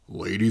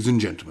Ladies and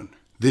gentlemen,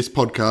 this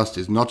podcast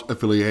is not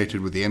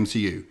affiliated with the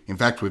MCU. In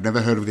fact, we've never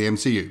heard of the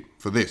MCU,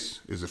 for this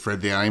is a Fred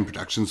the Alien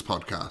Productions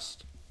podcast.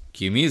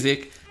 Cue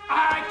music.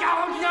 I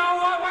don't know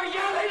what we're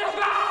yelling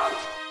about!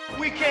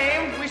 We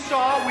came, we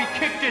saw, we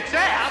kicked its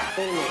ass.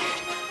 Wait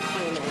a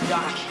minute,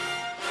 Doc.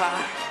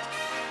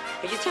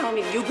 Are you telling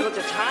me you built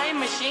a time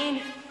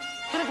machine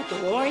out of a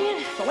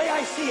DeLorean? The way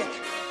I see it,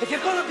 if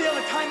you're gonna build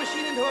a time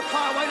machine into a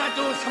car, why not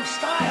do it with some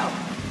style?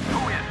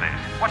 Who is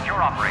this? What's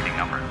your operating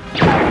number?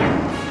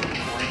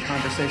 Boring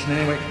conversation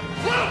anyway.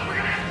 Look, we're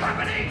gonna have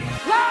company!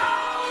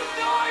 Loud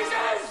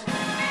noises!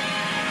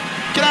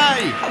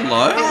 G'day!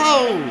 Hello.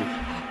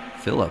 Hello!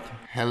 Philip.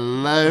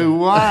 Hello,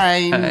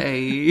 Wayne.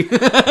 Hey.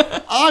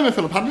 I'm a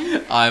Philip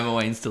Hunting, I'm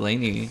Wayne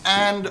Stellini.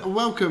 and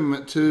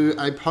welcome to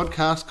a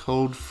podcast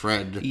called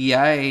Fred.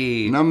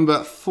 Yay.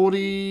 Number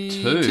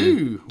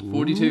 42.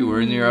 42.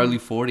 We're in the early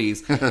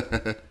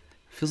 40s.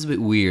 Feels a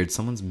bit weird.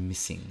 Someone's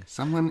missing.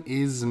 Someone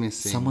is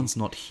missing. Someone's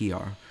not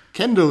here.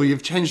 Kendall,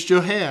 you've changed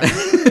your hair.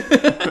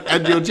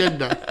 And your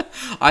gender.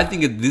 I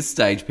think at this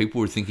stage,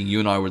 people were thinking you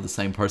and I were the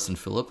same person,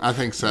 Philip. I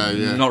think so,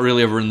 yeah. Not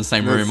really ever in the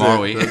same room, That's are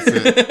it, we? That's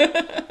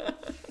it.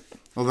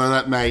 Although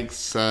that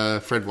makes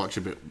Fred Watch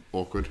a bit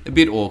awkward. A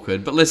bit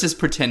awkward, but let's just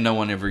pretend no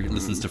one ever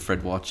listens to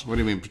Fred Watch. What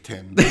do you mean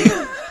pretend?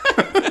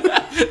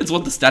 It's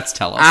what the stats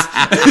tell us.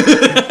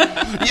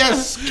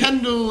 Yes,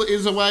 Kendall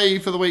is away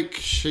for the week.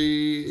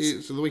 She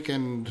is for the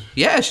weekend.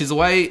 Yeah, she's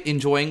away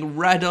enjoying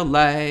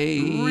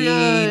Radelaide.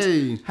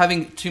 Yay.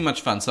 Having too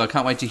much fun, so I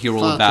can't wait to hear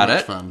all Far too about much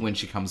it fun. when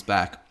she comes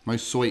back.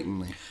 Most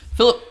certainly.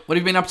 Philip, what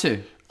have you been up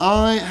to?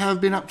 I have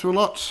been up to a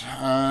lot.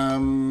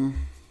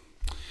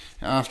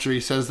 After he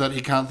says that,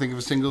 he can't think of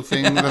a single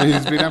thing that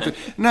he's been up to.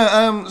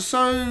 No,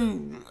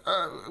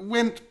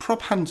 went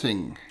prop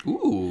hunting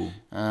Ooh.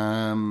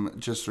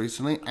 just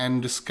recently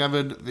and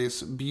discovered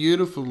this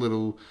beautiful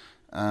little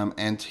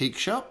antique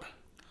shop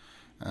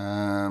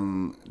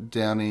down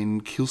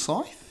in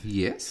Kilsyth.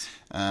 Yes.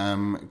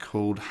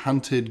 Called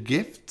Hunted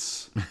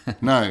Gifts.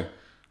 No,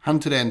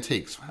 Hunted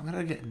Antiques. Where did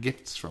I get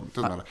gifts from?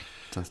 Doesn't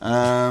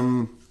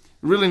matter.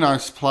 Really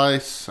nice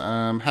place.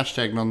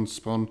 Hashtag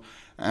non-spawn.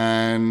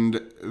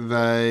 And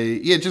they,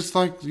 just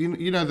like,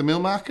 you know the Mill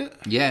Market?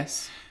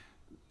 Yes.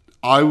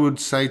 I would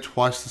say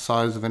twice the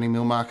size of any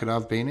Mill Market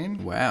I've been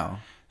in. Wow.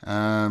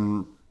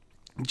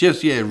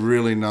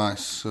 Really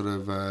nice sort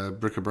of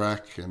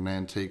bric-a-brac and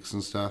antiques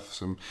and stuff.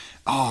 Some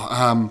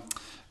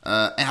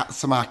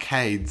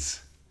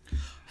arcades.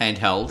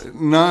 Handheld.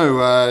 No,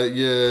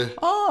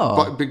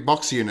 Oh. big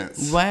box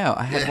units. Wow,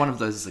 I had one of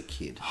those as a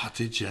kid. Oh,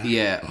 did you?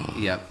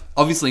 Yeah.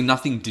 Obviously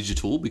nothing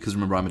digital because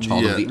remember I'm a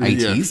child of the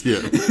 80s.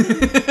 Yeah.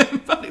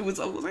 But it was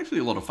actually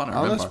a lot of fun,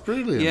 I remember. That's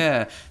brilliant.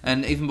 Yeah,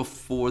 and even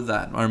before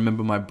that, I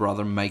remember my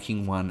brother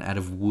making one out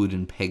of wood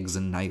and pegs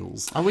and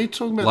nails. Are we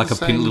talking about like the a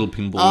same... little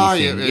pinball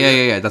thing?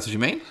 Yeah. That's what you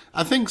mean?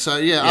 I think so,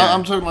 yeah. Yeah.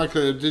 I'm talking like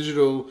a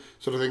digital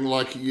sort of thing,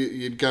 like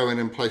you'd go in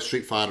and play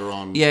Street Fighter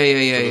on. Yeah. sort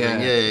of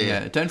thing.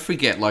 Yeah. Don't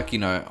forget,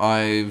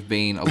 I've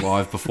been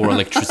alive before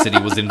electricity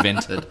was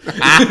invented.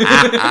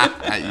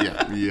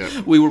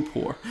 Yeah. We were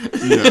poor.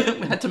 Yeah.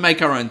 We had to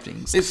make our own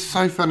things. It's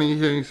so funny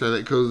hearing you say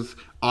that because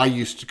I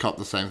used to cop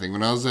the same thing.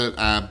 When I was at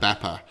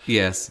BAPA,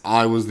 Yes.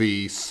 I was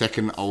the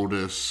second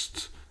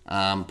oldest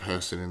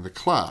person in the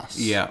class.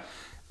 Yeah.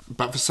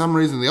 But for some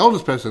reason, the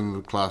oldest person in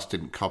the class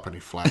didn't cop any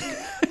flack.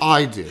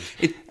 I did.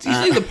 It's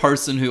usually the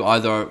person who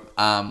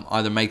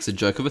either makes a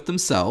joke of it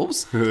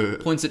themselves,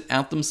 points it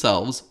out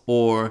themselves,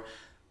 or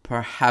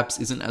perhaps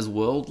isn't as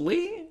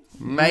worldly.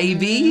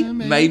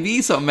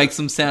 Maybe. So it makes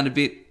them sound a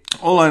bit.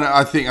 All I know,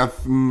 I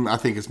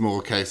think it's more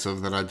a case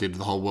of that I did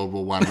the whole World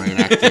War One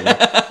reenacting,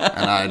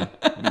 and I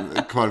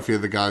had quite a few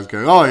of the guys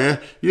go, "Oh yeah,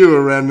 you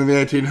were around in the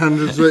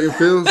 1800s, weren't you,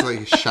 Phil?" It's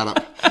like, shut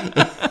up.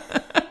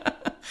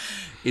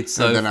 It's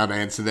so. And then I'd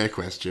answer their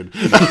question.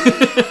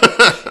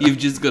 You've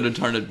just got to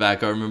turn it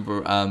back. I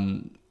remember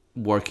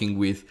working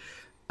with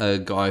a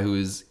guy who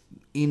was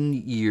in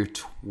year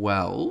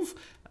 12.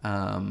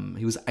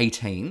 He was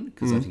 18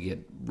 because I think he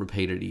had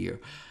repeated a year,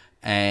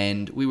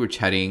 and we were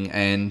chatting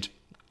and.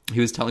 He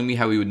was telling me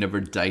how he would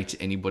never date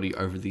anybody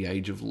over the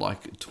age of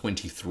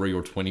 23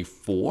 or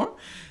 24.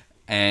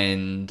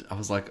 And I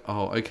was like,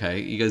 oh,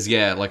 okay. He goes,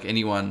 yeah,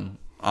 anyone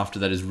after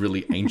that is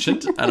really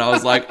ancient. And I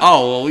was like,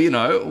 oh,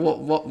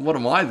 well, what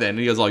am I then? And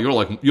he goes, oh,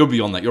 you're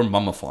beyond that. You're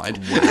mummified.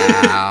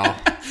 Wow.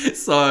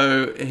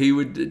 So he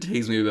would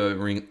tease me about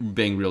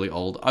being really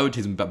old. I would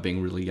tease him about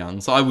being really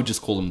young. So I would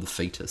just call him the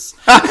fetus.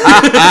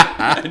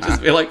 And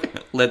just be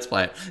like, let's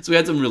play it. So we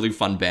had some really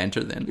fun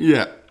banter then.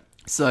 Yeah.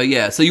 So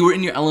you were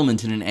in your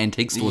element in an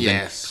antique store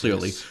then,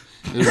 clearly.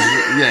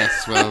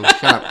 Yes, well,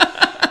 shut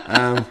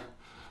up.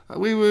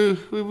 We were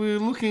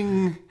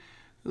looking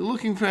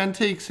for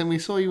antiques and we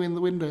saw you in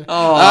the window.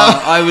 Oh,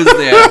 I was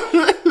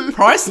there.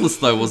 Priceless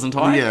though, wasn't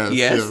I?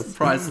 Yes.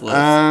 Priceless.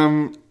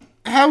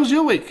 How was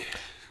your week?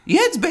 Yeah,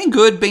 it's been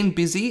good, been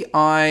busy.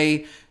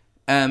 I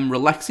am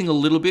relaxing a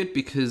little bit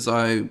because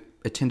I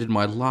attended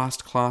my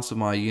last class of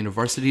my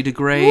university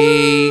degree.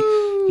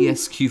 Woo!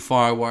 Yes, cue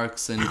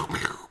fireworks and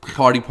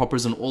party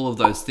poppers and all of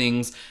those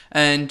things.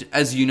 And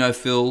as you know,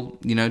 Phil,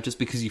 just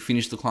because you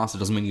finished the class, it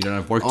doesn't mean you don't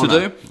have work to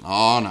do.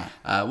 Oh,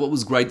 no. What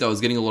was great, though,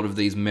 was getting a lot of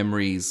these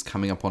memories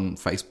coming up on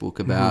Facebook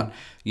about,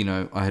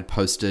 I had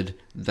posted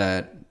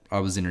that I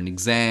was in an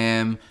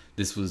exam.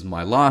 This was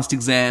my last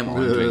exam.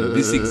 I'm doing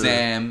this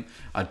exam.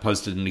 I'd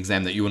posted an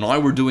exam that you and I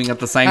were doing at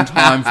the same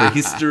time for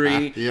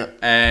history. Yeah.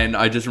 And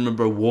I just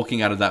remember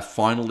walking out of that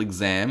final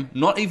exam,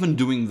 not even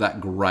doing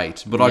that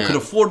great, but I could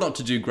afford not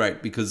to do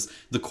great because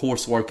the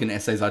coursework and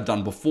essays I'd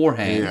done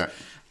beforehand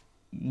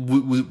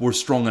were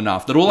strong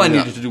enough that all I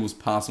needed to do was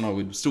pass and I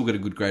would still get a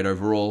good grade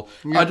overall.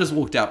 Yeah. I just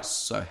walked out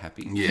so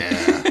happy.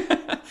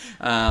 Yeah.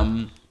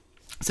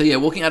 So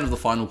walking out of the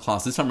final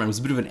class this time around was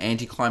a bit of an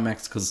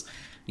anticlimax because,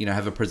 I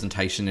have a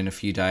presentation in a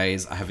few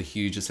days. I have a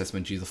huge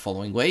assessment due the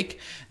following week.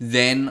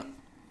 Then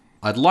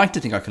I'd like to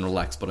think I can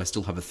relax, but I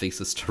still have a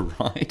thesis to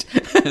write.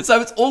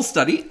 So it's all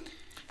study.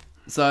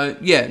 So,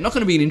 not going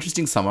to be an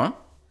interesting summer.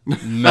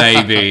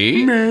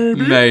 Maybe.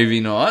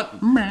 Maybe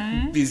not.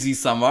 Busy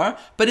summer.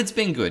 But it's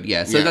been good,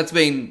 So that's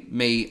been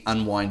me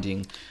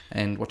unwinding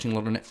and watching a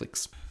lot of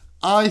Netflix.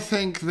 I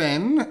think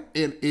then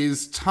it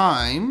is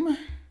time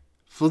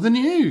for the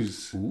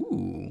news.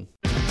 Ooh.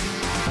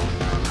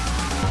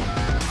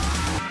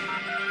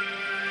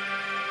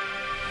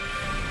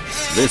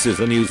 This is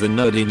the news, the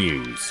nerdy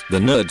news. The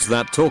nerds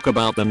that talk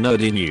about the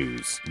nerdy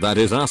news. That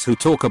is us who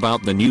talk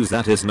about the news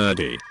that is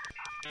nerdy.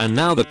 And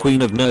now the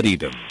queen of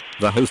nerdydom,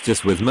 the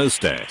hostess with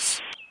most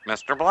S.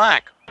 Mr.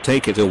 Black.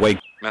 Take it away.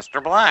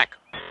 Mr. Black.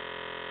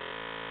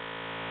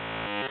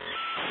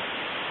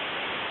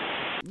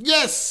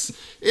 Yes,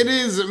 it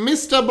is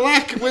Mr.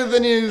 Black with the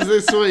news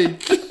this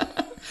week.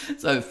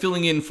 So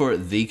filling in for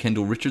the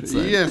Kendall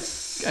Richardson.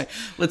 Yes. Okay,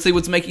 let's see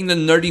what's making the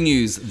nerdy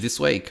news this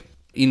week.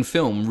 In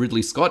film,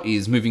 Ridley Scott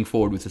is moving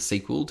forward with a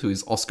sequel to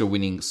his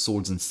Oscar-winning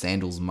Swords and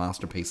Sandals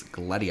masterpiece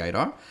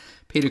Gladiator.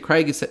 Peter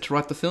Craig is set to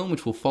write the film,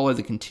 which will follow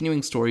the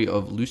continuing story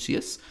of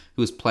Lucius,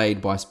 who was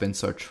played by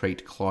Spencer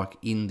Treat Clark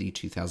in the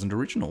 2000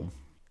 original.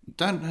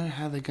 Don't know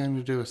how they're going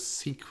to do a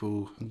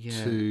sequel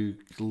to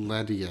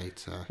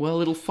Gladiator. Well,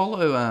 it'll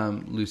follow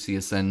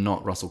Lucius and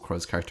not Russell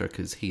Crowe's character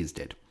because he is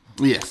dead.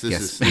 Yes,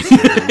 Yes.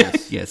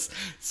 yes. Yes.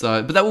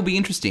 So, but that will be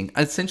interesting.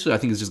 Essentially, I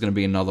think it's just going to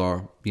be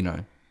another,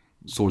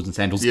 Swords and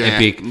Sandals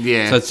epic.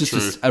 Yeah, so it's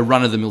just a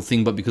run-of-the-mill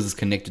thing, but because it's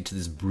connected to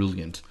this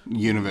brilliant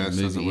universe,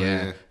 as it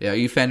were. Yeah. Are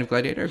you a fan of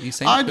Gladiator? Have you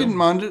seen it? I didn't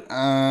mind it.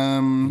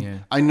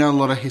 I know a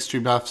lot of history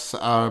buffs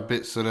are a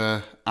bit sort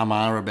of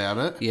about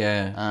it.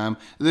 Yeah.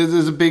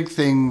 There's a big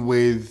thing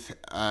with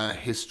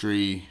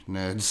history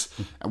nerds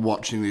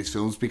watching these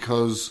films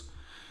because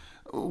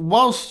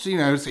whilst,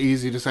 it's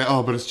easy to say,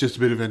 oh, but it's just a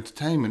bit of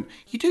entertainment,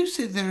 you do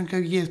sit there and go,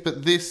 yes,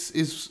 but this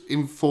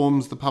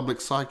informs the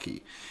public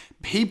psyche.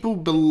 People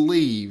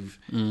believe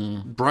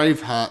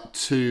Braveheart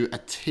to a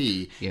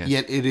T,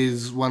 yet it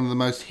is one of the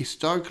most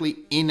historically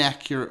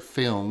inaccurate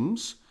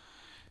films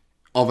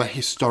of a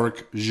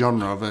historic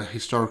genre, of a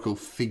historical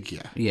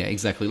figure. Yeah,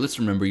 exactly. Let's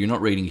remember, you're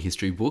not reading a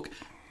history book.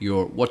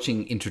 You're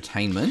watching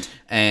entertainment,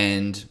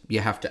 and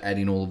you have to add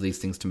in all of these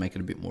things to make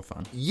it a bit more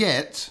fun.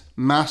 Yet,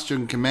 Master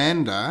and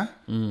Commander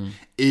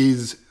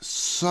is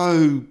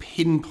so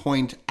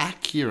pinpoint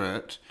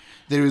accurate.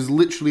 There is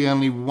literally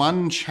only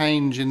one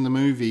change in the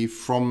movie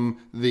from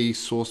the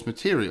source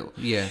material.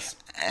 Yes.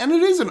 And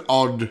it is an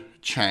odd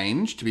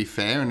change, to be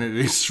fair, and it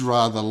is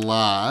rather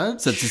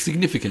large. So it's a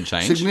significant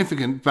change.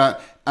 Significant,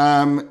 but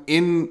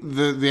in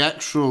the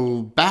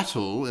actual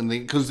battle,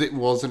 because it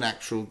was an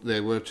actual,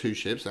 there were two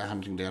ships they're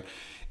hunting down.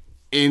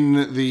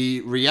 In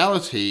the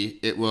reality,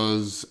 it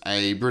was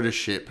a British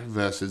ship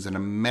versus an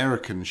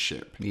American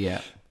ship. Yeah.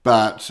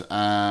 But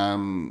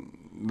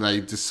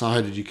they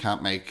decided you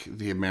can't make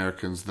the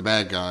Americans the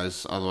bad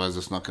guys, otherwise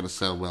it's not going to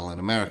sell well in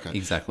America.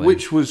 Exactly.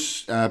 Which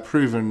was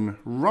proven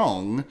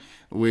wrong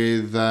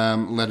with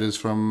letters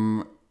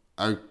from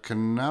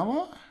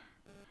Okinawa?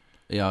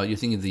 Yeah, you're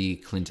thinking of the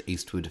Clint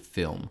Eastwood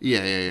film.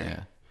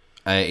 Yeah.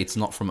 It's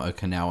not from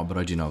Okinawa, but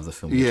I do know of the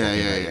film.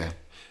 Yeah.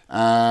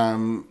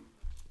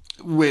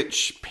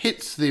 Which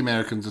pits the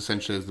Americans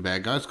essentially as the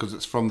bad guys because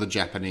it's from the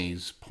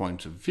Japanese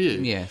point of view.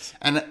 Yes.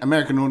 And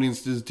American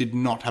audiences did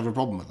not have a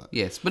problem with it.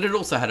 Yes, but it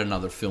also had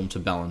another film to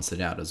balance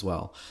it out as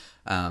well.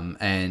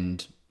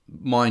 And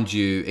mind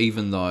you,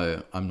 even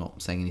though I'm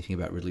not saying anything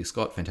about Ridley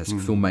Scott, fantastic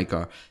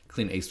filmmaker,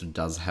 Clint Eastwood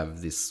does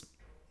have this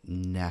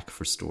knack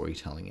for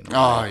storytelling in a way.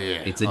 Oh,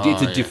 yeah. It's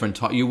a different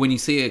type. When you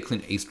see a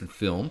Clint Eastwood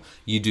film,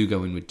 you do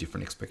go in with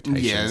different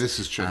expectations. Yeah, this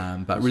is true.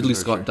 But Ridley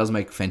Scott does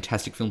make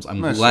fantastic films. I'm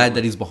glad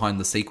that he's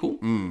behind the sequel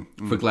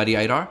for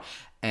Gladiator.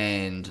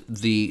 And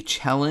the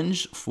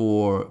challenge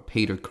for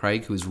Peter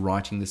Craig, who is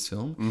writing this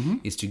film,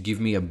 is to give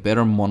me a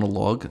better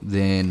monologue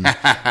than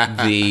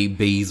the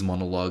Bees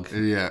monologue.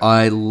 Yeah.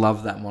 I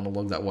love that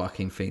monologue that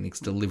Joaquin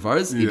Phoenix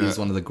delivers. It is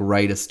one of the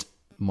greatest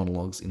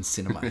monologues in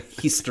cinema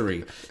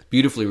history.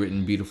 Beautifully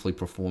written, beautifully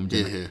performed,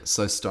 and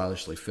so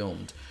stylishly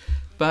filmed.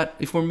 But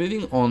if we're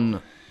moving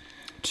on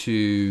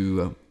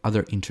to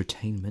other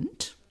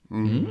entertainment,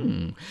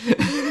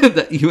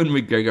 that Ewan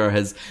McGregor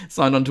has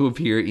signed on to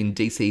appear in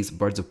DC's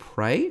Birds of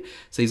Prey.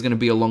 So he's going to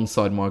be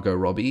alongside Margot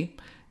Robbie,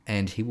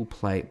 and he will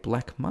play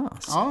Black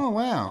Mask. Oh,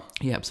 wow.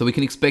 Yeah, so we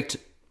can expect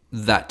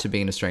that to be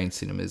in Australian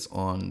cinemas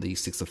on the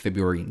 6th of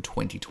February in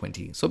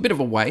 2020. So a bit of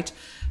a wait,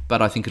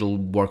 but I think it'll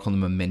work on the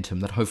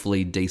momentum that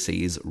hopefully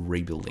DC is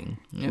rebuilding.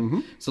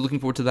 Yeah. So looking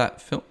forward to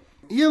that film.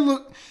 Yeah,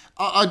 look,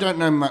 I don't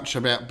know much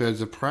about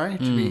Birds of Prey,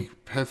 to be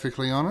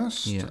perfectly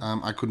honest. Yeah.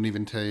 I couldn't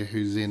even tell you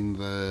who's in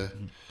the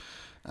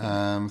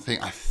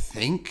thing. I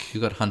think... You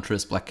got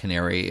Huntress, Black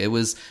Canary. It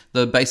was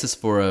the basis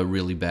for a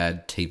really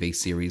bad TV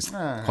series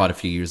quite a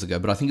few years ago,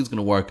 but I think it's going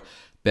to work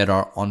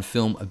better on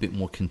film, a bit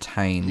more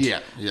contained.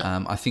 Yeah.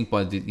 I think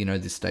by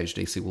this stage,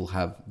 DC will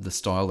have the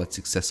style that's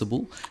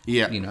accessible.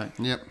 Yeah.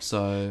 Yep.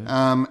 So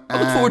I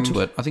look forward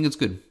to it. I think it's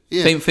good.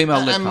 Yeah.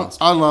 Female-led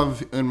cast. I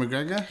love Ewan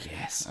McGregor.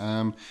 Yes.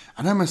 I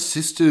know my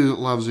sister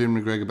loves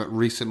Ewan McGregor, but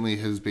recently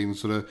has been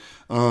sort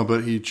of,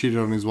 but he cheated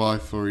on his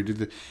wife or he did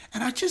that.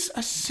 And I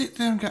sit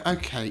there and go,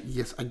 okay,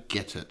 yes, I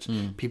get it.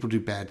 People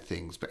do bad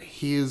things. But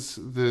here's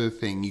the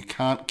thing. You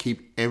can't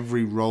keep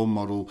every role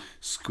model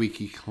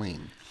squeaky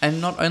clean.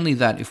 And not only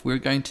that, if we're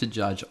going to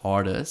judge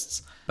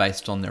artists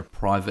based on their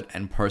private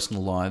and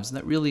personal lives,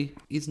 that really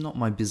is not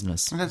my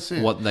business. That's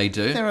it. What they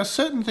do. There are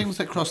certain things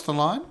that cross the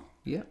line.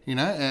 Yeah. You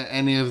know,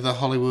 any of the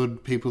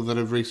Hollywood people that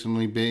have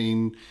recently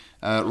been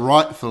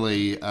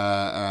rightfully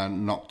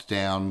knocked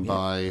down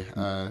by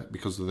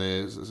because of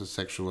their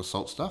sexual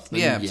assault stuff, then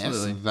yes,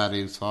 absolutely. That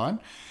is fine.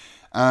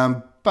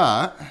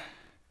 But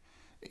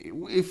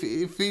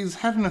if he's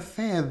had an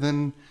affair,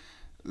 then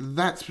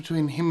that's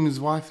between him and his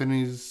wife and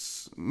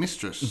his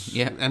mistress.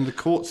 Yeah. And the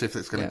courts, if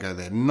it's going to go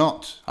there,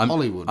 not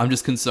Hollywood. I'm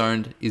just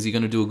concerned, is he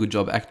going to do a good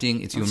job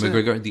acting? It's Ewan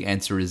McGregor. The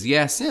answer is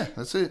yes. Yeah,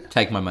 that's it.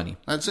 Take my money.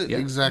 That's it,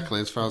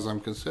 exactly, as far as I'm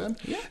concerned.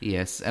 Yeah.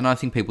 Yes, and I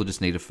think people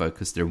just need to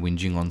focus their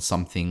whinging on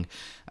something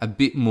a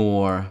bit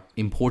more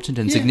important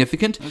and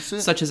significant,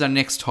 such as our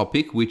next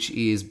topic, which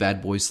is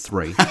Bad Boys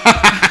 3.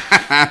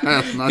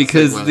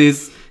 Because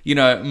this,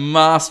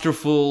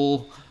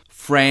 masterful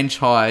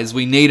franchise,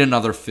 we need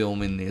another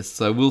film in this.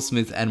 So Will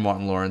Smith and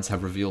Martin Lawrence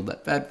have revealed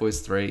that Bad Boys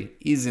 3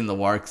 is in the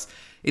works.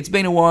 It's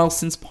been a while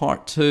since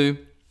part 2,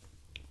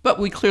 but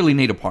we clearly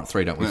need a part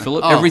 3, don't we,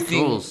 Philip?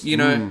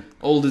 Everything,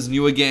 old is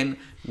new again.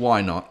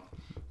 Why not?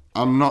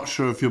 I'm not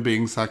sure if you're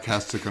being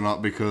sarcastic or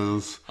not,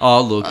 because...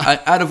 Oh, look,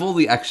 out of all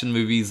the action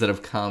movies that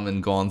have come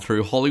and gone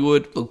through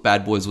Hollywood, look,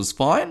 Bad Boys was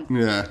fine.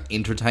 Yeah.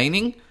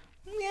 Entertaining.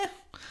 Yeah.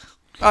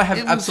 I have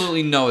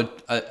absolutely no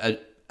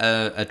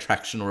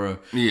attraction or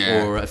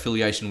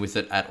affiliation with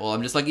it at all.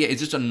 I'm just like, it's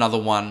just another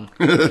one.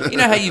 You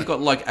know how you've got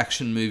like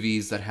action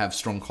movies that have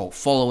strong cult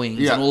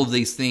followings and all of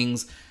these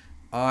things?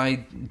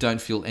 I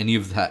don't feel any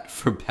of that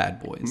for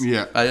Bad Boys.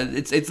 Yeah.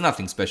 It's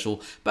nothing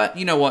special. But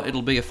you know what?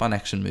 It'll be a fun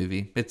action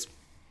movie.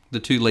 The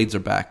two leads are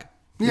back.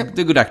 Yep.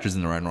 They're good actors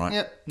in their own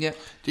right. Yep.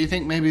 Do you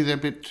think maybe they're a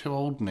bit too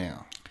old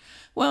now?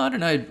 Well, I don't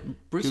know.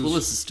 Bruce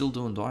Willis is still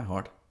doing Die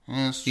Hard.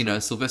 Yes.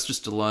 Sylvester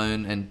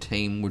Stallone and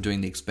team were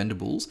doing The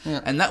Expendables. Yeah.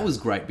 And that was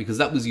great because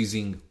that was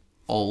using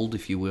old,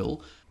 if you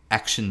will,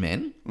 action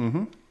men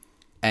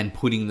and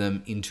putting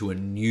them into a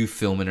new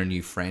film and a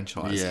new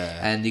franchise. Yeah.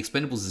 And The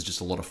Expendables is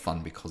just a lot of fun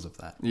because of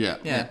that.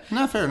 Yeah.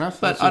 No, fair enough.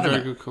 But that's a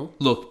very good call.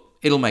 Look,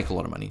 it'll make a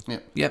lot of money.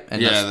 Yep.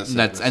 And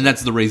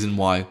that's the reason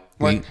why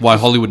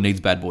Hollywood needs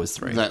Bad Boys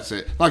 3. That's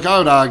it. Like, I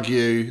would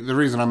argue, the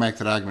reason I make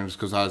that argument is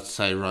because I'd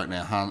say right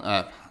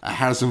now,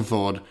 Harrison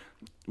Ford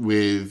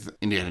with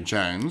Indiana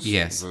Jones,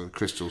 the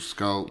Crystal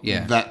Skull,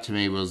 that to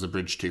me was a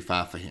bridge too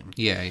far for him.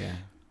 Yeah.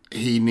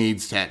 He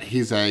needs to, at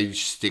his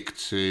age, stick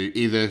to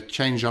either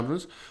change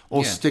genres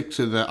or stick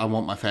to the I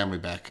want my family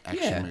back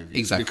action movies.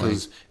 Exactly.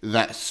 Because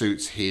that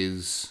suits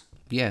his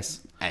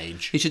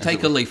age. He should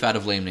take a leaf out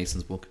of Liam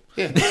Neeson's book.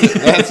 Yeah,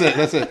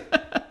 that's it.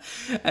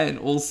 And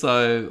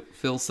also,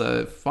 Phil,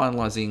 so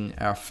finalising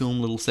our film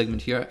little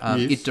segment here,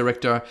 It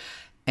director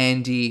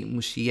Andy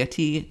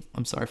Muschietti,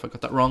 I'm sorry if I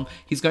got that wrong,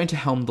 he's going to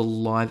helm the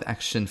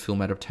live-action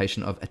film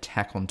adaptation of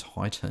Attack on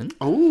Titan.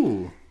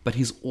 Oh. But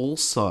he's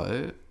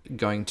also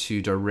going to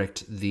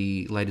direct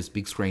the latest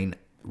big-screen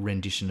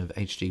rendition of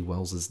H.G.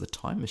 Wells' The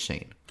Time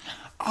Machine.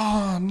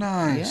 Oh,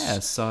 nice. Yeah,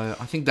 so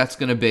I think that's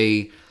going to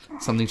be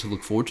something to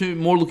look forward to.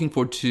 More looking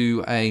forward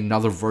to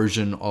another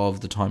version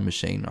of The Time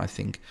Machine, I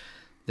think,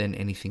 than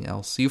anything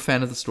else. Are you a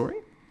fan of the story?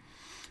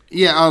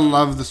 Yeah, I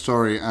love the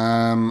story.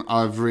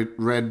 I've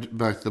read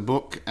both the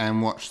book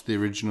and watched the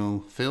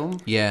original film.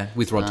 Yeah,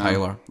 with Rod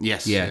Taylor.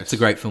 Yes. It's a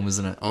great film,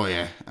 isn't it? Oh,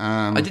 yeah.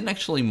 I didn't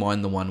actually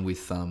mind the one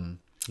with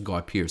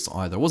Guy Pearce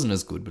either. It wasn't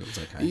as good, but it was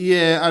okay.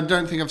 Yeah, I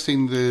don't think I've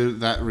seen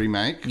that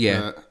remake.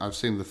 Yeah. But I've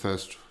seen the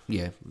first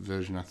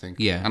version, I think.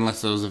 Yeah.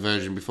 Unless there was a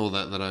version before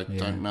that I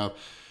don't know.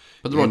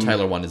 But the Rod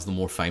Taylor one is the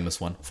more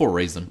famous one, for a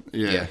reason.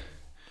 Yeah.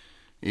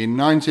 In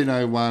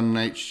 1901,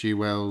 H.G.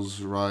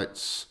 Wells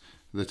writes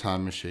The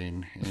Time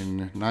Machine.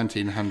 In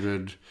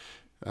 1900,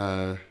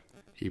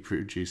 he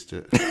produced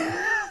it.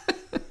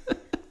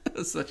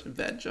 That's such a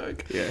bad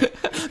joke. Yeah.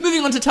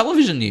 Moving on to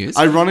television news.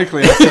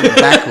 Ironically, I said it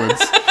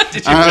backwards.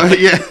 Did you?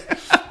 Yeah.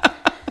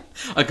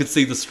 I could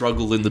see the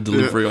struggle in the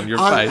delivery on your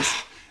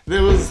face.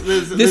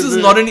 This is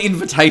not an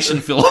invitation,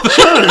 Philip.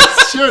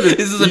 Sure it is.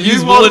 This is a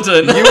news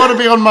bulletin. You want to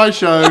be on my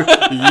show,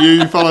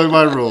 you follow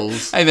my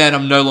rules. Hey man,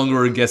 I'm no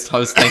longer a guest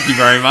host. Thank you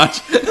very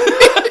much.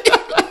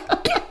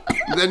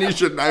 Then you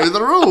should know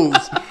the rules.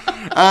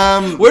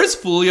 Where's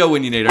Fulia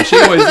when you need her? She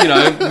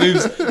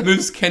always,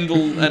 moves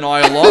Kendall and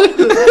I a lot.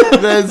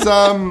 There's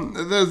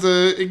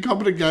a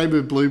incompetent game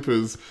of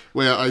bloopers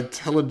where I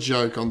tell a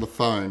joke on the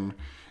phone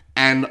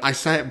and I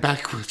say it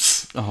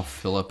backwards. Oh,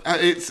 Philip.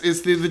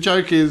 It's the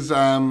joke is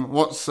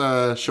what's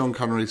Sean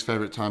Connery's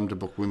favourite time to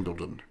book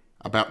Wimbledon?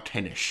 About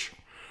 10ish.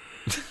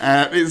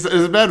 It's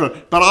a bad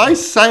one, but I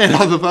say it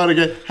on the phone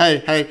again.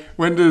 Hey,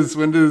 when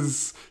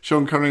does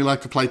Sean Connery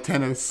like to play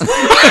tennis?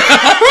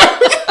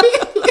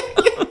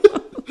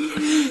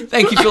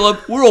 Thank you,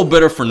 Philip. We're all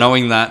better for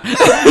knowing that.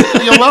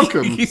 You're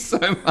welcome. Thank you so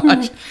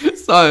much.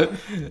 So,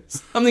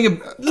 something a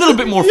little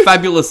bit more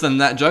fabulous than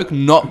that joke,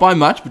 not by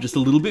much, but just a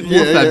little bit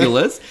more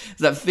fabulous, is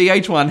that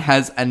VH1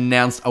 has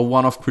announced a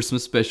one-off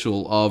Christmas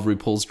special of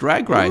RuPaul's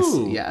Drag Race.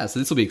 Ooh. Yeah, so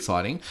this will be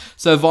exciting.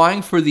 So,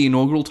 vying for the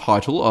inaugural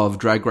title of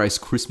Drag Race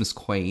Christmas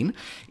Queen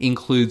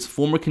includes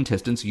former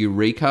contestants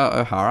Eureka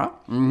O'Hara,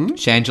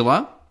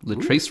 Shangela,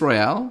 Latrice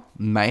Royale,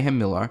 Mayhem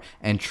Miller,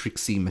 and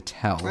Trixie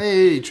Mattel.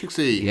 Hey,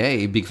 Trixie.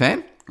 Yeah, big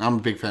fan? I'm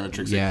a big fan of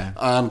Trixie. Yeah.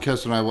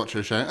 Kirsten and I watch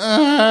her show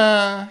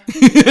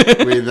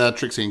with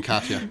Trixie and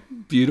Katya.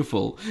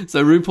 Beautiful.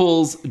 So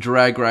RuPaul's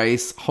Drag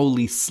Race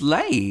Holy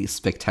Slay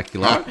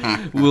Spectacular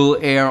will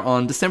air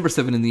on December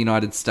 7 in the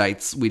United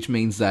States, which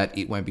means that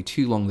it won't be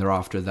too long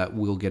thereafter that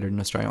we'll get it in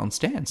Australia on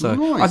Stan. So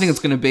nice. I think it's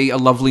going to be a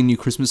lovely new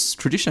Christmas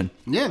tradition.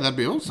 Yeah, that'd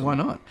be awesome. Why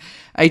not?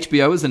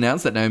 HBO has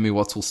announced that Naomi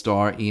Watts will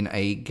star in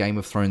a Game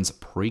of Thrones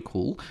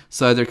prequel.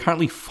 So there are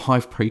currently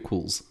 5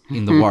 prequels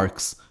in the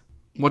works.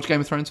 Watch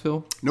Game of Thrones,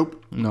 Phil?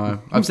 Nope.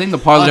 No. I've seen the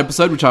pilot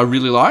episode, which I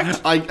really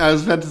liked. I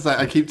was about to say,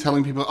 I keep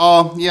telling people,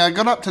 oh, yeah, I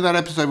got up to that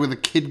episode where the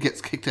kid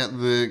gets kicked out of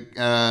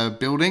the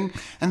building,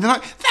 and they're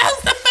like, that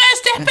was the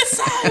first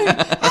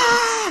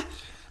episode!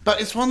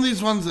 But it's one of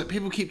these ones that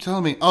people keep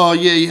telling me, oh,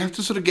 yeah, you have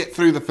to sort of get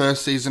through the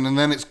first season, and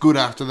then it's good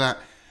after that.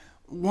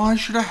 Why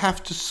should I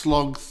have to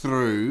slog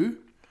through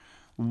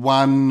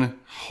one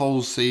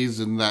whole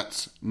season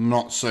that's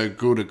not so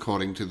good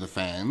according to the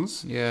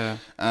fans? Yeah.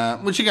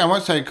 Which again, I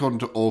won't say according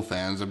to all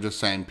fans. I'm just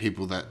saying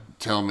people that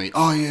tell me,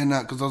 oh yeah,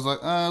 no, because I was like,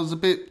 it was a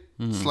bit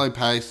slow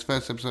paced.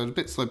 First episode was a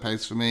bit slow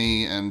paced for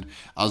me, and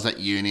I was at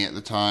uni at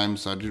the time,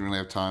 so I didn't really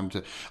have time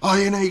to. Oh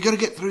yeah, no, you got to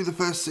get through the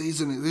first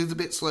season. It is a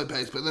bit slow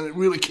paced, but then it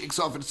really kicks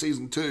off in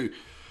season 2.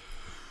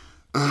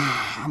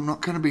 I'm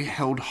not going to be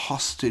held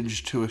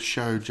hostage to a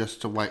show just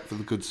to wait for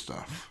the good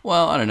stuff.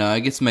 Well, I don't know. I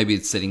guess maybe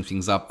it's setting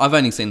things up. I've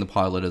only seen the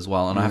pilot as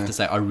well, and I have to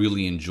say I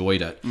really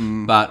enjoyed it.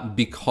 But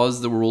because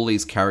there were all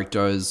these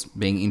characters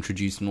being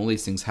introduced and all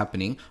these things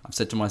happening, I've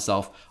said to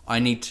myself, I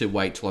need to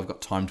wait till I've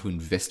got time to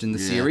invest in the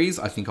series.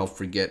 I think I'll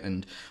forget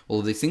and all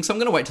of these things. So I'm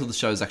going to wait till the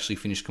show's actually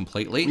finished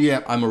completely.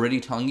 Yeah. I'm already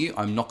telling you,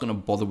 I'm not going to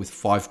bother with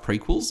 5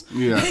 prequels.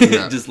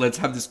 Yeah. Just let's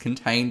have this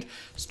contained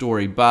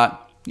story.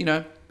 But, you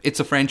know, it's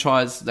a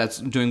franchise that's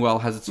doing well,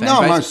 has its fan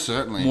base. No, most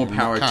certainly. More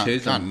power to them.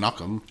 Can't knock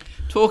them.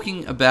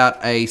 Talking about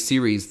a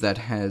series that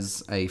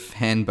has a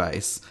fan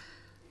base.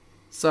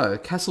 So,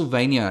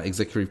 Castlevania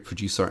executive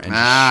producer and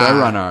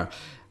showrunner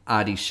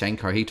Adi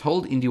Shankar, he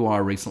told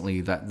IndieWire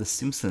recently that The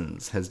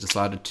Simpsons has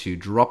decided to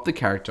drop the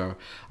character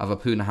of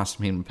Apu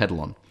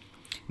Nahasmin-Pedalon.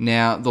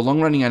 Now, the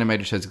long-running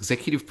animated show's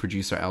executive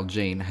producer, Al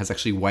Jean, has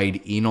actually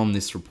weighed in on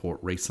this report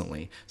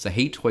recently. So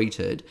he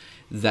tweeted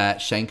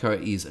that Shankar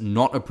is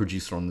not a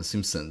producer on The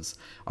Simpsons.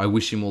 I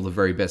wish him all the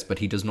very best, but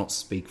he does not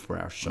speak for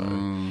our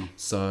show.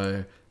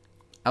 So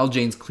Al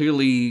Jean's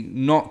clearly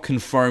not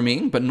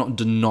confirming, but not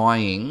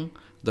denying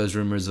those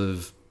rumours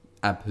of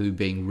Apu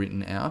being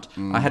written out.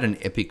 I had an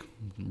epic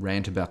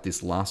rant about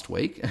this last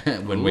week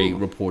when we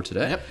reported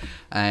it. Yep.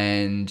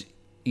 And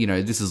you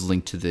know, this is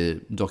linked to the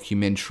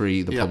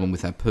documentary, The Problem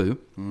with Apu.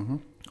 Mm-hmm.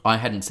 I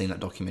hadn't seen that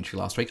documentary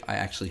last week. I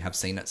actually have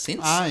seen it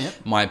since.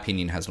 My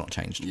opinion has not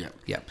changed.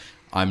 Yep.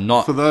 I'm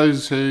not... For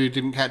those who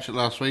didn't catch it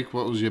last week,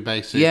 what was your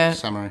basic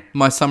summary?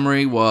 My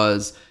summary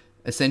was,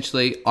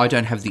 essentially, I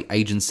don't have the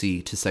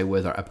agency to say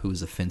whether Apu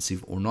is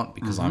offensive or not,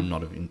 because I'm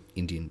not of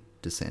Indian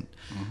descent.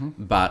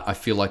 But I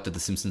feel like that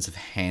The Simpsons have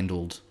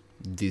handled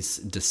this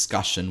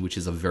discussion, which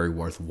is a very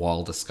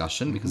worthwhile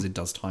discussion, because it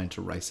does tie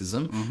into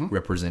racism,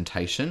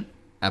 representation,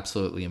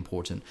 absolutely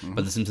important.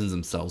 But The Simpsons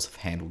themselves have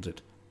handled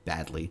it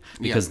badly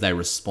because they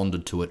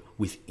responded to it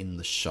within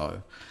the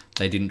show.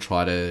 They didn't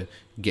try to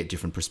get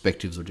different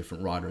perspectives or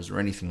different writers or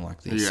anything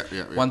like this.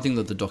 One thing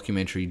that the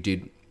documentary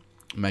did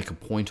make a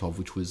point of,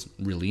 which was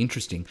really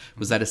interesting,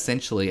 was that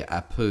essentially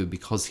Apu,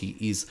 because he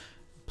is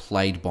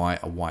played by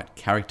a white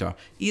character,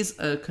 is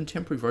a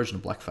contemporary version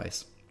of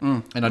blackface.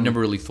 And I never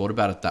really thought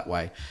about it that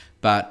way.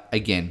 But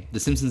again, The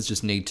Simpsons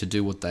just need to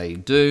do what they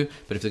do.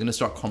 But if they're going to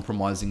start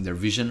compromising their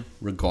vision,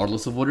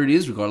 regardless of what it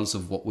is, regardless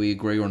of what we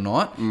agree or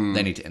not,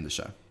 they need to end the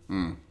show.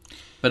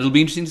 But it'll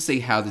be interesting to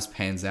see how this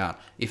pans out.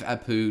 If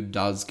Apu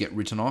does get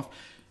written off,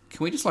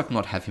 can we just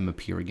not have him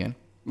appear again?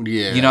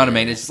 Yeah. You know what I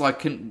mean? It's just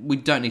like, we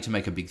don't need to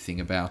make a big thing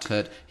about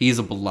it. He is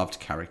a beloved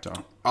character.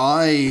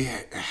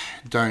 I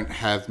don't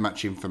have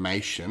much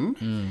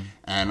information,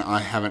 and I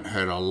haven't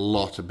heard a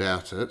lot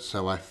about it,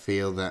 so I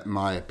feel that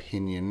my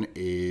opinion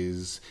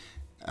is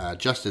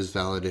just as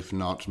valid, if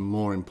not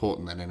more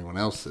important than anyone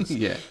else's.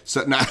 Yeah.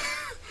 So, no...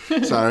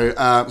 Sorry,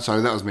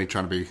 that was me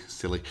trying to be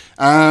silly.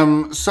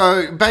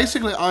 So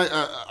basically,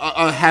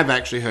 I have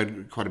actually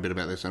heard quite a bit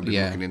about this. I've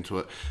been looking into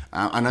it.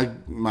 I know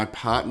my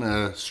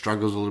partner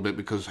struggles a little bit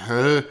because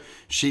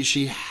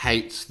she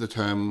hates the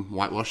term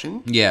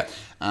whitewashing. Yeah.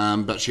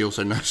 But she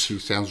also knows she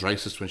sounds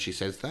racist when she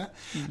says that.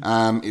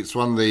 It's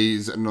one of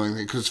these annoying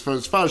things because,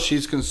 as far as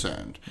she's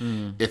concerned,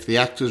 if the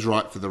actor's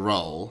right for the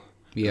role,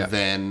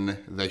 then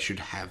they should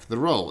have the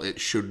role.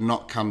 It should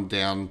not come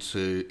down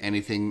to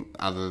anything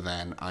other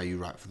than, are you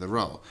right for the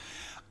role?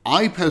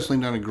 I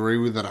personally don't agree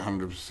with that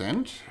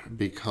 100%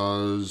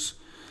 because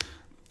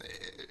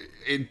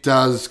it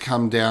does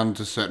come down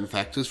to certain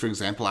factors. For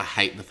example, I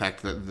hate the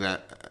fact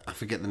that I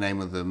forget the name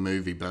of the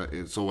movie, but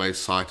it's always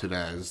cited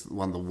as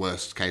one of the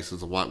worst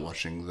cases of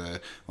whitewashing,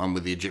 the one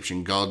with the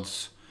Egyptian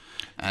gods.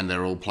 And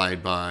they're all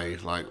played by,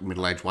 like,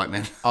 middle-aged white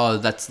men. Oh,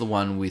 that's the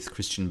one with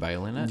Christian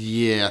Bale in it?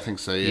 Yeah, I think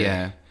so,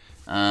 yeah.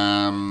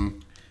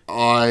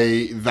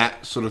 That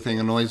sort of thing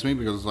annoys me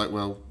because, like,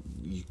 well,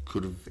 you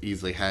could have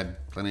easily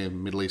had plenty of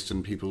Middle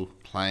Eastern people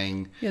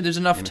playing. Yeah, there's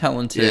enough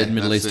talented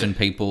Middle Eastern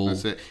people.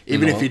 That's it.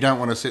 Even if you don't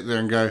want to sit there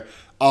and go,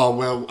 oh,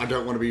 well, I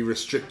don't want to be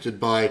restricted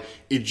by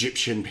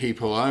Egyptian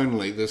people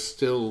only, there's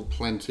still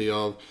plenty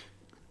of...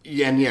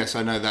 Yeah, and yes,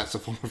 I know that's a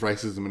form of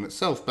racism in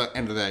itself, but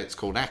end of the day, it's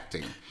called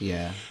acting.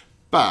 Yeah.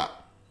 But,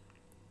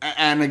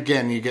 and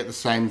again, you get the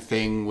same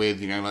thing with,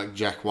 like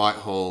Jack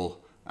Whitehall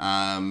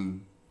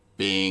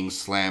being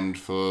slammed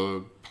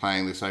for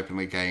playing this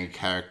openly gay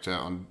character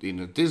in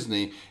a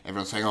Disney.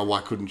 Everyone's saying, oh,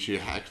 why couldn't you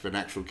act an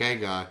actual gay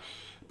guy?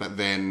 But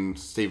then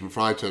Stephen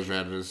Fry turns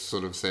around and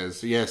sort of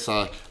says, yes,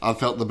 I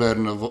felt the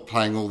burden of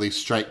playing all these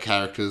straight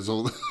characters.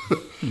 So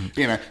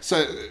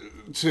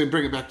to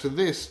bring it back to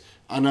this,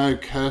 I know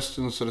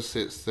Kirsten sort of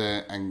sits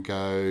there and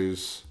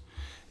goes,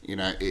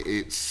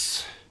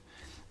 it's...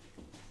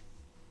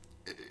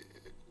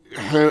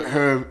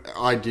 Her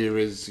idea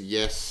is,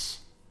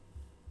 yes,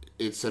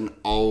 it's an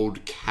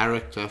old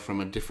character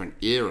from a different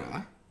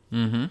era,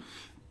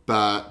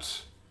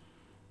 but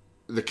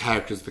the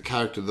character,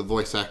 the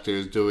voice actor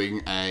is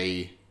doing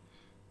a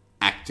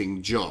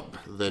acting job.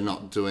 They're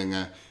not doing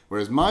a...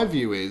 Whereas my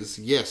view is,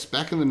 yes,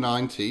 back in the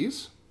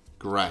 90s,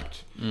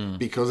 great.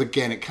 Because,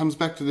 again, it comes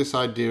back to this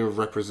idea of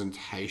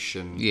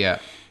representation. Yeah.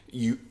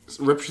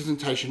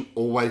 Representation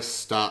always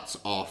starts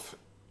off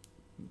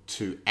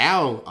to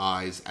our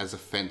eyes as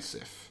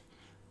offensive,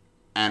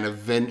 and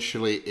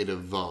eventually it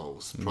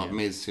evolves. Problem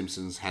is,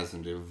 Simpsons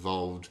hasn't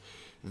evolved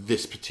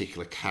this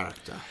particular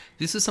character.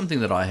 This is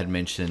something that I had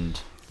mentioned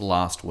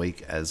last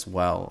week as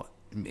well,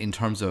 in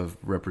terms of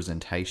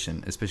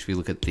representation, especially if you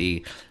look at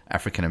the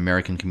African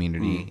American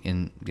community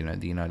in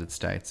the United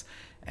States,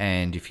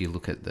 and if you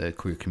look at the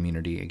queer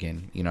community,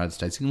 again, United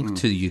States, you can look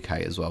to the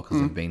UK as well,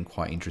 because they've been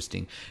quite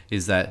interesting,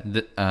 is that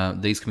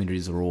these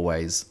communities are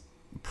always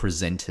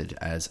presented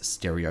as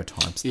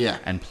stereotypes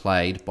and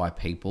played by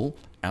people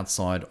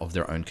outside of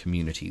their own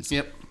communities.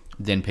 Yep.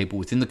 Then people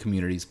within the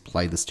communities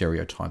play the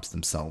stereotypes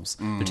themselves.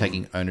 They're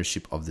taking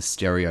ownership of the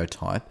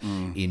stereotype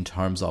in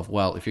terms of,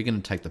 well, if you're going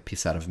to take the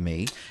piss out of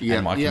me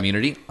and my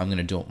community, I'm going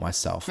to do it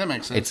myself. That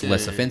makes sense. It's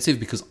less offensive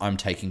because I'm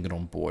taking it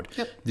on board.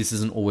 Yep. This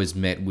isn't always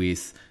met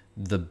with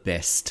the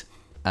best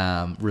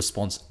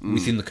response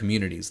within the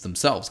communities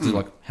themselves. Because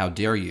like, how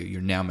dare you?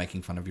 You're now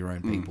making fun of your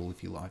own people,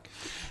 if you like.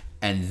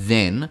 And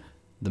then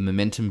the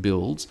momentum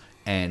builds,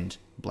 and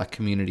black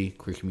community,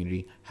 queer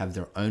community have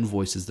their own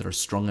voices that are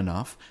strong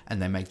enough, and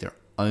they make their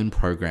own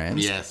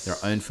programs, their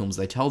own films.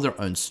 They tell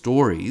their own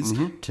stories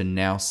to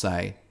now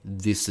say,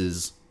 this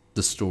is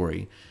the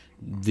story.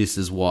 This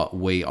is what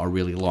we are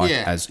really like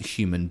as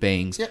human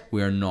beings.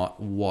 We are not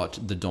what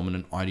the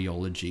dominant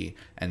ideology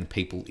and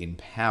people in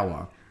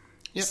power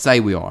say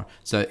we are.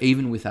 So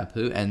even with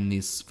Apu, and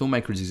this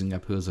filmmaker is using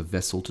Apu as a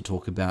vessel to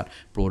talk about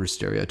broader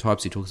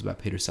stereotypes. He talks about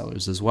Peter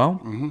Sellers as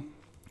well.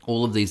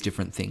 All of these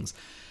different things.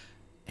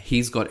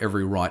 He's got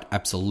every right,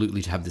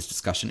 absolutely, to have this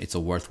discussion. It's a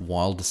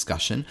worthwhile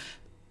discussion.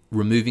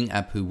 Removing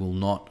Apu will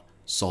not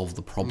solve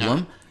the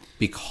problem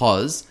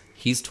because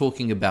he's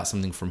talking about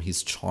something from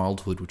his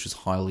childhood which is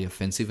highly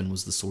offensive and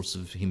was the source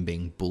of him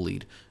being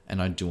bullied. And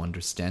I do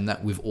understand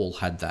that. We've all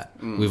had that.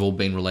 We've all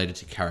been related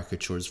to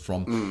caricatures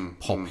from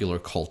popular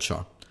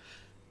culture.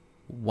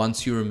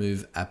 Once you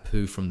remove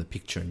Apu from the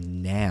picture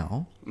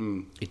now,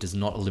 it does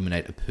not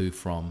eliminate Apu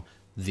from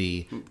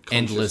the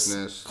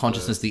endless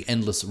consciousness, the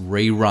endless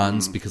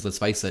reruns, because let's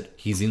face it,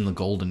 he's in the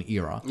golden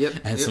era.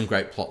 And some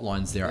great plot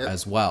lines there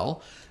as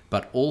well.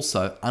 But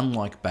also,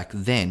 unlike back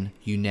then,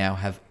 you now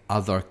have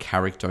other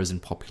characters in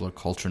popular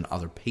culture and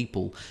other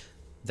people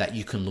that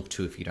you can look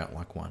to if you don't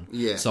like one.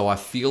 So I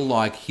feel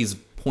like his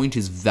point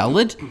is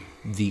valid.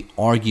 The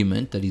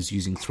argument that he's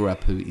using through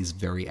Apu is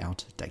very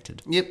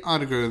outdated. Yep,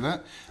 I'd agree with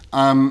that.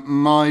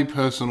 My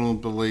personal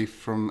belief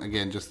from,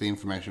 again, just the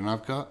information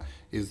I've got,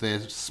 is their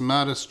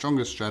smarter,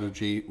 stronger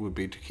strategy would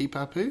be to keep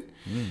Apu,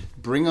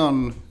 bring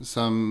on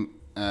some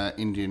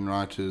Indian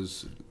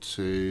writers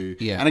to...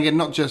 Yeah. And again,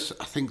 not just...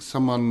 I think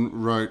someone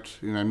wrote,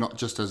 not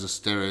just as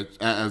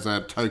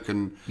a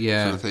token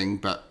sort of thing,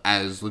 but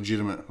as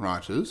legitimate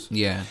writers.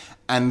 Yeah.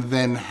 And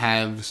then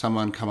have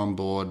someone come on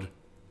board,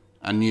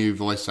 a new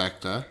voice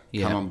actor,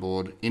 come on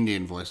board,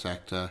 Indian voice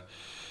actor,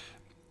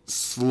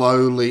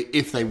 slowly,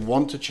 if they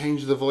want to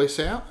change the voice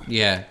out,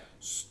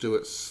 do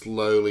it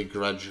slowly,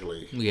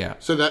 gradually. Yeah.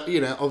 So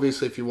that,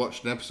 obviously if you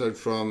watched an episode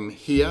from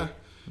here,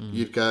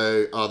 you'd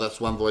go, oh, that's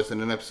one voice,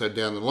 and an episode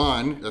down the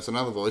line, that's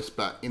another voice,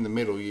 but in the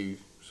middle you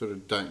sort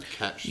of don't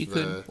catch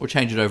could, or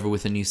change it over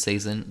with a new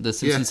season. The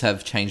Simpsons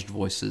have changed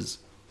voices.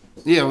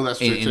 Yeah, well, that's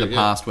true in the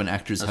past when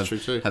actors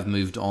have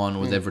moved on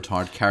or they've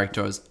retired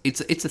characters. It's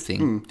a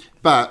thing.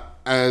 But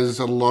as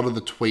a lot of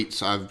the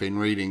tweets I've been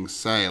reading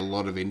say, a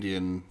lot of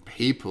Indian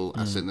people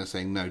are sitting there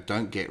saying, no,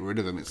 don't get rid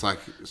of them. It's like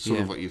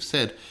sort of what you've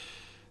said.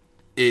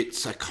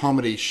 It's a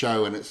comedy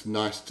show and it's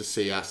nice to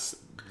see us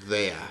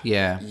there.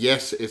 Yeah.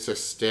 Yes, it's a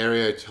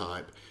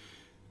stereotype,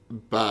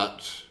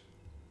 but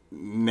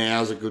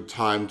now's a good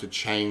time to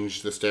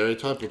change the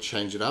stereotype or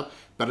change it up.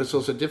 But it's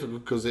also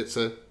difficult because it's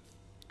a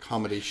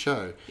comedy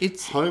show.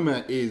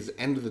 Homer is,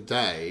 end of the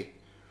day,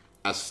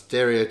 a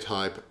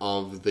stereotype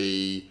of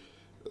the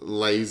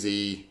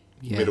lazy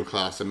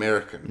middle-class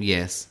American.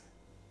 Yes.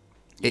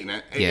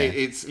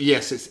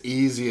 It's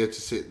easier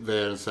to sit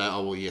there and say,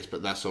 oh, well, yes,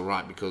 but that's all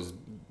right because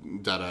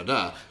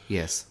da-da-da.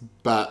 Yes.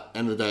 But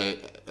end of the day,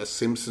 a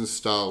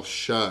Simpsons-style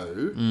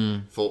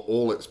show, for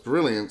all its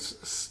brilliance,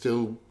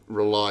 still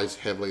relies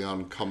heavily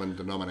on common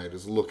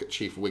denominators. Look at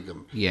Chief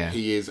Wiggum. Yeah.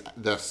 He is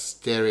the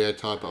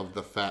stereotype of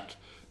the fat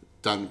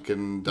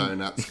Dunkin'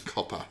 Donuts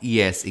copper.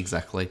 Yes,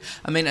 exactly.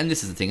 I mean, and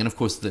this is the thing, and of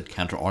course the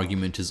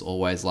counter-argument is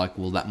always like,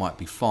 well, that might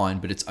be fine,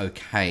 but it's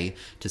okay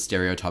to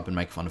stereotype and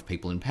make fun of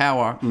people in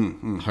power.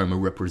 Homer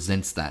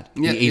represents that.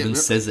 He even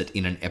says it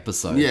in an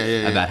episode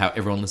about how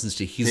everyone listens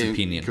to his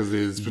opinion. Because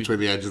he's between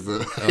the ages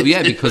of...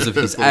 because of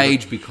his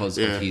age, because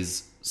of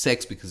his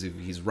sex, because of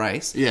his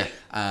race. Yeah.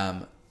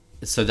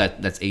 So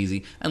that's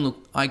easy. And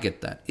look, I get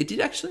that. It did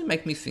actually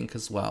make me think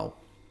as well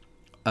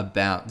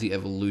about the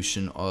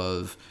evolution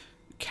of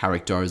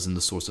characters and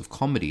the source of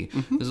comedy.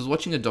 Because I was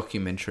watching a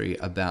documentary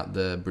about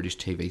the British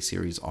TV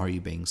series Are You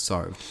Being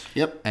Served?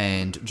 Yep.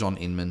 And John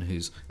Inman,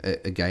 who's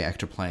a gay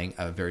actor playing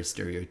a very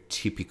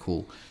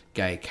stereotypical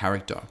gay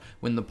character.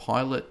 When the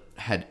pilot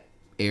had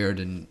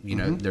aired and,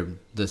 the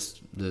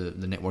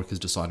network is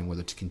deciding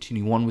whether to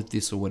continue on with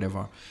this or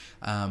whatever,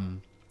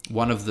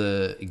 one of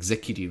the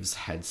executives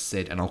had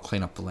said, and I'll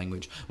clean up the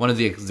language, one of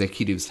the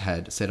executives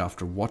had said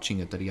after watching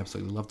it that he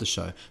absolutely loved the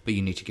show, but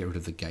you need to get rid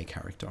of the gay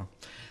character.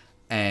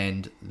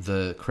 And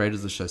the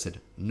creators of the show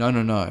said,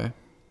 no,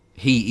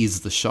 he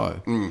is the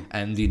show.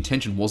 And the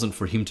intention wasn't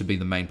for him to be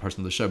the main person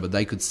of the show, but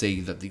they could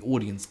see that the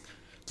audience,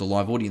 the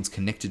live audience,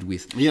 connected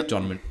with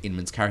John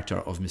Inman's character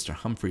of Mr.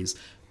 Humphries.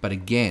 But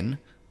again,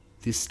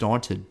 this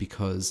started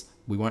because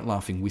we weren't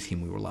laughing with him,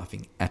 we were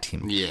laughing at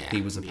him. Yeah.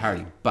 He was a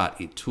parody. But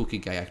it took a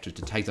gay actor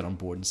to take that on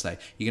board and say,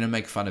 you're going to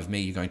make fun of me,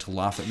 you're going to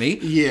laugh at me?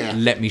 Yeah.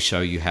 Let me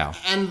show you how.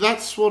 And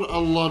that's what a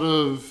lot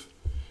of...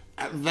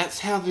 That's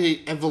how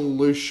the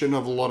evolution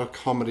of a lot of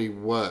comedy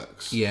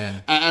works.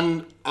 Yeah.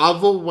 And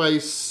I've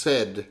always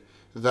said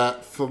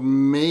that for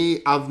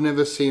me, I've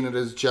never seen it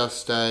as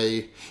just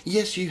a...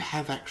 Yes, you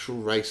have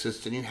actual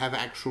racist and you have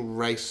actual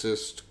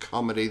racist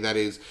comedy that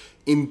is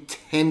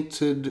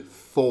intended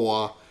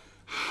for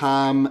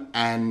harm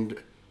and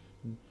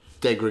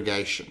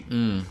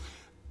degradation.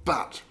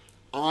 But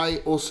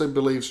I also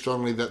believe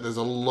strongly that there's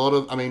a lot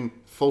of... I mean,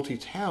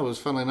 Fawlty Towers,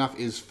 funnily enough,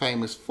 is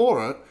famous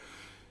for it.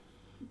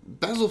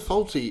 Basil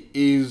Fawlty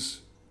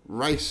is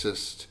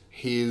racist,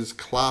 he is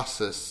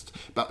classist,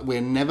 but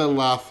we're never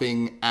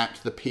laughing at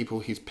the people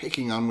he's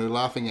picking on, we're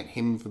laughing at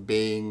him for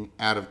being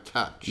out of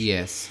touch.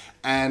 Yes.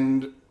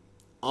 And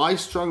I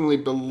strongly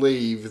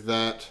believe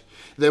that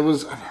there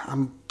was...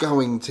 I'm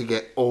going to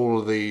get all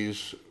of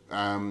these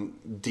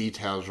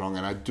details wrong,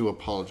 and I do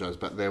apologise,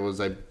 but there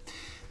was a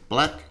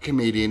black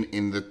comedian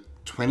in the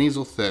 20s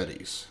or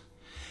 30s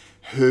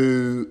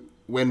who...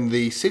 when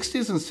the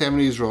 60s and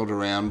 70s rolled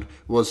around,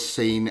 was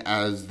seen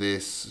as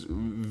this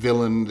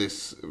villain,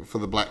 this for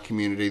the black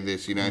community,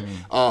 this,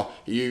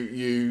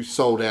 you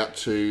sold out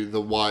to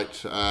the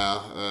white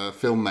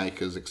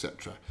filmmakers,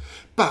 etc.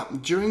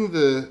 But during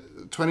the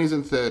 20s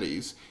and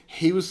 30s,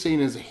 he was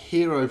seen as a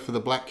hero for the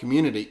black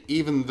community,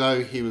 even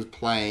though he was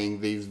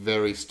playing these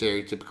very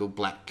stereotypical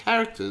black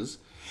characters,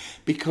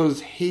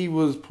 because he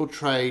was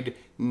portrayed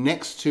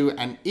next to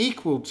and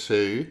equal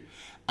to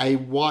a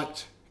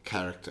white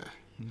character.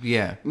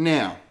 Yeah.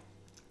 Now,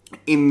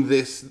 in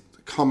this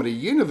comedy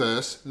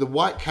universe, the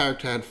white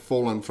character had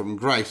fallen from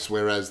grace,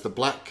 whereas the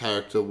black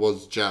character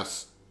was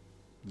just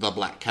the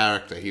black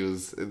character. He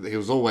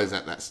was always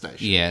at that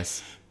station.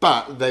 Yes.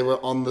 But they were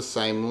on the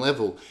same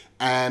level.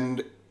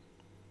 and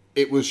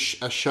it was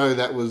a show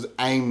that was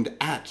aimed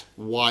at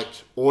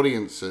white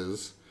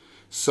audiences.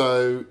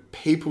 So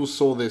people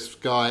saw this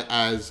guy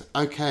as,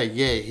 okay,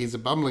 yeah, he's a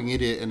bumbling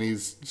idiot and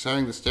he's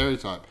showing the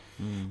stereotype.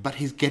 But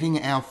he's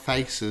getting our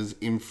faces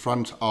in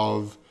front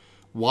of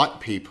white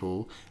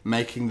people,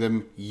 making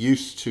them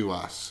used to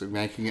us,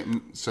 making it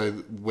so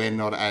that we're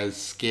not as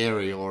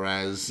scary or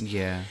as...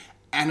 Yeah.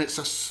 And it's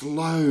a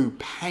slow,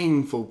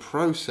 painful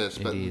process.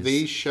 But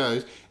these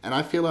shows, and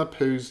I feel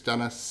Apu's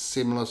done a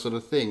similar sort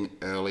of thing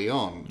early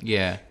on.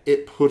 Yeah.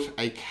 It put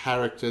a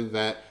character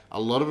that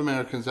a lot of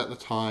Americans at the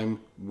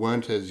time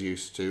weren't as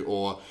used to,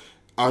 or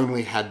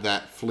only had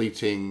that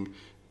fleeting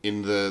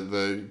in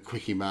the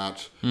Quickie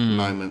Mart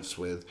moments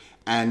with,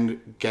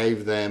 and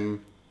gave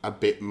them a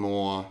bit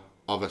more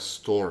of a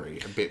story,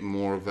 a bit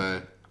more of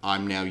a,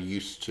 I'm now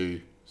used to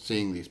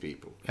seeing these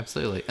people.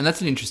 Absolutely. And that's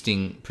an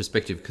interesting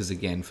perspective because,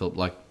 again, Philip,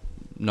 like,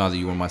 neither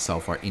you or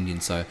myself are Indian,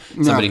 so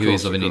somebody who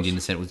is of an Indian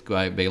descent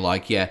would be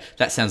like, yeah,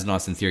 that sounds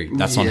nice in theory.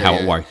 That's not how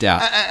it worked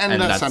out.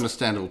 And that's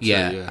understandable too.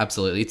 Yeah,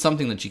 absolutely. It's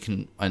something that you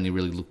can only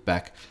really look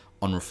back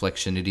on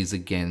reflection. It is,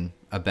 again,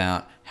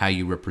 about how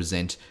you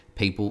represent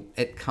people.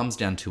 It comes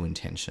down to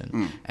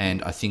intention.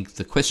 And I think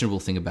the questionable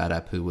thing about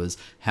Apu was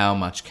how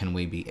much can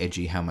we be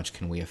edgy, how much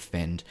can we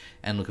offend?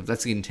 And look, if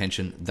that's the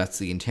intention, that's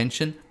the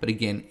intention. But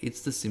again,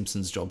 it's the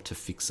Simpsons' job to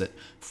fix it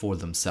for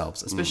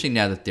themselves, especially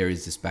now that there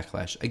is this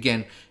backlash.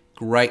 Again,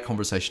 great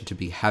conversation to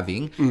be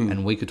having,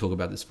 and we could talk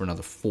about this for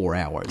another 4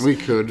 hours. We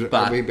could,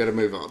 but we better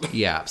move on.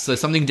 Yeah, so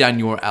something down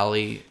your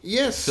alley,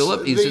 yes,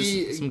 Philip, is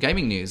just some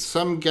gaming news.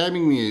 Some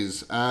gaming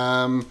news.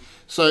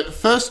 So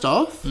first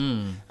off,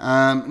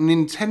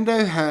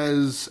 Nintendo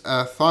has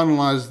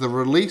finalized the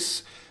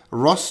release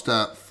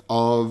roster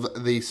of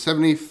the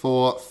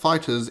 74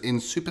 fighters in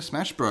Super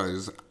Smash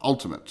Bros.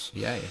 Ultimate.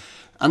 Yay.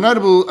 A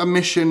notable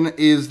omission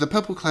is the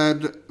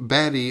purple-clad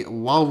baddie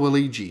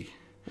Waluigi.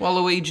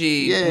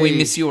 Waluigi, Yay. we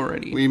miss you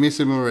already. We miss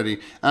him already.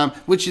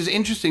 Which is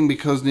interesting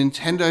because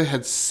Nintendo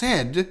had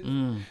said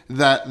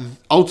that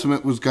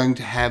Ultimate was going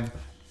to have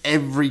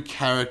every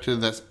character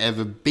that's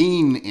ever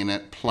been in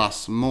it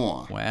plus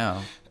more.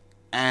 Wow.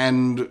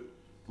 And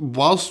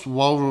whilst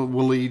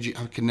Waluigi,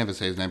 I can never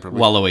say his name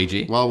properly.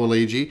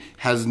 Waluigi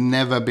has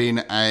never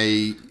been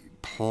a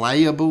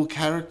playable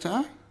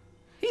character.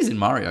 He's in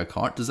Mario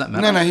Kart. Does that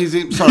matter? No, he's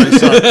in. Sorry,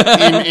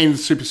 in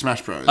Super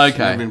Smash Bros. Okay, he's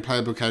never been a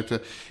playable character.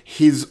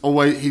 He's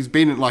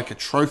been like a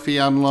trophy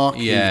unlock.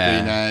 Yeah.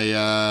 He's been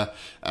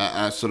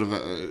a sort of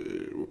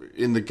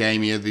in the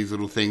game. You have these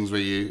little things where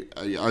you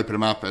open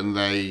them up and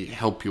they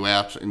help you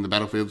out in the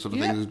battlefield sort of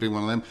thing. He's been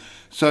one of them.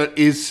 So it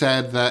is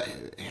sad that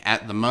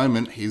at the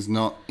moment he's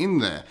not in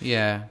there.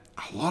 Yeah.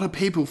 A lot of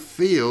people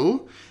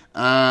feel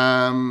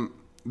that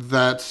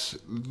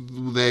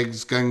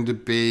there's going to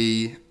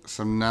be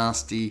some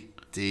nasty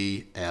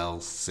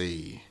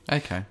DLC.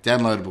 Okay.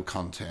 Downloadable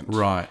content.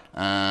 Right.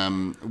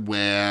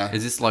 Where...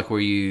 Is this like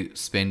where you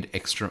spend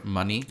extra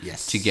money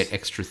to get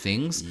extra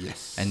things?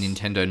 Yes. And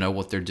Nintendo know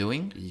what they're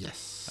doing?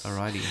 Yes.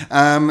 Alrighty.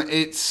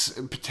 It's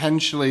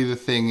potentially, the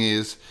thing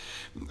is,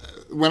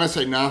 when I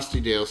say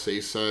nasty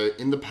DLC, so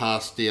in the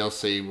past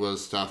DLC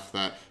was stuff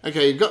that,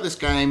 okay, you've got this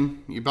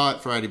game, you buy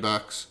it for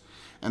 $80,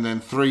 and then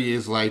 3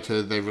 years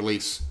later they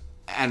release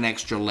an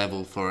extra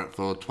level for it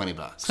for $20.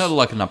 Sort of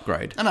like an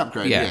upgrade. An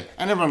upgrade, yeah.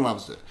 And everyone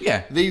loves it.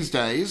 Yeah. These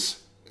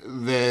days,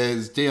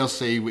 there's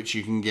DLC which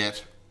you can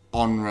get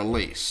on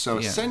release. So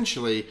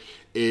essentially,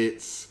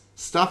 it's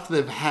stuff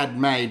they've had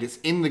made. It's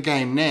in the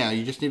game now.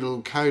 You just need a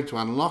little code to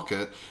unlock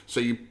it.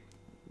 So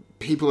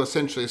people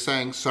essentially are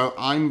saying, so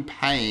I'm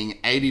paying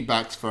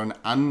 $80 for an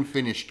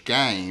unfinished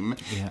game,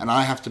 and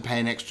I have to pay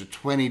an extra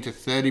 $20 to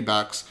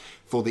 $30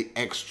 for the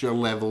extra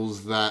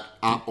levels that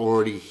are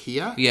already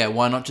here. Yeah,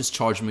 why not just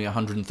charge me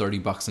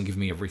 $130 and give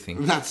me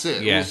everything? That's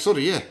it. Yeah. Well, sort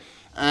of, yeah.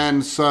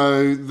 And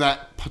so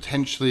that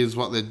potentially is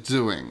what they're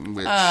doing.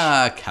 Which,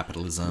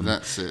 capitalism.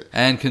 That's it.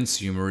 And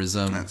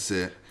consumerism. That's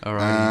it. All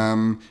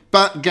right.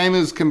 But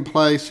gamers can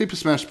play Super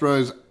Smash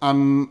Bros.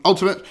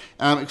 Ultimate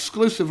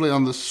exclusively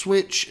on the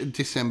Switch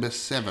December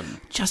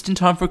 7. Just in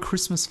time for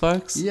Christmas,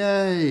 folks.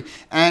 Yay.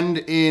 And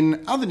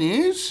in other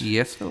news...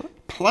 Yes, Philip?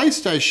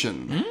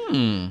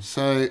 PlayStation.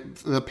 So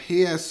the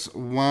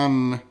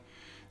PS1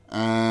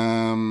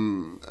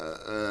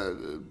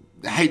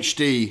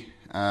 HD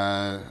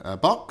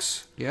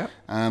box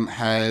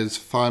has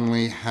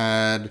finally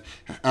had...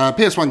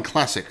 PS1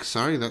 Classic,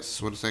 sorry,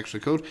 that's what it's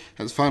actually called,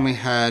 has finally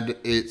had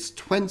its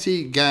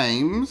 20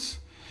 games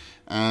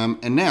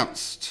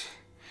announced.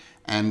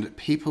 And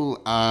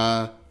people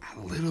are a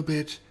little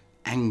bit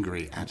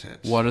angry at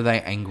it. What are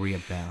they angry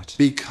about?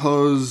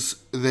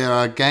 Because there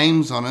are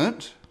games on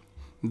it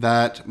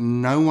that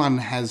no one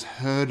has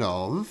heard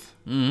of,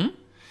 or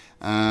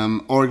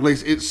at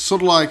least it's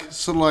sort of like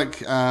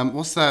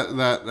what's that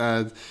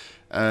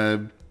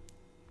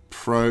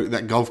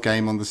golf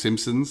game on The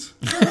Simpsons?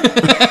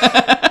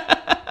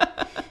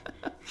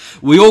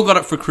 We all got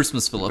it for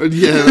Christmas, Philip.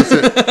 Yeah, that's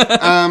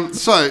it.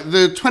 So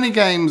the 20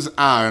 games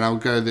are, and I'll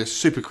go there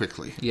super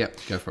quickly. Yep,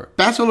 go for it.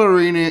 Battle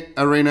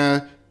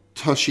Arena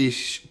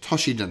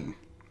Toshiden.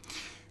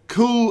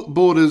 Cool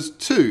Borders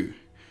 2,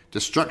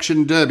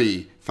 Destruction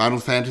Derby, Final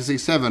Fantasy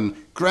VII,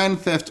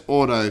 Grand Theft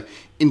Auto,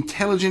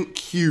 Intelligent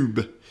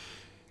Cube,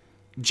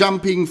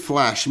 Jumping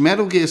Flash,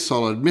 Metal Gear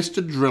Solid,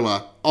 Mr.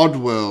 Driller,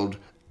 Oddworld,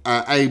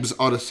 Abe's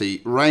Odyssey,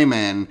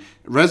 Rayman,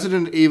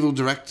 Resident Evil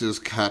Director's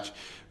Cut,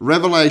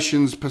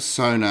 Revelations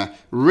Persona,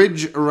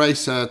 Ridge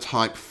Racer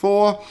Type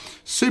 4,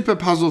 Super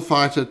Puzzle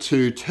Fighter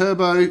 2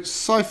 Turbo,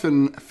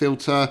 Siphon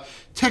Filter,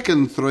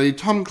 Tekken 3,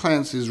 Tom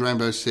Clancy's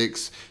Rainbow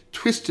Six,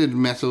 Twisted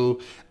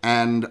Metal,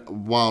 and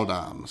Wild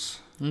Arms.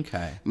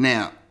 Okay.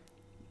 Now,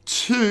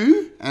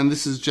 2, and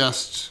this is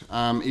just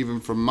even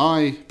from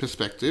my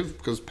perspective,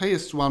 because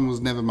PS1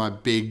 was never my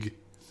big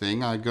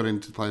thing. I got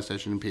into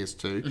PlayStation and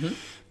PS2. Mm-hmm.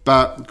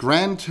 But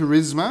Gran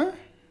Turismo,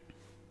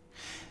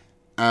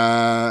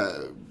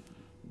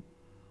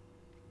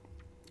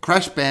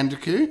 Crash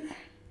Bandicoot,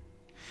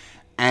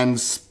 and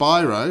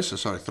Spyro,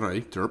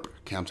 3,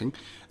 counting.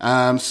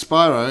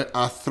 Spyro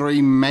are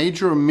 3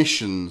 major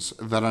omissions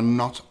that are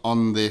not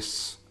on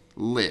this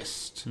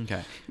list.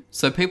 Okay.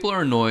 So people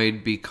are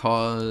annoyed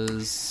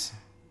because...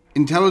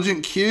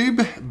 Intelligent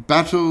Cube,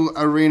 Battle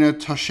Arena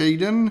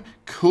Toshinden,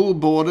 Cool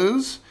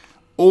Borders,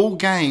 all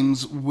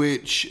games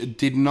which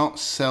did not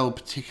sell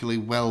particularly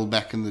well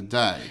back in the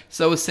day.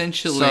 So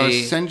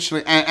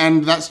essentially,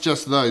 and that's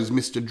just those.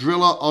 Mr.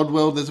 Driller,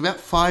 Oddworld, there's about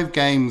 5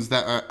 games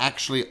that are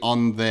actually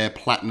on their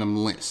platinum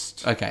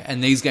list. Okay,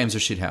 and these games are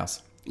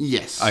shithouse.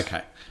 Yes.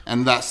 Okay.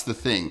 And that's the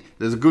thing.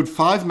 There's a good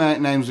 5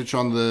 names which are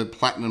on the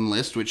platinum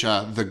list, which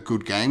are the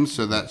good games.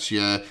 So that's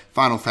your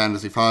Final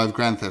Fantasy V,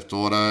 Grand Theft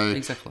Auto.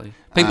 Exactly.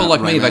 People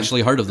like me have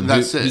actually heard of them.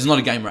 Who's not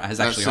a gamer has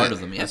actually heard of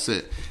them. Yeah. That's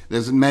it.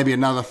 There's maybe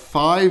another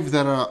 5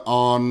 that are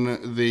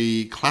on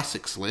the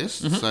classics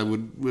list. Mm-hmm. So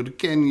would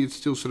again, you'd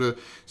still sort of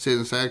sit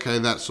and say, okay,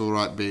 that's all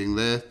right being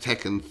there.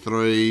 Tekken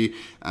 3,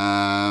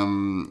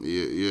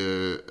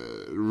 your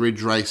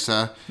Ridge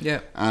Racer.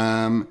 Yeah.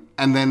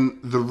 And then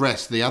the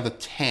rest, the other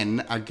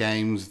 10, are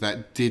games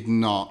that did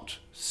not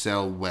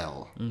sell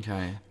well.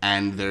 Okay.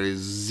 And there is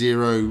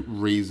 0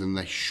 reason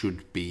they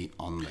should be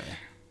on there.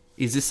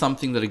 Is this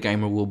something that a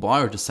gamer will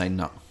buy or just say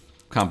no?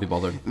 Can't be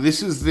bothered.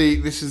 This is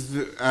the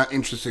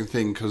interesting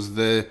thing, because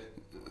the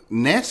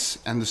NES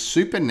and the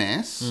Super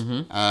NES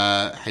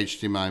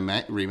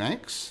HDMI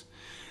remakes,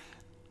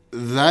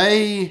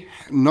 they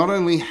not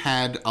only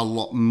had a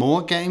lot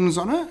more games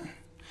on it,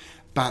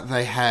 but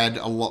they had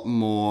a lot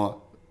more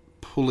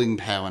pulling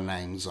power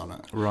names on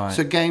it. Right.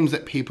 So games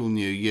that people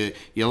knew,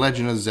 your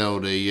Legend of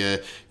Zelda, your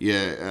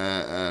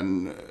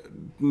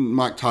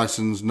Mike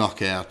Tyson's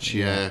Knockout,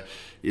 your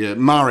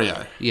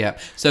Mario. Yeah.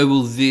 So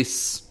will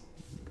this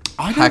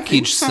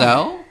package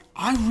sell?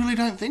 I really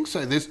don't think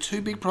so. There's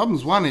 2 big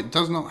problems. One, it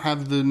does not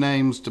have the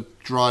names to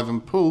drive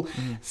and pull.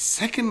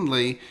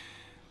 Secondly,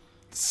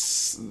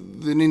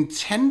 the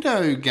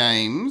Nintendo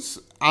games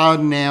are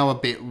now a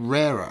bit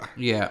rarer.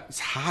 Yeah. It's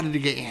harder to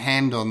get your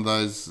hand on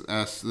those,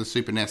 the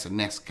Super NES and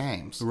NES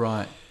games.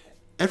 Right.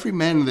 Every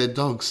man and their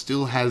dog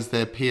still has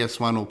their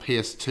PS1 or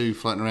PS2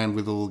 floating around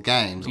with all the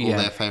games, all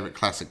their favourite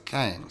classic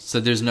games. So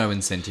there's no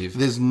incentive.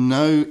 There's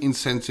no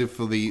incentive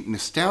for the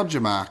nostalgia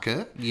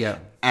market. Yeah.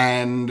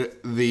 And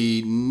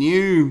the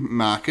new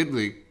market,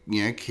 the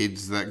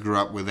kids that grew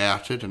up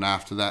without it and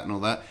after that and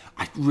all that,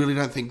 I really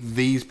don't think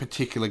these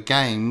particular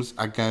games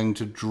are going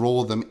to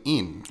draw them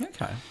in.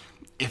 Okay.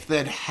 If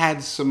they'd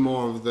had some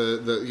more of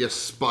your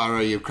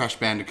Spyro, your Crash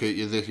Bandicoot,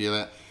 your this, your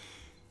that,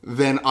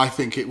 then I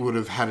think it would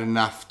have had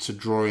enough to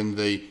draw in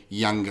the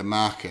younger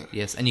market.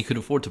 Yes, and you could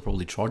afford to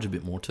probably charge a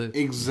bit more too.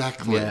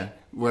 Exactly. Yeah.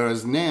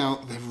 Whereas now,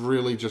 they've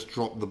really just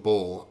dropped the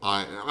ball.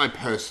 I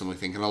personally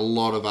think, and a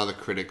lot of other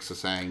critics are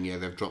saying,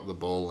 they've dropped the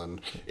ball and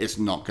it's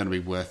not going to be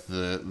worth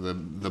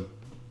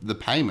the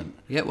payment.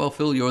 Yeah, well,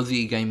 Phil, you're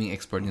the gaming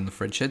expert in the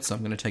Fred Shed, so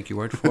I'm going to take your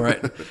word for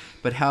it.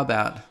 But how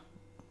about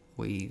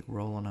we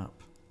roll on up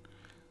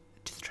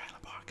to the trailer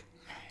park?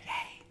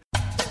 Yay!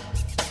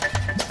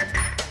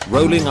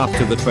 Rolling up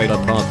to the trailer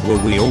park where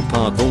we all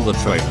park all the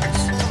trailers.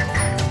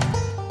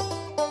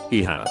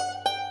 Hee-ha.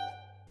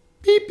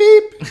 Beep,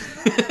 beep.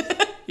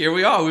 Here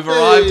we are. We've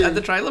arrived at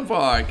the trailer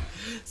park.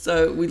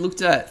 So we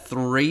looked at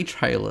 3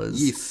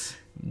 trailers. Yes.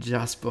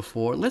 Just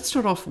before. Let's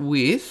start off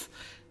with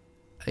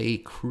a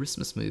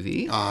Christmas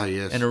movie. Ah,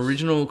 yes. An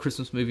original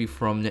Christmas movie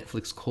from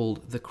Netflix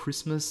called The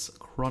Christmas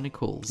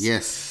Chronicles.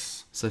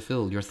 Yes. So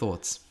Phil, your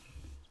thoughts?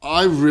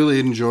 I really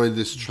enjoyed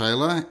this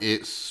trailer.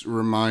 It's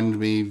reminded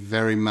me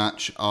very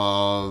much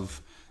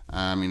of,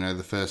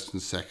 the first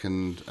and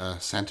second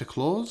Santa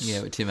Claus.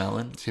 Yeah, with Tim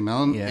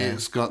Allen. Yeah.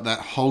 It's got that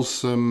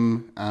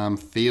wholesome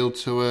feel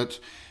to it.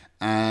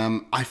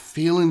 I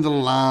feel in the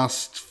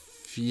last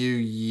few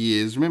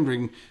years,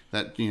 remembering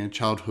that,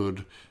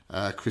 childhood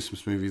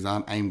Christmas movies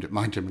aren't aimed at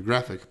my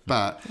demographic,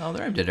 but... Oh,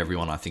 they're aimed at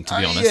everyone, I think, to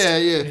be honest.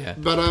 Yeah.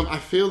 But I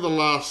feel the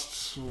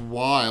last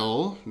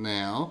while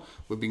now,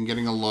 we've been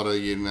getting a lot of,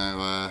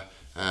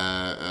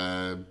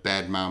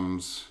 Bad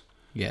Mums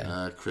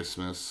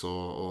Christmas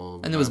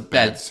or and there was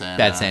Bad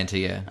Santa,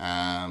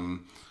 yeah.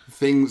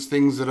 Things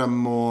that are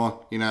more,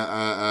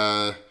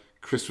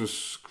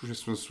 Christmas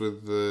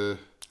with the...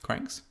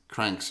 Cranks?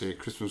 cranks here,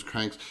 Christmas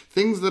cranks.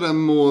 Things that are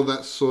more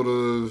that sort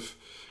of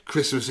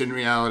Christmas in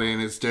reality,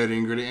 and it's dirty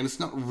and gritty, and it's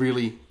not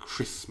really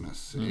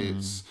Christmas.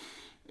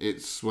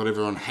 It's what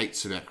everyone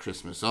hates about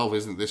Christmas. Oh,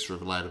 isn't this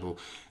relatable?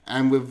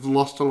 And we've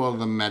lost a lot of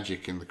the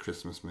magic in the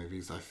Christmas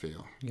movies, I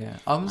feel. Yeah,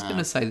 I was going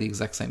to say the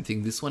exact same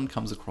thing. This one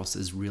comes across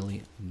as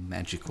really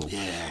magical.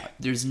 Yeah.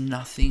 There's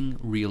nothing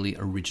really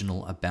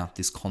original about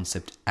this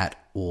concept at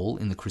all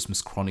in the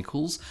Christmas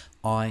Chronicles.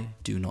 I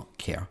do not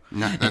care.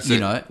 No, that's you it.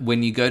 know,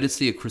 when you go to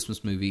see a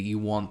Christmas movie, you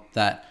want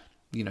that.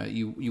 You know,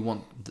 you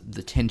want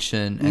the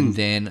tension and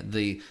then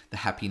the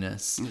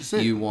happiness. That's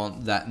it. You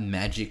want that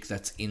magic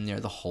that's in there,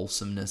 the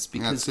wholesomeness.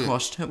 Because, That's it.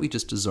 gosh, don't we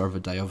just deserve a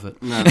day of it?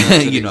 No,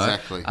 that's it, you know,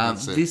 exactly.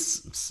 That's it.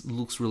 this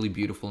looks really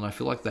beautiful, and I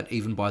feel like that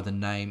even by the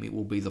name, it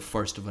will be the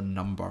first of a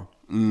number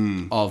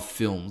of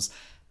films.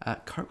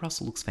 Kurt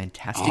Russell looks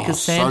fantastic Oh,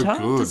 as so Santa,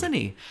 good. doesn't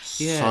he?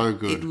 Yeah, So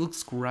good. It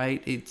looks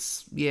great.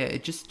 It's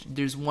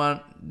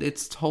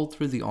told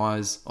through the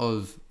eyes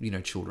of, you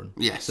know, children.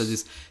 Yes. So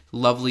this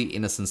lovely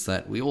innocence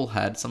that we all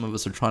had. Some of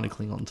us are trying to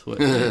cling on to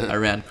it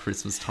around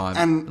Christmas time.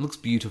 And it looks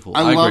beautiful.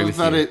 I agree love with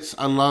that you.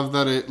 I love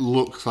that it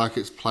looks like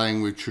it's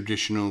playing with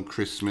traditional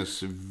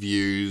Christmas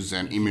views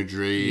and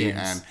imagery,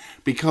 Yes. and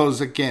because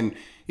again,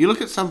 you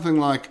look at something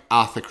like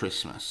Arthur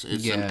Christmas.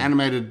 It's an Yeah.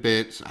 animated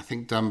bit, I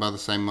think, done by the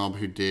same mob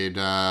who did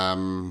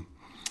Wallace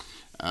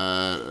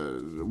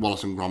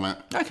and Gromit.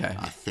 Okay.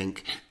 I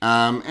think.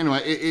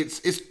 Anyway,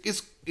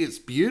 it's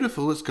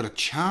beautiful. It's got a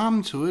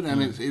charm to it,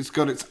 and it's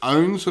got its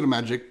own sort of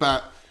magic,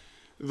 but.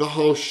 The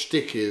whole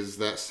shtick is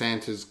that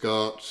Santa's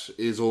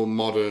is all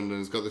modern and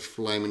has got this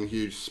flaming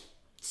huge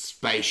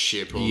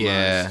spaceship almost,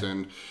 Yeah.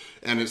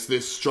 and it's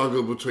this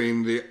struggle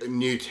between the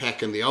new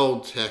tech and the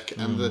old tech,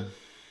 and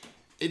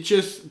it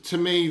just, to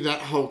me, that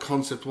whole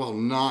concept, while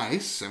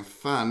nice and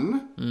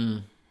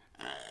fun,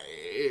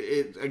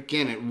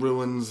 it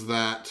ruins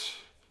that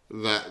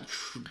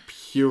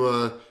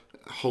pure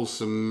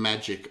wholesome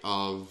magic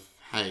of,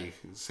 hey,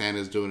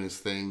 Santa's doing his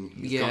thing.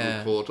 He's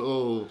gotten caught.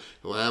 Oh,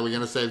 well, how are we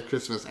going to save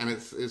Christmas? And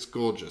it's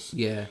gorgeous.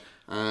 Yeah.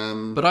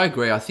 But I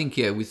agree. I think,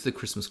 with the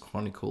Christmas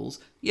Chronicles,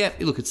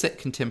 look, it's set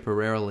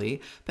contemporarily,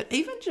 but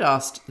even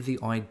just the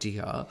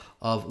idea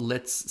of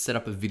let's set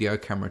up a video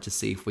camera to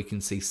see if we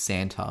can see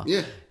Santa.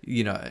 Yeah.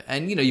 You know,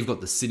 and, you've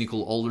got the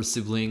cynical older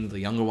sibling, the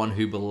younger one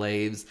who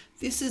believes.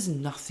 This is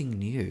nothing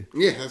new.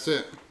 Yeah, that's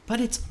it. But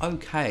it's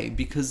okay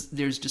because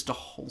there's just a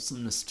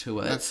wholesomeness to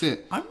it. That's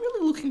it. I'm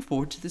really looking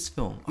forward to this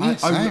film. Yeah,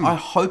 same. I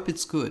hope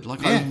it's good.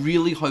 I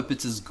really hope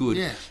it's as good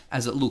Yeah.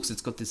 as it looks.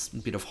 It's got this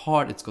bit of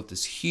heart. It's got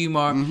this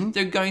humor.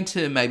 They're going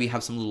to maybe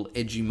have some little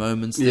edgy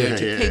moments there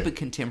to keep it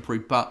contemporary,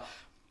 but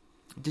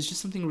there's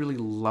just something really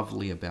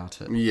lovely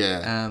about it.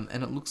 Yeah.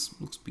 And it looks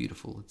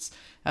beautiful. It's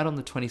out on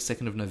the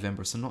 22nd of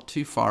November, so not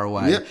too far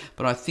away. Yep.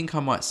 But I think I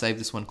might save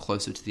this one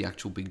closer to the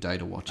actual big day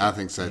to watch it. I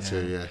think so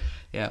too, yeah.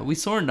 Yeah, we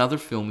saw another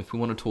film, if we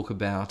want to talk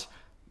about,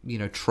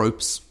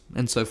 tropes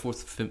and so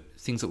forth,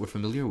 things that we're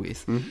familiar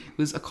with. It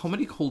was a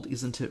comedy called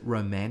Isn't It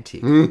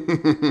Romantic?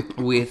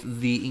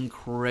 With the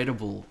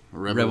incredible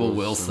Rebel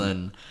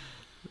Wilson.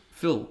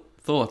 Phil,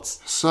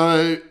 thoughts?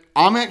 So,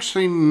 I'm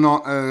actually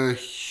not a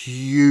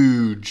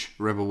huge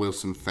Rebel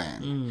Wilson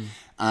fan.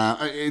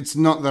 It's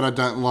not that I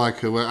don't like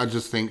her. I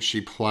just think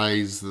she's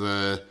played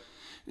the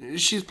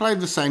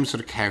same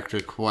sort of character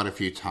quite a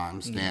few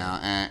times now,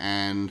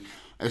 and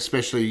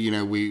especially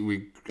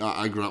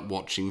I grew up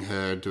watching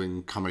her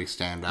doing comedy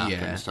stand-up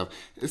and stuff.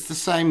 It's the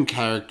same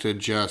character,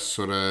 just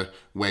sort of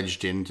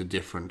wedged into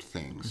different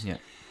things. Yeah.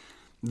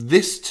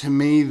 This, to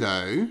me,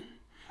 though,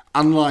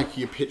 unlike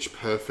your Pitch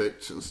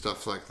Perfect and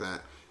stuff like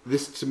that,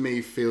 this to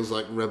me feels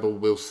like Rebel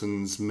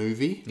Wilson's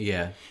movie.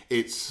 Yeah.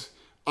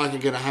 I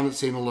haven't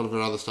seen a lot of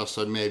her other stuff,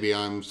 so maybe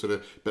I'm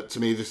but to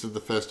me, this is the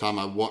first time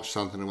I watched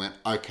something and went,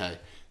 okay,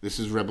 this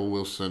is Rebel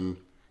Wilson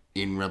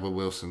in Rebel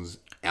Wilson's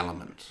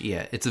element.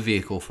 Yeah, it's a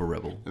vehicle for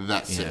Rebel.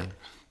 That's it.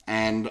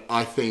 And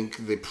I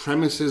think the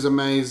premise is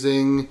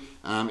amazing.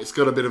 It's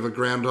got a bit of a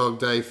Groundhog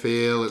Day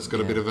feel. It's got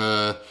a bit of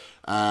a...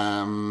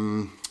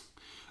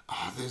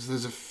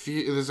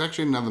 there's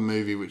actually another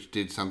movie which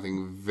did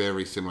something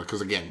very similar.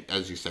 Because again,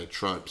 as you say,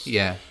 tropes.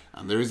 Yeah.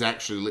 There is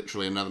actually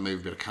literally another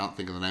movie, but I can't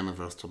think of the name of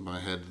it off the top of my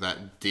head,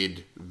 that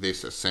did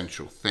this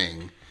essential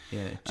thing.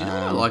 Yeah. Do you know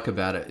what I like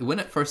about it? When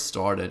it first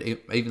started,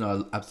 even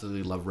though I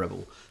absolutely love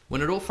Rebel,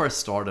 when it all first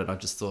started, I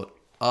just thought,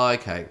 oh,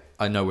 okay,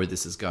 I know where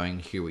this is going.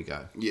 Here we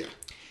go. Yeah.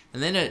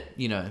 And then it,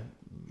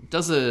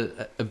 does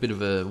a bit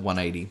of a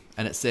 180,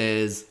 and it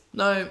says,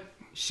 no,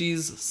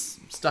 she's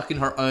stuck in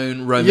her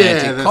own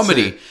romantic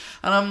comedy. it.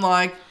 And I'm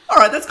like, all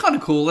right, that's kind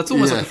of cool. That's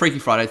almost Yeah. like a Freaky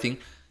Friday thing.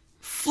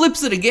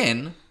 Flips it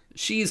again.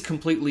 She is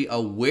completely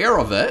aware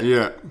of it.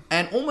 Yeah.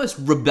 And almost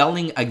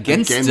rebelling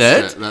against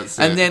it. That's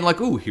and it. then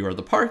here are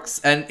the perks.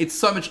 And it's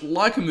so much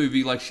like a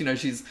movie.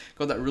 She's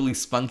got that really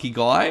spunky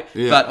guy.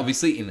 Yeah. But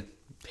obviously in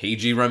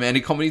PG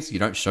romantic comedies, you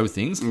don't show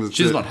things. That's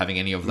She's it. not having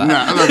any of that.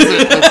 No, that's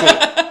it. That's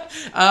it.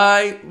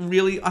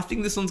 I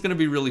think this one's going to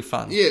be really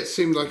fun. Yeah, it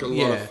seemed like a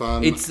lot of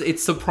fun. It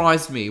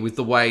surprised me with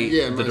the way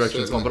the most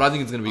direction's gone, certainly. but I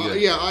think it's going to be good.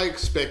 Yeah, I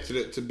expected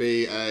it to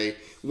be a...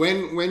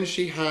 When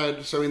she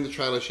had... So in the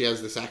trailer, she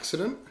has this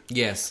accident.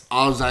 Yes.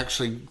 I was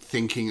actually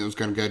thinking it was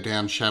going to go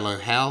down Shallow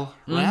Hal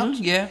route.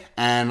 Yeah.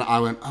 And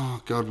I went,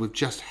 oh, God, we've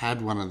just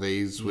had one of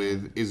these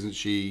with... Isn't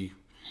she...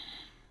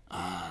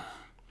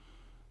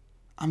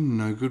 I'm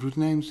no good with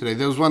names today.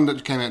 There was one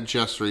that came out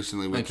just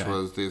recently, which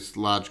was this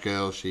large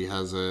girl. She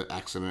has an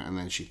accident, and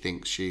then she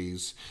thinks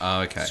she's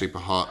super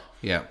hot.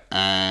 Yeah.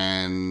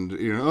 And,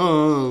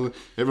 oh,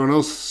 everyone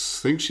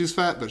else thinks she's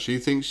fat, but she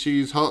thinks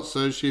she's hot,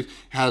 so she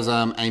has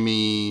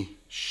Amy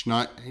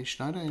Schneider.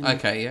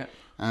 Okay, yeah.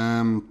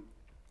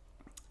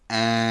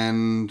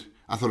 And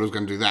I thought it was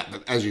going to do that,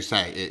 but as you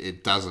say,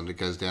 it doesn't. It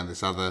goes down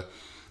this other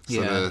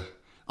sort of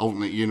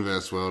alternate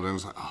universe world, and I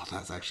was like, oh,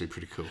 that's actually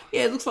pretty cool.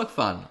 Yeah, it looks like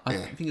fun. I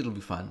think it'll be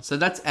fun. So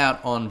that's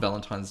out on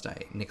Valentine's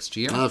Day next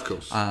year. Of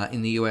course.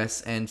 In the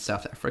US and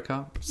South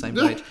Africa, same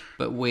date.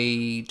 But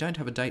we don't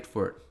have a date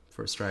for it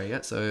for Australia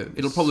yet, so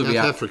it'll probably be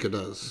out. South Africa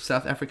does.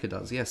 South Africa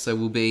does, yeah. So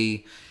we'll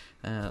be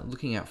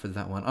looking out for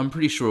that one. I'm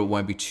pretty sure it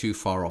won't be too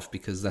far off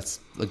because that's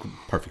a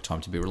perfect time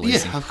to be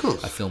releasing of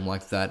course. a film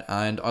like that.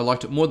 And I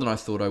liked it more than I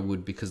thought I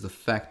would because the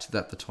fact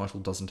that the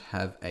title doesn't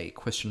have a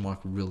question mark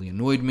really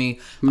annoyed me.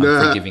 I'm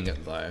forgiving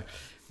it though.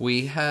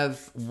 We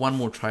have one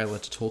more trailer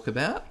to talk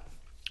about.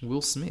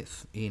 Will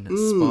Smith in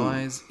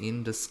Spies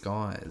in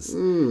Disguise.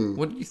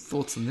 What are your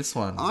thoughts on this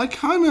one? I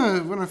kind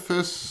of, when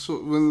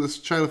this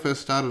trailer first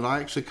started, I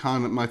actually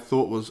my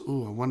thought was,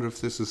 I wonder if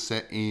this is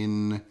set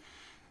in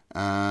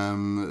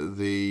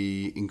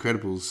the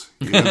Incredibles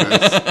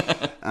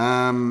universe.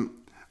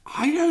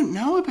 I don't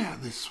know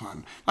about this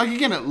one. Like,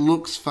 again, it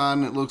looks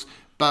fun,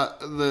 but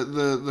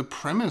the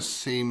premise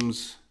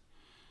seems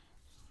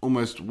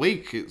almost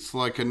weak. It's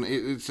like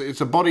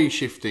it's a body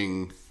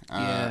shifting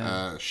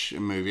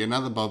movie,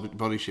 another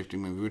body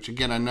shifting movie. Which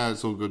again, I know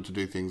it's all good to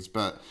do things,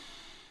 but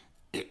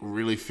it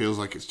really feels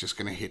like it's just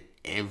going to hit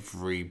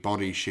every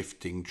body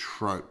shifting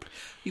trope.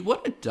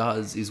 What it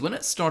does is when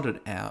it started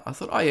out, I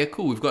thought, oh yeah,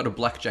 cool, we've got a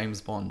black James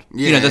Bond.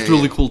 Yeah, that's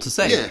really cool to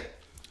see. Yeah.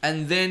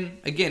 And then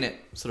again, it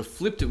sort of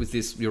flipped it with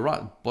this. You're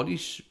right, body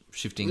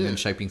shifting and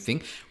shaping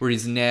thing, where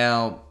he's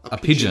now a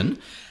pigeon,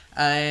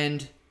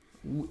 and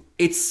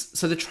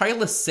so the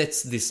trailer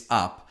sets this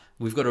up.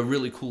 We've got a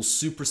really cool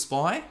super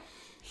spy,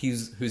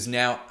 who's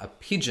now a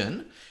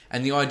pigeon,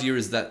 and the idea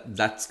is that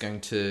that's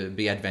going to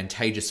be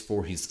advantageous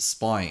for his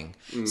spying.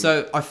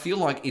 So I feel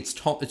like it's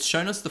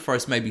shown us the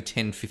first maybe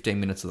 10, 15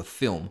 minutes of the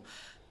film,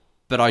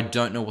 but I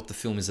don't know what the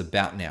film is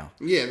about now.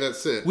 Yeah,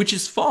 that's it. Which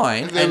is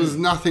fine. There was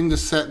nothing to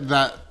set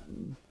that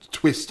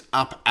twist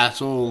up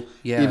at all,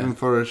 even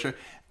for a show.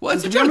 Well,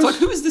 it's like,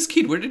 who is this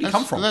kid? Where did he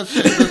come from? That's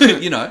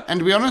it. And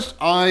to be honest,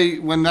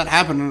 when that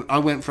happened, I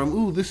went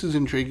from, this is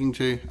intriguing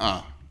to,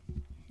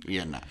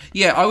 yeah, no.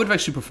 Yeah, I would have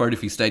actually preferred if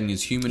he stayed in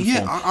his human form.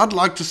 Yeah, I'd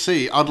like to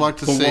see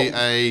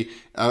a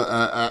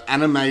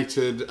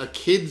animated, a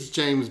kid's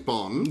James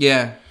Bond.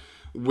 Yeah.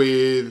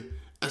 With,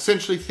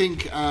 essentially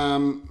think,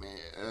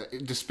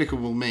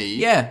 Despicable Me.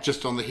 Yeah.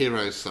 Just on the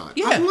hero's side.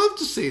 Yeah. I'd love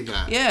to see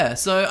that. Yeah,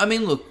 so, I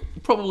mean, look,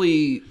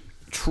 probably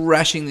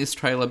trashing this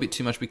trailer a bit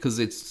too much because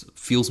it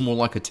feels more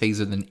like a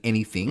teaser than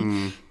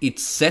anything. It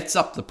sets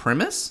up the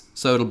premise,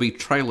 so it'll be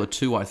trailer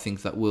 2, I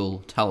think, that will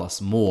tell us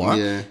more.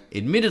 Yeah.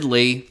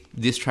 Admittedly,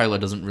 this trailer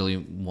doesn't really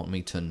want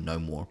me to know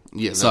more.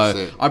 Yeah, that's so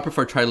it. I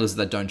prefer trailers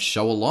that don't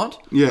show a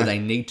lot, but they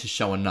need to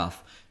show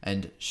enough.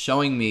 And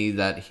showing me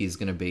that he's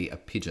going to be a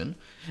pigeon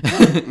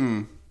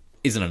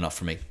isn't enough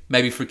for me.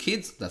 Maybe for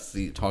kids, that's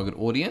the target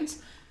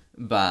audience.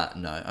 But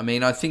no, I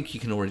mean, I think you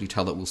can already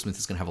tell that Will Smith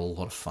is going to have a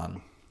lot of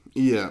fun.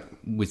 Yeah.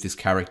 With this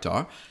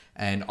character.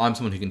 And I'm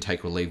someone who can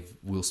take or leave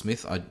Will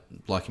Smith. I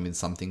like him in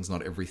some things,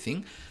 not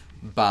everything.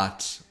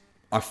 But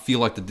I feel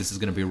like that this is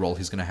going to be a role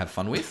he's going to have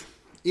fun with.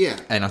 Yeah.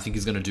 And I think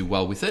he's going to do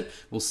well with it.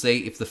 We'll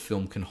see if the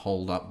film can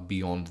hold up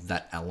beyond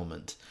that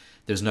element.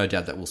 There's no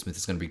doubt that Will Smith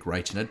is going to be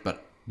great in it,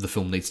 but the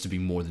film needs to be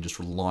more than just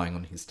relying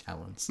on his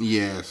talents.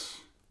 Yes.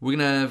 We're going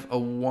to have a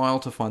while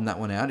to find that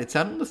one out. It's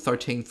out on the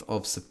 13th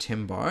of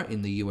September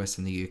in the US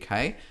and the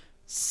UK.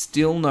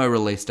 Still no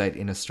release date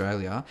in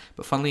Australia,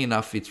 but funnily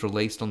enough, it's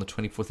released on the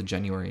 24th of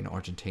January in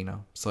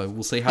Argentina. So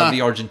we'll see how the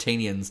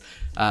Argentinians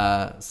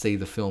see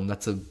the film.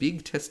 That's a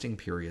big testing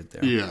period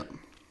there. Yeah.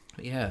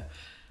 Yeah.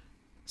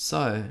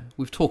 So,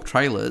 we've talked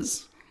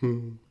trailers.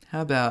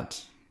 How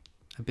about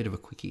a bit of a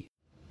quickie?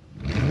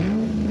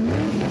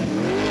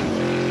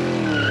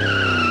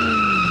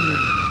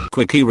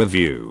 Quickie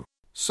review.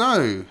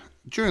 So,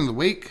 during the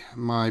week,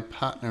 my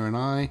partner and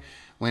I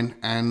went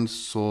and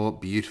saw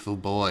Beautiful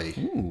Boy.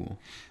 Ooh.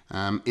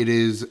 It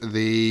is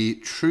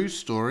the true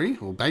story,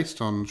 or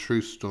based on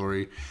true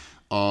story,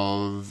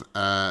 of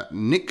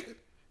Nick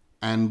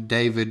and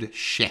David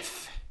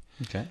Sheff.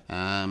 Okay.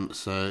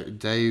 So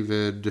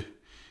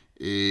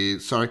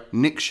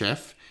Nick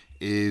Sheff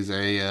is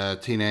a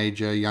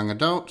teenager, young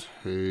adult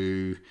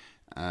who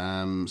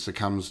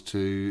succumbs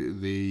to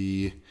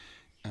the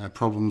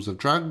problems of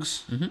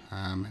drugs,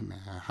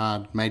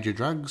 hard major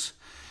drugs,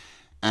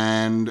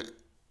 and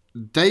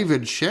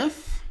David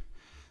Sheff,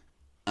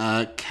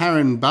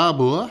 Karen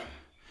Barbour,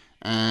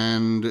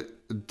 and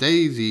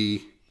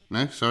Vicky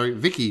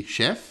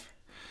Sheff,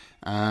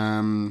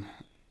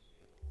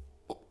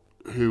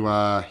 who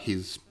are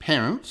his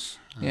parents.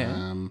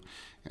 Yeah.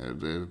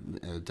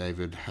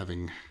 David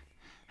having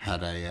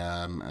had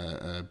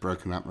a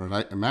broken up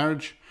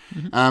marriage.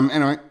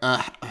 Anyway,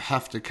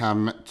 have to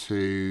come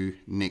to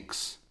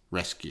Nick's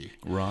rescue.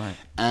 Right.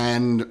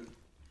 And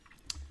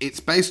it's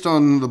based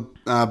on the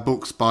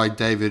books by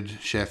David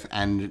Sheff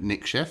and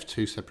Nick Sheff,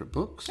 two separate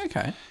books.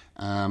 Okay.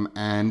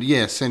 And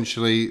yeah,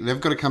 essentially, they've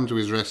got to come to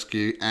his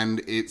rescue,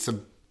 and it's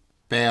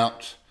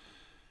about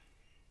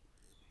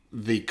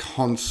the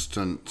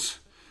constant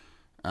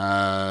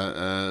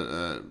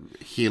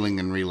healing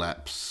and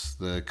relapse,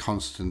 the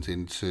constant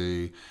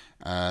into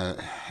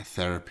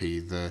therapy,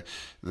 the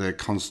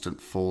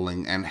constant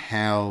falling, and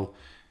how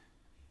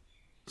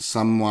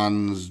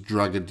someone's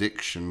drug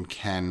addiction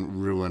can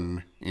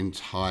ruin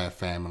entire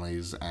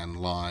families and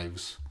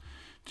lives,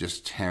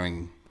 just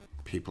tearing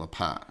people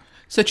apart.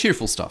 So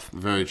cheerful stuff.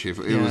 Very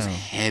cheerful. It was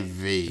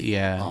heavy.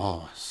 Yeah.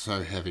 Oh,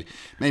 so heavy.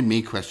 Made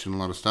me question a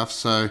lot of stuff.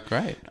 So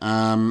Great.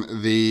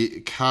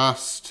 The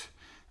cast,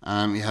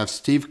 you have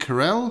Steve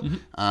Carell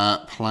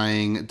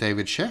playing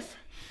David Sheff,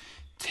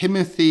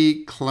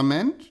 Timothy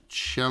Chalamet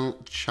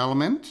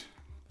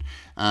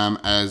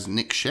as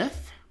Nick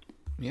Sheff,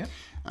 Yeah.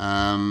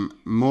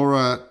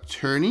 Maura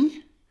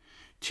Tierney,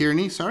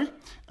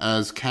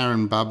 as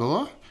Karen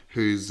Barbour,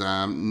 who's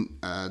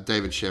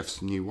David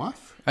Sheff's new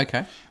wife.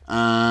 Okay.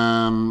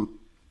 And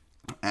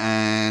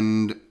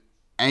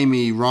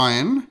Amy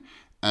Ryan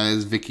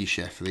as Vicky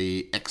Sheff,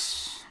 the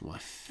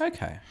ex-wife.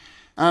 Okay.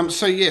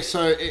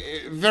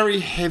 Very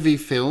heavy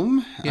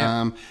film.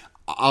 Yeah.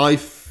 I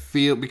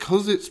feel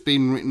because it's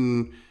been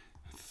written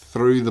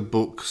through the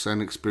books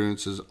and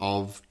experiences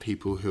of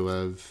people who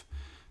have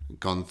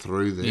gone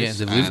through this. Yeah,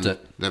 they've lived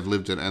it. They've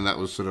lived it, and that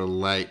was sort of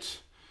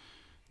late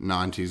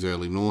 90s,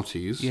 early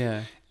noughties.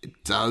 Yeah.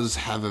 It does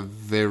have a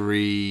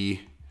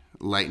very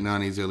late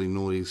 90s, early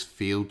noughties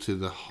feel to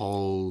the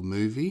whole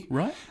movie.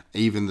 Right.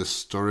 Even the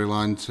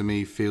storyline to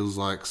me feels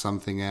like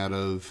something out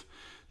of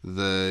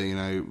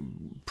the,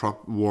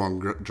 war on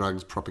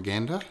drugs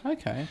propaganda.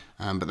 Okay.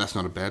 But that's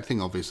not a bad thing.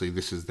 Obviously,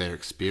 this is their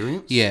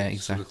experience. Yeah,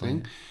 sort of exactly.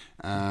 thing.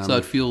 So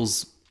it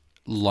feels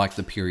like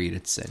the period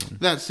it's set in.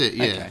 That's it,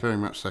 yeah, Okay. very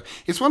much so.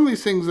 It's one of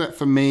these things that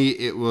for me,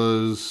 it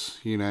was,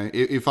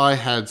 if I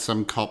had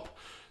some cop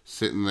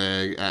sitting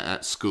there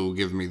at school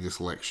giving me this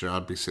lecture,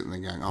 I'd be sitting there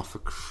going, oh, for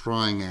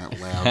crying out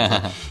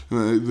loud.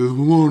 The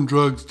war on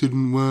drugs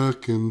didn't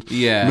work, and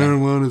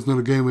marijuana's not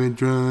a gateway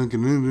drug.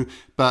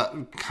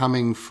 But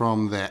coming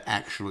from their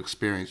actual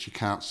experience, you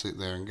can't sit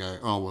there and go,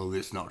 oh, well,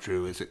 it's not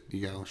true, is it?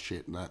 You go, oh,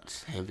 shit,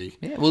 that's heavy.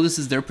 Yeah, well, this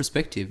is their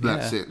perspective.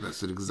 That's it,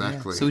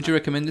 exactly. Yeah. So would you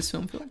recommend this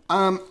film, Phil?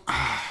 I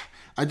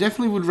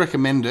definitely would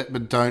recommend it,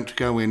 but don't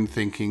go in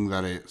thinking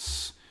that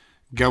it's...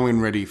 Go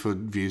in ready for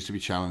views to be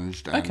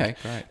challenged. And, Okay,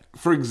 great.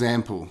 For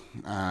example,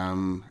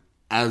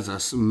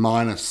 as a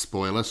minor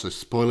spoiler, so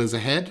spoilers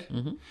ahead,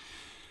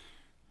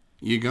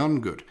 you're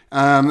gone good.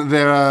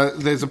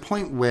 There's a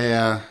point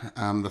where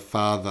the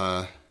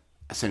father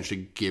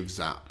essentially gives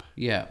up.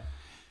 Yeah.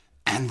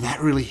 And that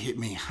really hit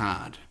me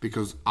hard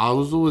because I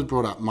was always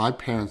brought up, my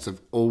parents have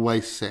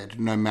always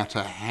said, no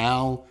matter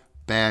how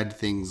bad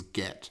things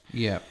get,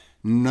 Yeah.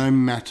 no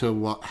matter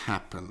what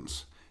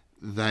happens,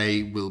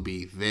 they will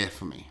be there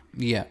for me.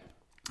 Yeah.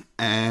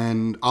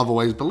 And I've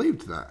always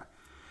believed that.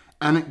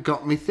 And it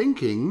got me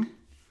thinking,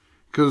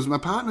 because my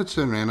partner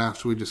turned around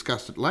after we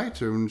discussed it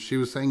later and she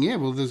was saying, yeah,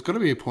 well, there's got to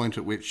be a point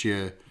at which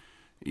you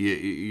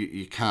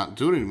can't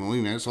do it anymore.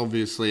 It's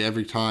obviously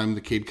every time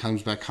the kid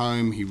comes back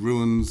home, he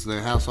ruins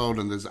their household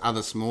and there's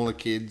other smaller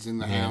kids in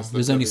the house.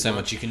 There's only so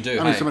much you can do.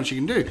 Only so much you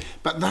can do.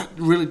 But that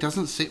really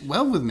doesn't sit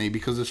well with me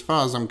because as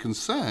far as I'm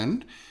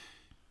concerned,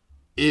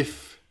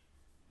 if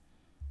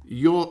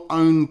your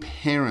own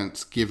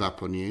parents give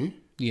up on you,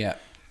 Yeah.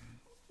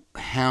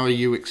 how are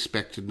you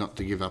expected not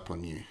to give up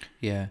on you?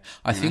 Yeah.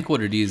 I think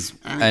what it is,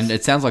 and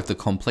it sounds like the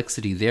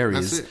complexity there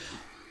That's is, it.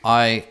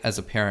 I, as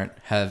a parent,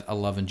 have a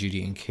love and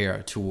duty and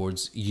care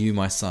towards you,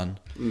 my son,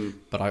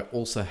 but I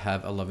also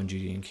have a love and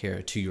duty and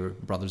care to your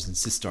brothers and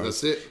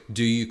sisters. That's it.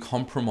 Do you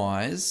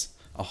compromise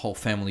a whole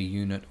family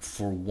unit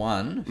for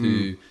one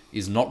who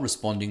is not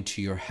responding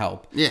to your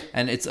help? Yeah.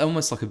 And it's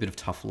almost like a bit of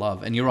tough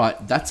love. And you're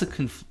right, that's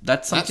something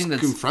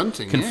that's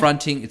confronting,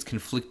 it's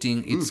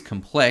conflicting, it's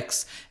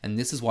complex, and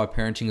this is why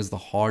parenting is the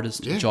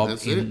hardest job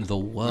that's in it. the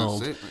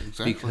world. That's it,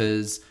 exactly.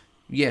 Because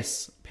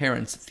yes,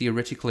 parents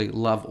theoretically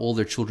love all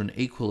their children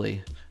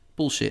equally,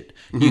 bullshit.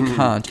 You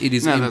can't. It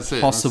is No, that's it,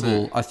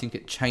 impossible. that's it. I think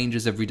it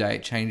changes every day.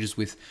 It changes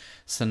with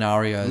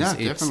scenarios. No,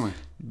 It's definitely.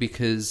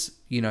 because,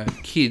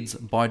 kids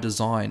by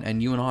design,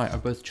 and you and I are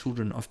both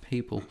children of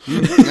people.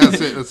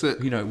 That's it.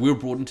 We're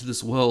brought into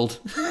this world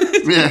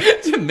Yeah.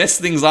 to mess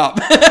things up,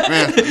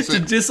 that's to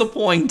it.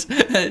 disappoint,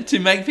 to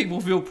make people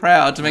feel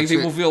proud, to make That's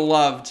people it. feel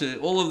loved, to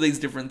all of these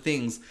different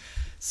things.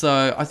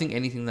 So I think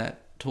anything that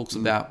talks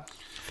about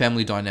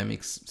family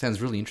dynamics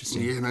sounds really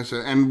interesting. Yeah, no,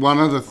 so, and one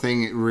other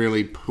thing it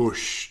really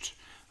pushed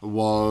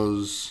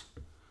was,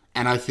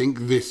 and I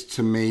think this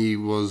to me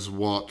was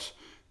what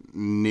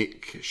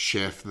David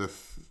Sheff,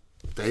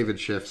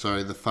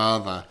 the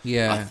father,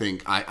 Yeah. I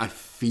think, I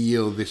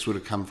feel this would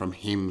have come from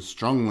him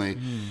strongly.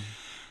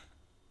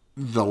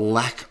 The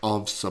lack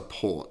of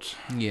support.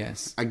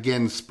 Yes.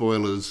 Again,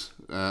 spoilers,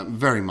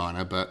 very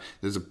minor, but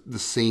there's the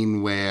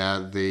scene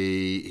where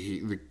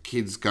the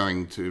kid's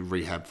going to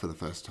rehab for the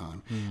first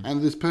time,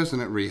 and this person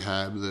at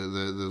rehab,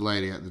 the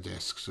lady at the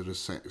desk, sort of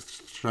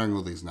throwing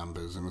all these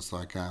numbers, and it's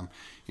like,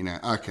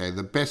 okay,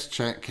 the best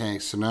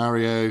case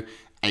scenario,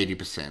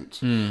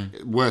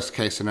 80%, worst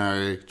case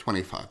scenario,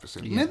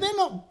 25%. Now, they're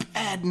not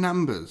bad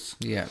numbers.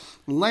 Yeah.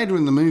 Later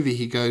in the movie,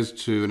 he goes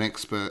to an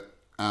expert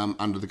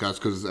under the guise,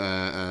 because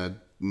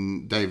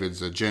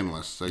David's a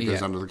journalist, so he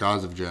goes Yeah. under the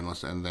guise of a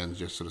journalist, and then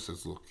just sort of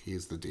says, look,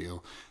 here's the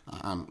deal.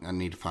 I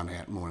need to find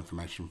out more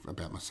information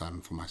about my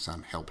son, for my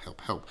son, help,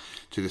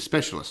 to the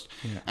specialist.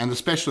 Yeah. And the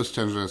specialist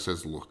turns around and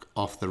says, look,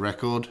 off the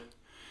record,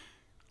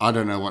 I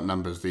don't know what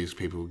numbers these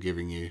people are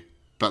giving you,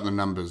 but the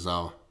numbers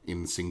are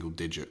in single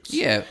digits.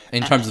 Yeah,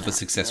 in terms of a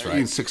success rate.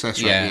 In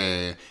success rate,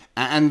 yeah.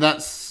 And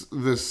that's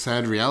the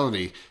sad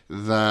reality,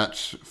 that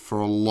for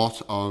a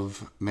lot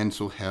of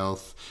mental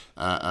health,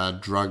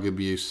 drug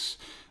abuse,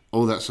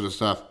 all that sort of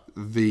stuff,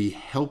 the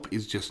help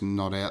is just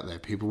not out there.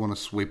 People want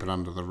to sweep it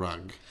under the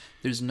rug.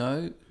 There's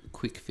no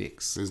quick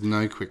fix. There's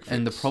no quick fix.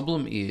 And the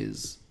problem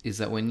is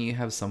that when you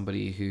have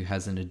somebody who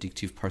has an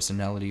addictive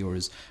personality or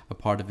is a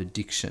part of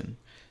addiction,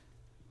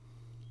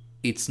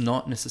 it's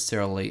not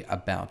necessarily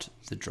about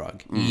the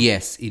drug.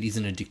 Yes, it is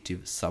an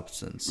addictive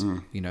substance.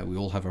 We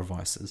all have our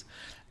vices.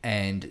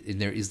 And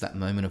there is that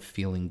moment of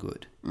feeling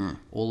good.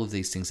 All of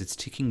these things, it's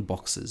ticking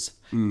boxes.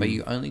 But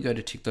you only go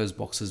to tick those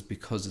boxes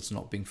because it's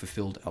not being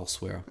fulfilled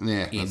elsewhere in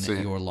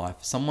your life.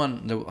 I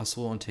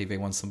saw on TV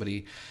once,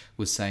 somebody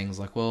was saying,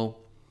 well,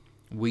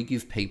 we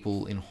give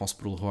people in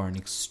hospital who are in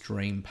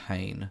extreme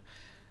pain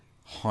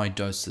high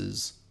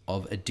doses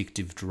of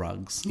addictive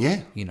drugs.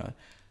 Yeah.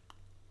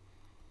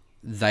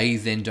 They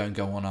then don't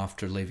go on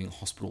after leaving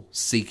hospital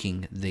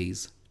seeking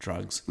these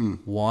drugs.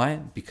 Why?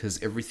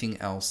 Because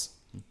everything else,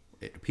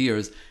 it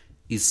appears,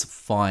 is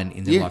fine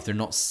in their life. They're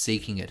not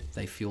seeking it.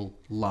 They feel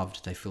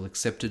loved. They feel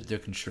accepted. They're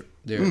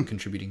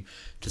contributing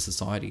to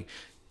society.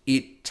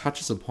 It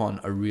touches upon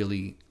a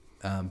really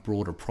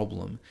broader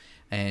problem,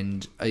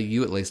 and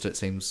you, at least, it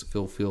seems,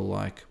 feel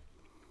like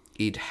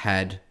it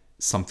had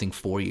something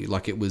for you.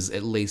 Like it was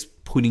at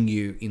least putting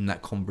you in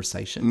that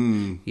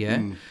conversation.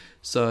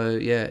 So,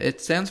 it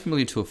sounds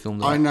familiar to a film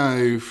that I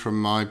know from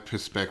my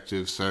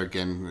perspective, so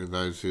again,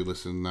 those who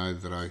listen know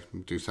that I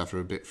do suffer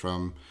a bit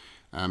from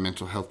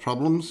mental health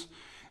problems.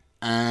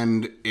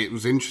 And it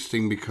was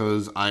interesting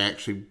because I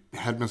actually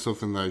had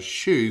myself in those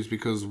shoes,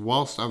 because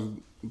whilst I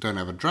don't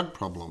have a drug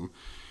problem,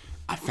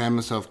 I found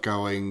myself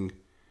going,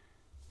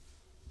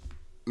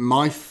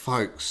 my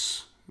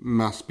folks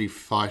must be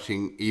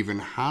fighting even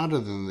harder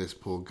than this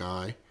poor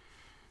guy,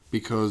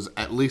 because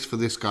at least for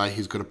this guy,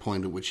 he's got a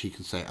point at which he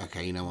can say,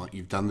 okay, you know what,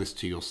 you've done this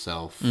to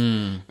yourself.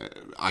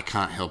 I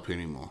can't help you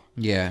anymore.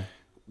 Yeah.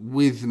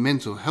 With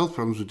mental health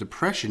problems, with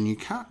depression, you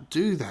can't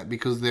do that,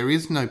 because there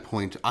is no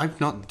point. I've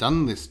not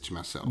done this to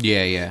myself.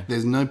 Yeah.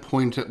 There's no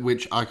point at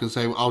which I can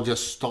say, well, I'll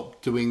just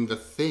stop doing the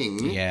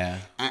thing. Yeah.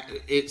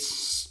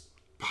 It's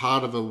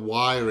part of a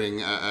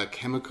wiring, a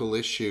chemical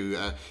issue,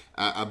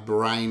 a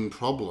brain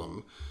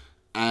problem.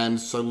 And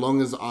so long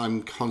as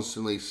I'm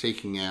constantly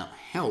seeking out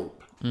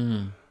help,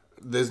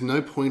 there's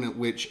no point at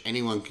which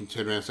anyone can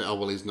turn around and say, oh,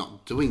 well, he's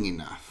not doing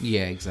enough.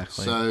 Yeah,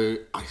 exactly. So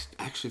I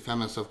actually found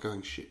myself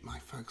going, shit, my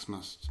folks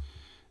must,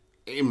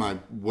 in my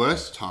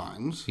worst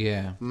times,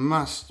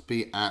 must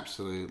be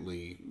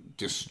absolutely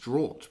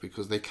distraught,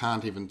 because they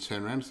can't even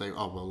turn around and say,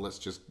 oh, well, let's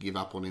just give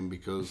up on him,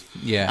 because,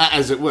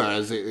 as it were,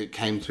 as it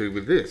came to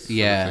with this sort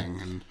of thing.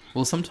 And,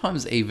 well,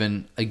 sometimes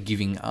even a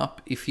giving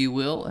up, if you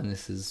will, and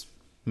this is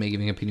me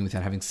giving an opinion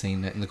without having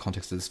seen it in the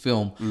context of this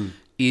film,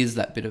 is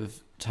that bit of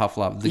tough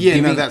love.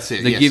 That's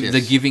it.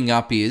 The giving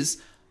up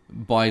is,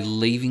 by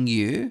leaving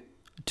you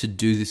to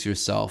do this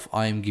yourself,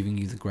 I am giving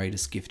you the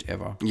greatest gift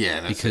ever.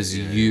 Yeah, that's because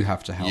it, you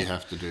have to help. You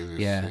have to do this.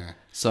 Yeah.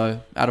 So,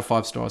 out of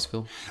 5 stars,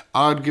 Phil?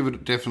 I'd give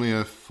it definitely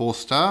a 4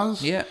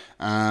 stars. Yeah.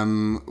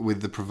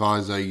 With the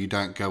proviso, you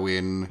don't go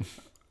in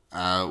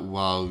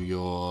while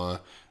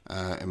you're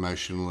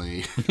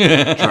emotionally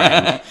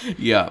drained.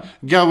 Yeah.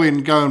 Go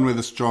in with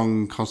a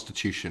strong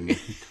constitution.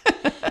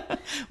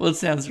 Well, it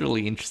sounds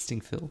really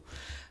interesting, Phil.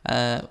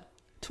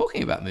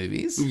 Talking about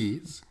movies,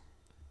 Yes.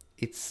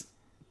 it's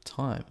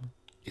time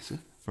Is it?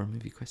 for a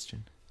movie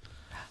question.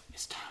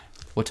 It's time.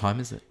 What time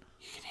is it?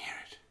 You can hear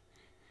it.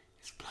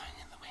 It's blowing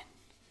in the wind.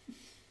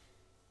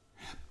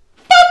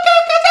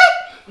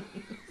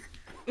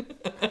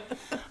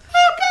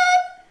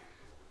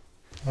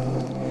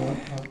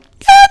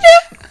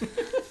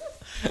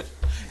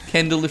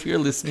 Kendall, if you're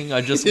listening,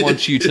 I just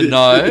want you to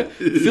know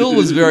Phil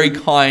was very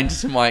kind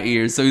to my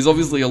ears, so he's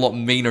obviously a lot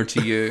meaner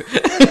to you.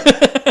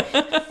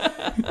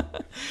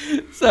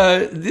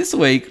 So this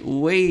week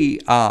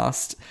we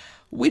asked,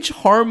 which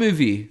horror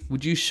movie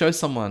would you show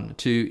someone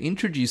to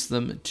introduce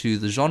them to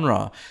the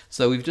genre?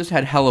 So we've just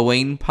had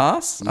Halloween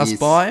pass us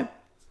by.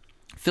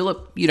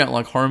 Philip, you don't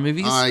like horror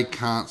movies. I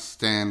can't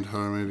stand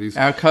horror movies.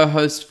 Our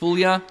co-host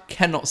Fulia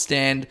cannot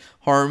stand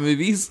horror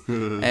movies.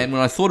 And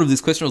when I thought of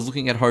this question, I was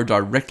looking at her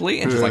directly,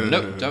 and she's like,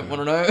 nope, don't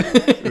want to know.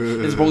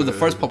 It's probably the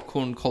first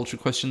popcorn culture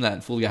question that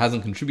Fulia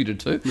hasn't contributed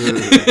to.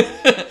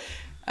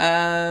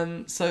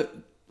 So,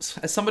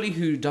 as somebody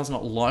who does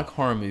not like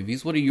horror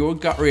movies, what are your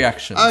gut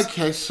reactions?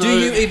 Okay, so... Do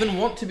you even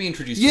want to be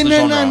introduced to the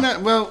genre? No.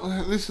 Well,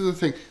 this is the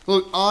thing.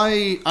 Look,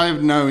 I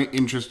have no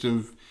interest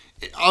in...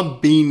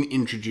 I've been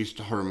introduced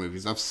to horror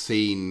movies. I've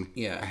seen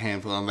a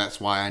handful, and that's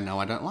why I know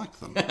I don't like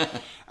them.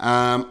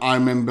 I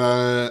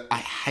remember I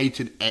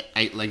hated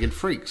Eight-Legged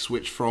Freaks,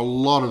 which for a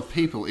lot of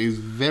people is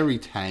very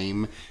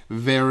tame,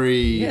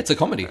 very... Yeah, it's a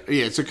comedy.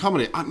 Yeah, it's a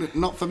comedy.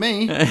 Not for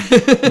me.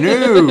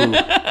 No.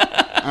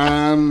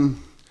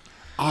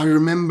 I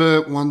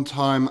remember one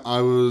time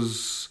I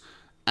was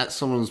at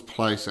someone's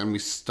place and we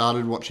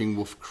started watching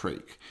Wolf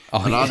Creek.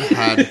 Oh, and yeah. I'd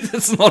had...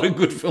 It's not a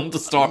good film to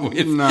start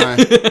with. No.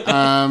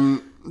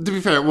 To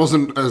be fair, it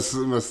wasn't a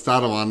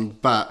starter one,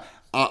 but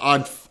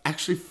I'd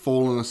actually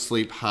fallen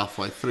asleep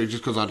halfway through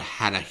just because I'd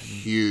had a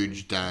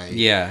huge day.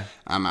 Yeah.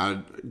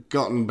 I'd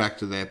gotten back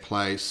to their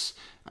place,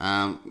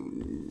 had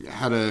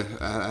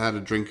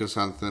a drink or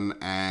something,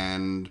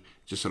 and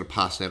just sort of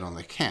passed out on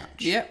the couch.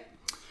 Yeah.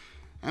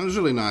 And it was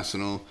really nice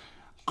and all.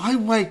 I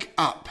wake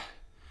up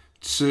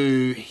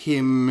to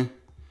him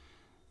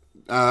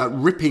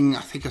ripping,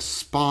 I think, a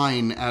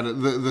spine out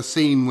of the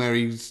scene where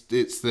it's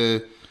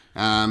the...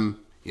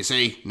 you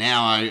see,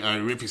 now I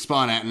rip your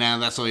spine out, now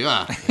that's all you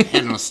are,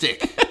 head on a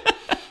stick.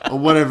 Or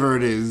whatever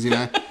it is, you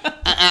know.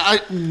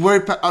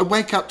 I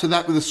wake up to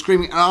that with a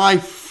screaming, and I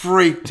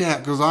freaked out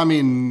because I'm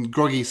in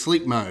groggy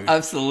sleep mode.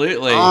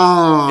 Absolutely.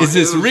 Oh, is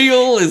this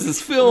real? Is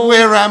this film?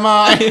 Where am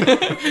I?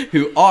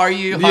 Who are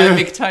you? Hi,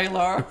 Mick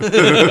Taylor.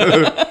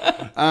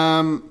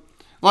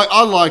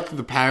 I like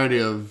the parody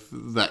of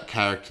that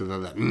character,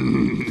 though.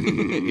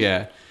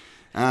 Yeah.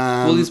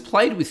 Well, he's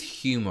played with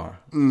humour.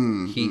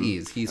 He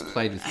is. He's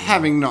played with humour.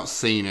 Having not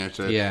seen it.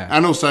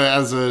 And also,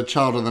 as a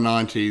child of the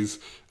 90s,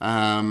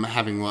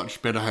 having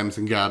watched Better Homes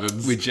and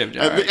Gardens. With Jeff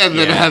Jarrett. And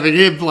then having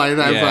him play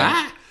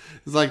that.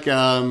 It's like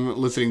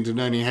listening to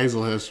Noni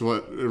Hazelhurst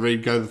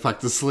read Go the Fuck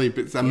to Sleep.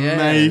 It's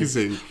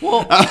amazing.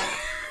 Well,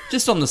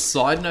 just on the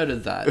side note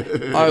of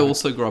that, I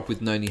also grew up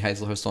with Noni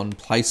Hazelhurst on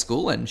Play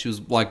School, and she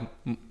was like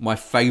my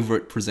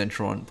favourite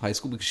presenter on Play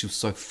School because she was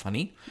so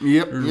funny.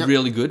 Yep.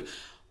 Really good.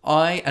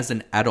 I, as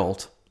an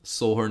adult,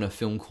 saw her in a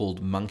film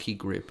called Monkey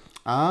Grip.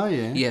 Oh,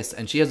 yeah. Yes,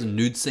 and she has a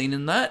nude scene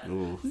in that.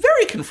 Ooh.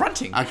 Very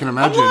confronting. I can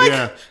imagine, I'm like,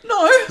 yeah.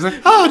 No. It's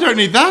like, I don't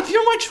need that.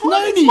 You're my child.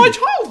 It's my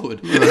childhood.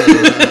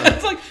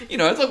 It's like,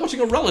 it's like watching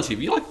a relative.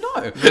 You're like,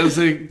 no. There was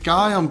a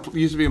guy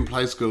used to be in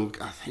Play School.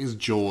 I think it's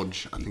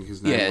George. I think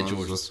his name was.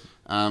 Yeah,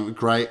 George.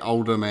 Grey,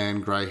 older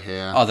man, grey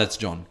hair. Oh, that's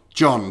John.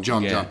 John.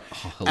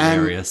 Oh,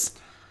 hilarious.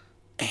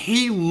 And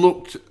he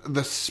looked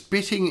the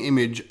spitting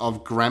image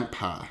of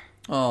Grandpa.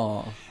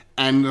 Oh.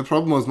 And the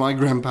problem was my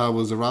grandpa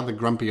was a rather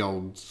grumpy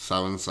old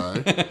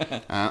so-and-so,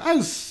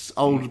 as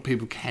old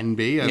people can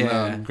be,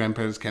 and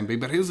grandparents can be,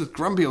 but he was a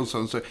grumpy old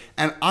so-and-so,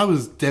 and I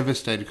was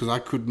devastated because I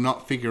could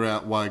not figure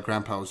out why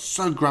grandpa was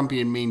so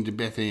grumpy and mean to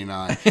Bethany and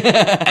I,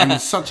 and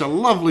such a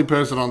lovely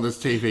person on this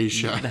TV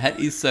show. That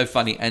is so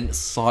funny. And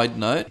side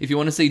note, if you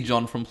want to see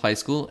John from Play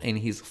School in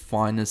his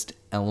finest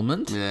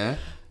element,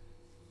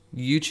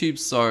 YouTube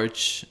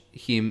search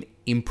him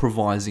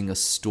improvising a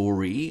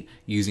story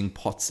using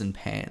pots and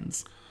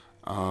pans.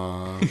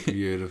 Oh,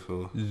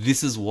 beautiful.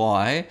 This is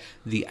why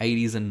the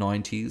 80s and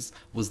 90s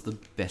was the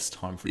best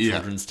time for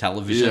children's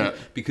television,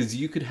 because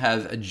you could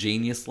have a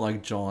genius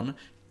like John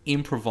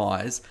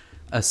improvise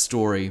a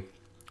story.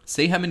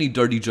 See how many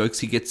dirty jokes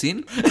he gets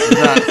in?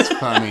 That's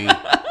funny.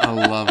 I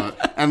love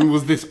it. And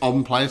was this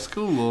on Play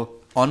School or?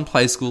 On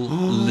Play School,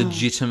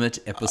 legitimate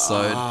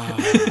episode.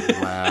 Oh,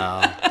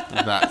 wow.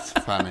 That's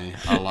funny.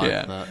 I like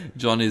that.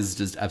 John is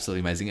just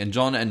absolutely amazing. And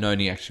John and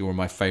Noni actually were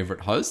my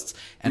favourite hosts.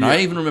 And I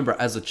even remember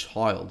as a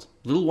child,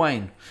 Lil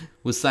Wayne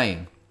was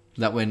saying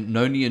that when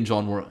Noni and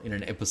John were in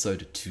an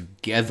episode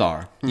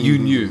together, you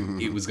knew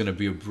it was going to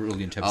be a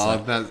brilliant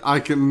episode. Oh,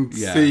 I can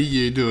see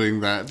you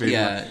doing that.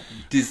 Yeah.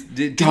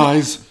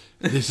 Guys...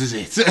 This is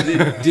it.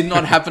 It did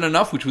not happen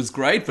enough, which was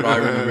great, but I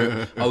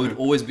remember I would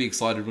always be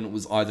excited when it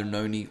was either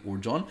Noni or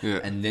John. Yeah.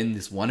 And then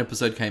this one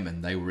episode came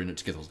and they were in it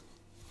together.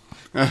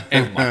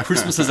 And my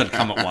Christmases had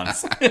come at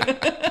once.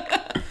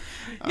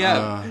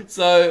 Yeah.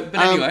 So, but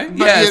anyway,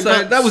 but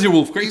so that was your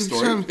Wolf Creek in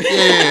story.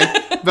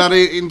 But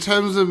in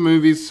terms of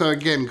movies, so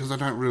again, because I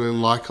don't really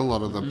like a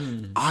lot of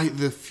them,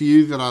 the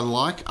few that I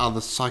like are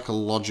the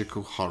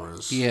psychological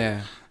horrors.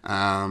 Yeah.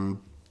 Obviously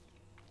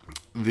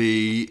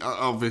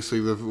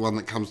the one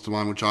that comes to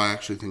mind, which I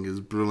actually think is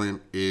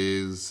brilliant,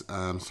 is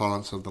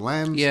Silence of the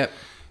Lambs. Yep.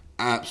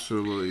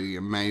 Absolutely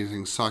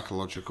amazing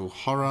psychological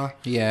horror.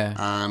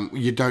 Yeah.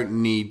 You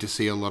don't need to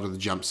see a lot of the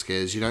jump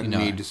scares. You don't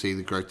need to see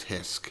the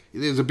grotesque.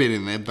 There's a bit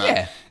in there,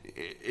 but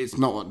it's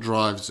not what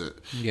drives it.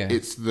 Yeah.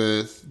 It's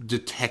the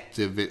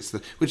detective.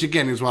 Which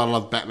again is why I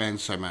love Batman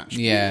so much.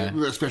 Yeah.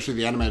 Especially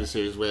the animated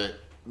series where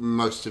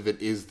most of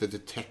it is the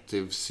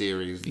detective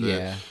series.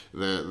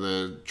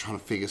 The trying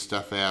to figure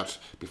stuff out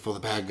before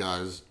the bad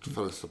guys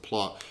follows the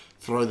plot.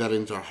 Throw that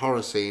into a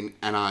horror scene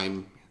and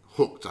I'm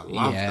hooked. I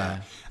love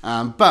that.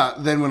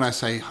 But then when I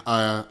say,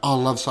 I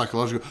love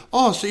psychological,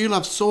 so you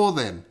love Saw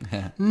then?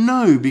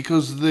 No,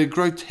 because the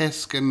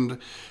grotesque and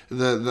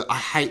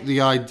I hate the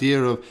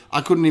idea of,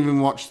 I couldn't even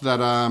watch that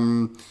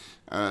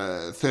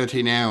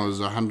 13 hours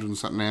or 100 and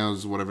something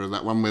hours, whatever,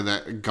 that one where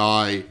that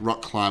guy,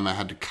 rock climber,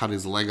 had to cut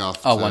his leg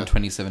off.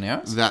 127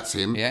 hours? That's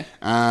him. Yeah.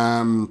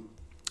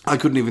 I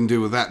couldn't even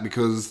deal with that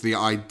because the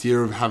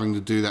idea of having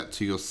to do that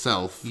to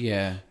yourself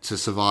to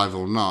survive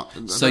or not.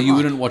 So you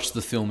wouldn't watch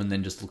the film and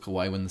then just look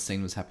away when the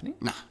scene was happening?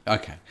 No.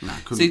 Okay. No,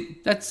 couldn't. See,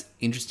 that's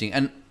interesting.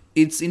 And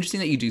it's interesting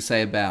that you do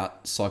say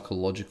about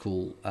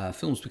psychological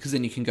films because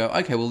then you can go,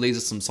 okay, well, these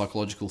are some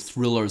psychological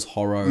thrillers,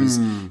 horrors,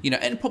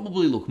 and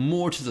probably look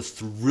more to the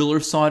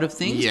thriller side of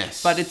things.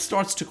 Yes. But it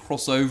starts to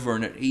cross over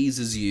and it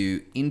eases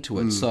you into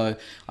it. So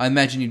I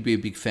imagine you'd be a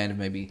big fan of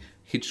maybe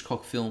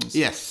Hitchcock films.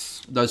 Yes.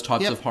 Those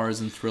types of horrors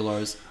and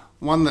thrillers.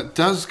 One that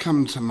does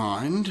come to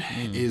mind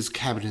is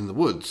Cabin in the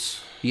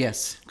Woods.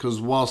 Yes. Because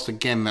whilst,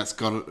 again, that's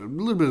got a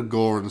little bit of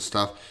gore and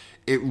stuff,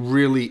 it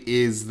really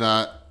is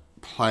that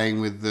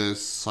playing with the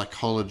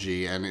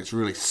psychology and it's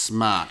really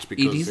smart.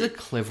 Because it is a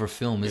clever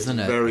film, isn't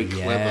it? It's very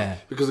clever.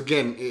 Because,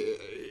 again,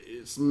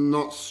 it's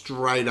not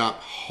straight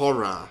up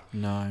horror.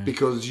 No.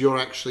 Because you're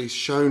actually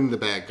shown the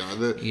bad guy.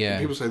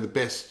 People say the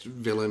best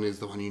villain is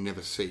the one you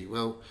never see.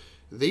 Well,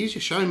 these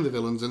you're shown the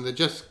villains and they're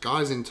just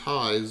guys in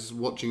ties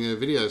watching a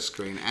video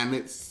screen and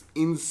it's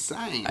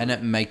insane. And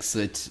it makes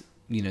it,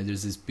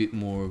 there's this bit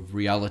more of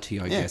reality,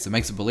 I guess. It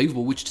makes it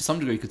believable, which to some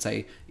degree you could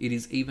say it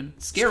is even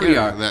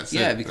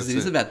scarier. Because it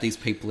is about these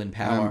people in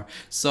power.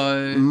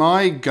 So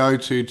my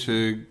go-to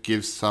to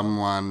give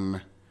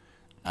someone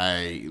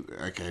a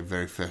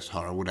very first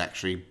horror would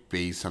actually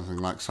be something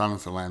like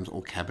Silence of the Lambs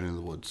or Cabin in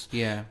the Woods.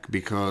 Yeah.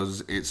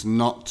 Because it's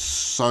not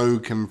so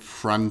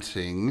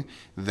confronting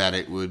that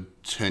it would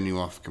turn you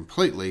off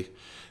completely,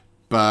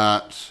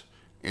 but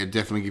it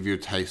definitely give you a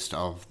taste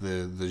of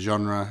the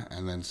genre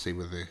and then see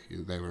whether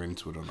they were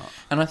into it or not.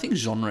 And I think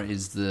genre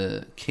is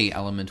the key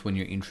element when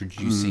you're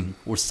introducing,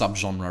 or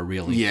subgenre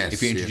really. Yes,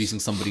 if you're introducing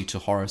somebody to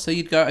horror. So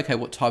you'd go, okay,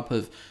 what type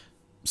of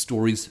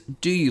stories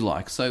do you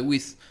like? So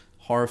with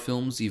horror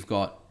films, you've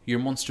got your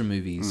monster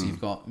movies,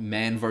 you've got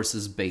man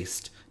versus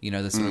beast,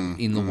 the sort of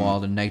in the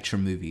wild and nature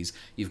movies.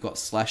 You've got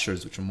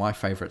slashers, which are my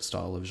favourite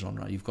style of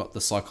genre. You've got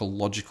the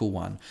psychological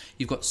one.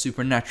 You've got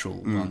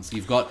supernatural ones.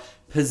 You've got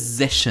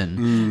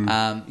possession.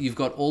 You've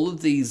got all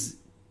of these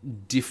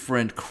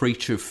different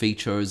creature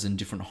features and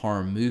different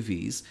horror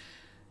movies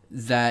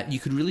that you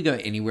could really go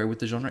anywhere with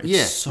the genre.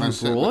 It's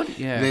so broad.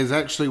 Yeah. There's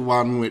actually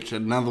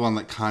another one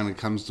that kind of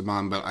comes to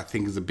mind, but I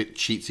think is a bit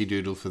cheatsy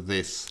doodle for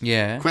this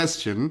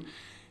question.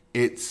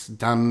 It's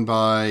done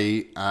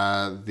by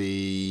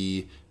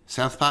the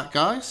South Park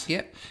guys.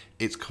 Yep.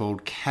 It's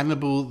called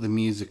Cannibal the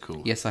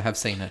Musical. Yes, I have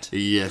seen it.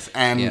 Yes,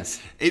 and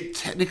it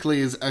technically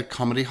is a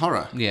comedy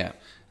horror. Yeah.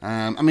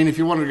 I mean, if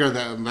you want to go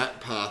down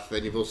that path,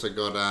 then you've also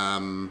got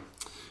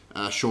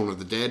Shaun of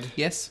the Dead.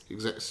 Yes.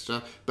 Exact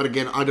stuff. But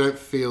again, I don't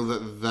feel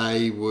that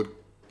they would...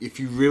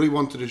 If you really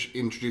wanted to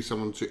introduce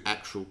someone to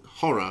actual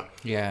horror,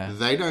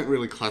 they don't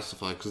really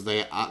classify because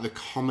the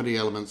comedy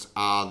elements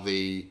are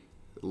the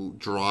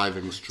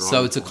driving strong.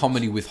 So it's a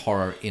comedy with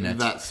horror in it.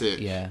 That's it.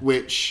 Yeah.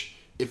 Which,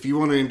 if you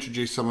want to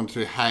introduce someone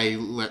to, hey,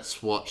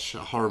 let's watch a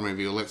horror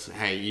movie, or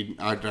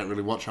I don't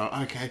really watch horror.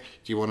 Okay,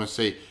 do you want to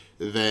see?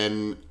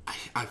 Then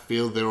I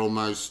feel they're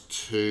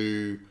almost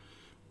too,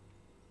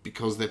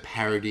 because they're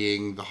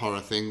parodying the horror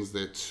things,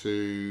 they're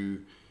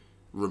too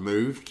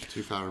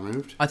far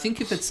removed. I think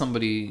if it's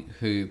somebody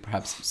who,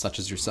 perhaps such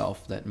as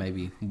yourself, that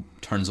maybe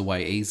turns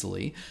away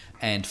easily,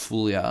 and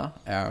Fulia,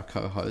 our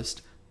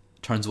co-host,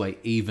 turns away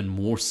even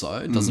more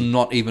so, does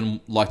not even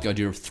like the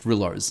idea of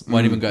thrillers,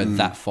 won't even go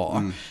that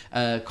far.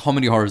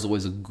 Comedy horror is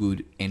always a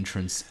good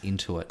entrance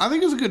into it. I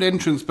think it's a good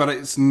entrance, but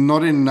it's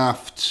not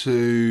enough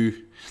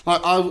to...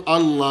 Like, I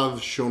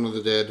love Shaun of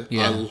the Dead.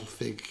 Yeah. I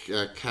think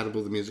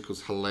Cannibal the Musical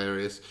is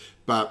hilarious,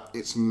 but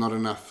it's not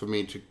enough for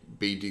me to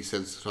be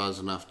desensitized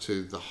enough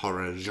to the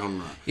horror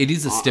genre. It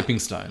is a stepping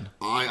stone.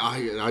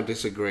 I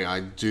disagree. I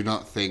do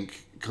not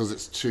think, because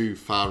it's too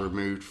far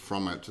removed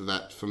from it,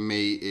 that for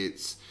me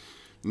it's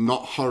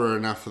not horror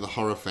enough for the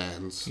horror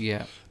fans.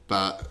 Yeah.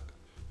 But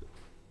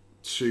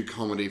too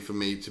comedy for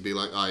me to be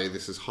like, oh, yeah,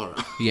 this is horror.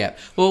 Yeah.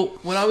 Well,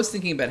 when I was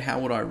thinking about how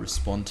would I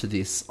respond to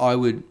this, I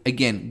would,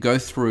 again, go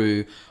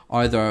through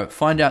either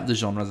find out the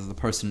genre that the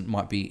person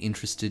might be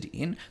interested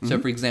in. So,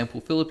 for example,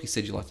 Philip, you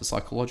said you liked the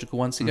psychological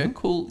ones. So you go,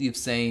 cool, you've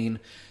seen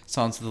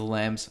Silence of the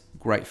Lambs,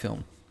 great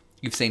film.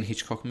 You've seen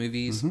Hitchcock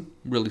movies,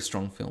 really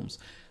strong films.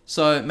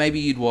 So maybe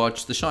you'd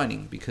watch The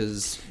Shining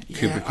because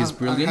Kubrick is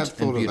brilliant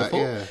and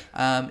beautiful.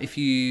 If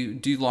you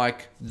do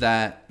like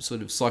that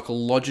sort of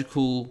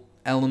psychological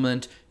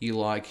element, you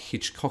like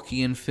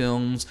Hitchcockian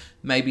films,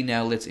 maybe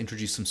now let's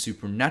introduce some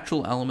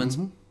supernatural elements.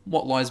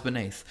 What lies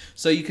beneath?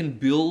 So you can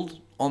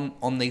build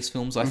on these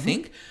films, I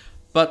think.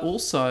 But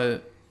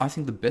also, I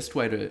think the best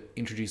way to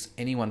introduce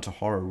anyone to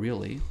horror,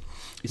 really,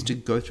 is to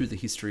go through the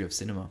history of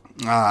cinema.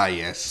 Ah,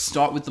 yes.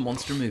 Start with the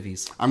monster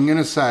movies. I'm going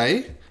to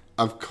say,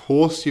 of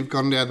course you've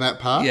gone down that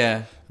path.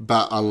 Yeah.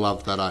 But I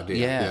love that idea.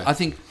 Yeah, I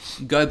think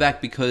go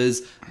back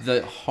because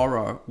the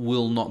horror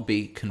will not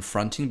be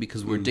confronting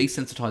because we're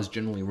desensitized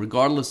generally,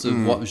 regardless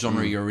of what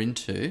genre you're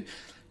into.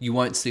 You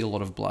won't see a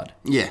lot of blood.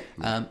 Yeah.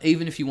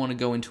 Even if you want to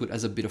go into it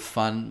as a bit of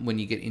fun, when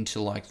you get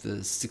into like the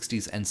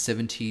 60s and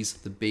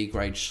 70s, the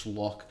B-grade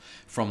schlock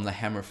from the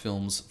Hammer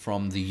films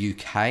from the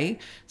UK.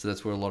 So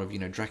that's where a lot of,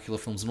 Dracula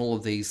films and all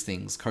of these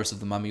things, Curse of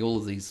the Mummy, all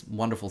of these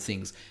wonderful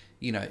things,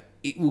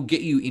 it will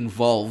get you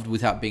involved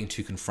without being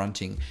too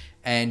confronting.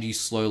 And you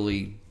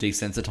slowly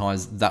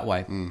desensitize that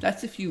way.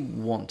 That's if you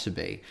want to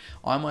be.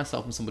 I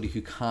myself am somebody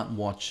who can't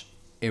watch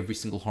every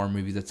single horror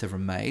movie that's ever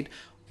made.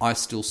 I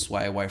still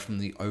sway away from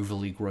the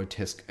overly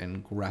grotesque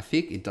and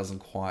graphic. It doesn't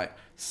quite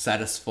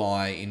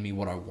satisfy in me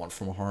what I want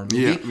from a horror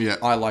movie. Yeah.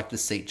 I like the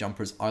seat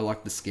jumpers. I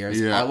like the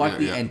scares. I like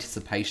the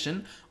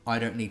anticipation. I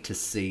don't need to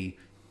see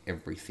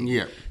everything.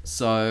 Yeah.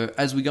 So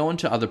as we go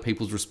into other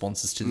people's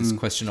responses to this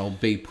question, I'll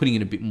be putting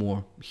in a bit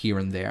more here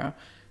and there.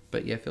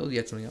 But yeah, Phil, you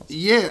had something else?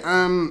 Yeah,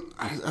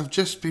 I've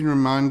just been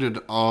reminded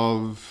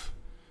of...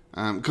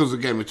 because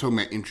again, we're talking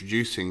about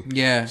introducing.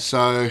 Yeah.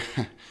 So...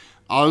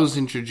 I was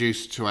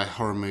introduced to a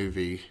horror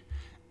movie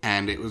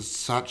and it was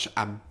such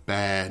a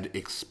bad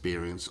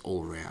experience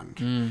all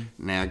around.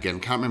 Now, again,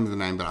 can't remember the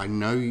name, but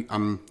I'm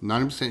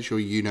 90% sure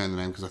you know the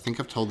name because I think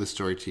I've told this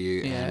story to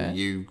you and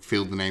you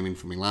filled the name in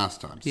for me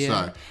last time.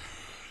 Yeah. So,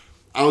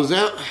 I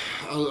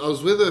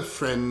was with a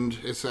friend,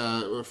 it's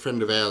a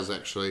friend of ours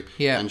actually,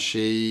 and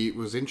she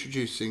was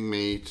introducing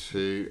me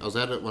to, I was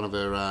out at one of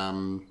her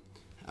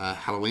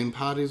Halloween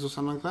parties or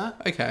something like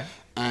that. Okay.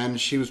 And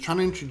she was trying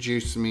to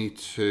introduce me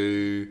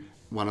to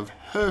one of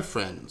her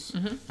friends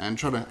and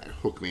trying to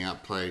hook me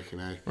up, play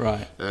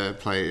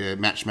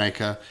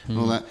matchmaker and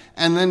all that.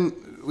 And then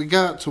we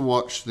go out to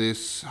watch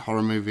this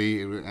horror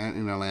movie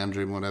in a lounge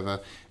room, whatever.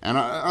 And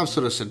I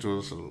sort of said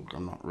to her,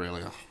 I'm not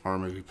really a horror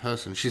movie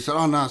person. She said,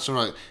 oh, no, it's all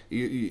right.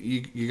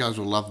 You guys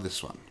will love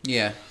this one.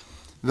 Yeah.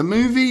 The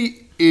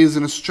movie is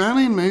an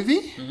Australian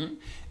movie.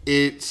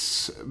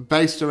 It's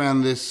based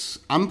around this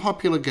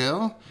unpopular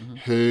girl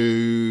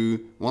who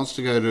wants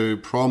to go to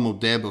prom or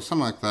deb or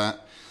something like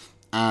that,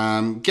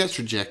 gets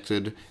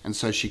rejected, and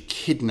so she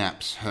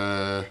kidnaps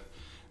her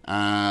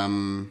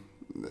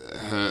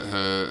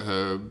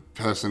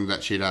person that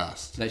she'd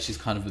asked. That she's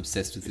kind of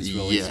obsessed with this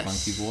really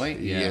spunky boy.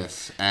 Yeah.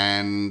 Yes,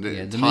 and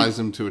ties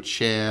him to a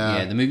chair.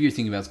 Yeah, the movie you're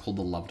thinking about is called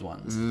The Loved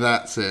Ones.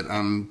 That's it.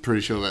 I'm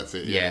pretty sure that's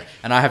it. Yeah,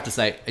 and I have to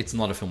say, it's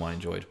not a film I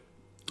enjoyed.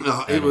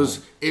 Oh, it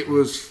was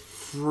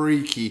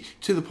freaky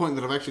to the point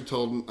that I've actually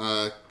told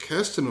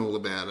Kirsten all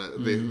about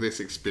it, this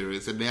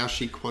experience, and now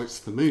she quotes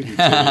the movie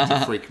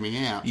to freak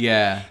me out.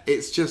 Yeah,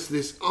 it's just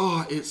this.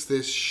 It's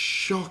this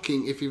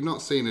shocking. If you've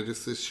not seen it,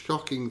 it's this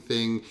shocking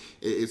thing.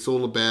 It's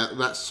all about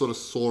that sort of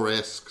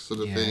Saw-esque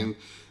sort of thing.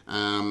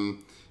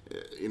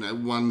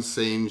 One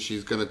scene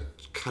she's going to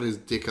cut his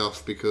dick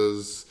off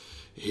because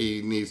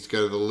he needs to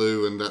go to the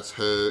loo, and that's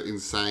her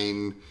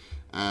insane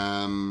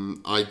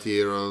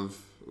idea of,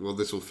 well,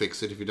 this will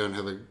fix it. If you don't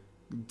have a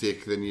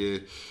dick, then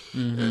you...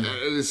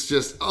 it's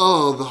just, the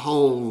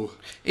whole...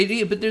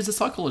 But there's a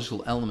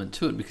psychological element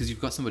to it because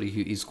you've got somebody who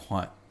is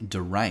quite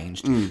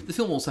deranged. The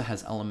film also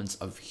has elements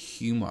of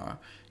humour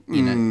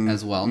in it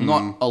as well.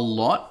 Not a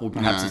lot, or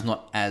perhaps it's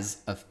not as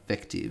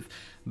effective.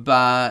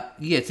 But,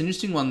 yeah, it's an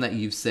interesting one that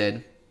you've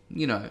said...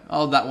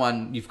 that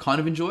one you've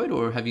kind of enjoyed,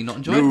 or have you not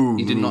enjoyed?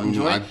 You did not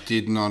enjoy it? I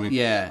did not.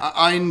 Yeah.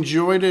 I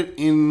enjoyed it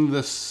in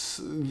the...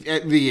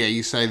 Yeah,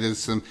 you say there's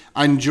some...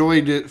 I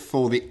enjoyed it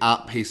for the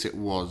art piece it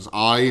was.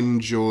 I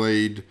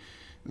enjoyed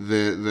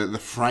the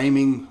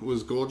framing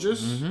was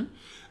gorgeous.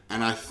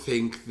 And I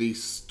think the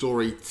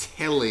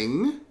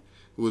storytelling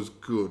was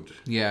good.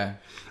 Yeah.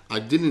 I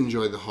didn't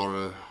enjoy the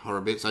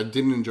horror bits. I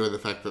didn't enjoy the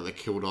fact that they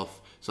killed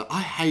off. So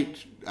I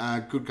hate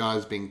good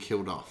guys being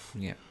killed off.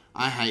 Yeah.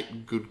 I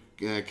hate good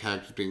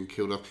characters being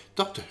killed off.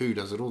 Doctor Who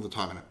does it all the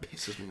time, and it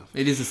pisses me off.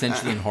 It is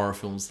essentially in horror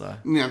films, though.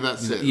 Yeah,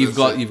 that's it. You've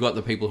got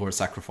the people who are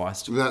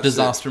sacrificed. That's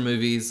disaster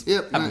movies.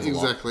 Yep,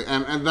 exactly,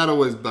 and that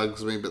always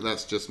bugs me. But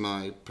that's just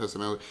my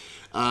personality.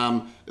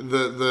 There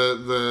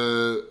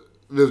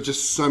was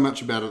just so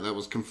much about it that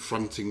was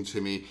confronting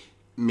to me.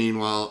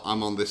 Meanwhile,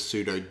 I'm on this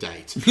pseudo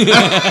date.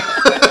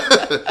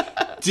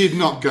 did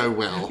not go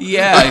well.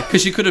 Yeah,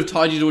 because she could have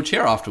tied you to a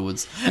chair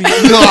afterwards.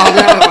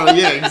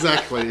 Yeah,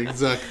 exactly.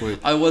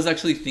 I was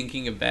actually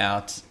thinking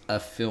about a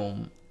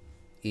film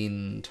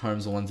in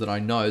terms of ones that I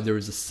know. There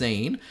is a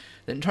scene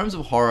that in terms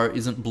of horror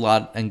isn't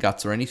blood and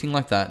guts or anything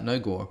like that, no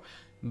gore.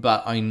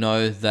 But I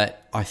know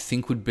that I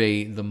think would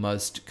be the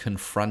most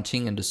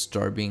confronting and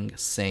disturbing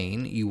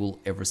scene you will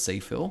ever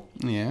see, Phil.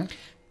 Yeah.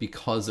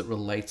 Because it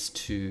relates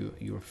to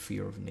your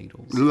fear of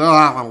needles.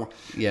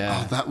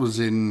 Yeah. Oh, that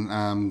was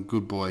in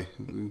Good Boy.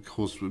 Of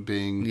course,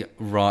 being... Yeah,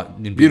 right.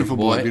 In Beautiful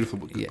Boy. Boy. Beautiful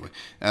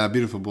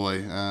Boy.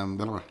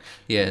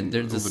 Yeah, all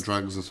there's the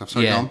drugs and stuff.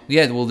 Sorry, yeah, go on.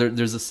 yeah. Well,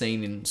 there's a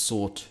scene in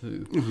Saw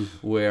 2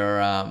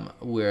 where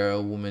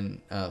a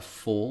woman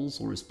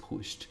falls or is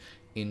pushed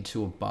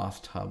into a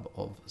bathtub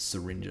of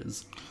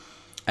syringes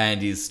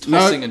and is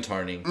tossing and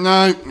turning.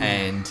 No.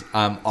 And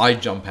I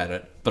jump at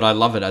it, but I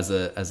love it as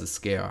a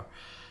scare.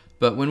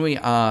 But when we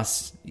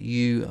asked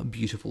you,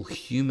 beautiful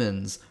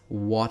humans,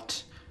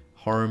 what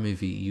horror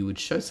movie you would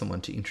show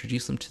someone to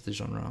introduce them to the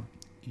genre,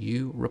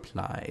 you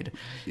replied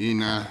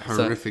in a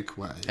horrific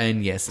way.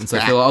 And yes, and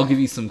so Phil, I'll give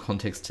you some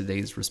context to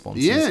these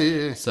responses.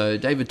 Yeah. So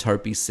David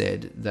Topey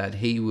said that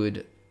he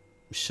would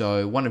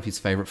show one of his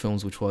favourite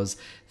films, which was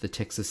The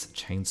Texas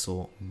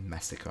Chainsaw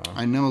Massacre.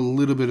 I know a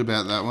little bit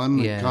about that one.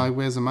 Yeah. The guy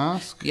wears a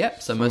mask.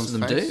 Yep, so most of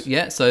them face. do.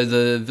 Yeah, so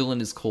the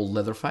villain is called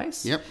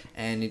Leatherface. Yep.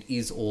 And it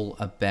is all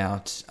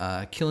about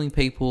killing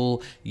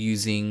people,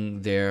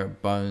 using their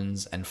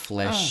bones and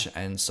flesh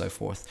and so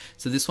forth.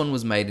 So this one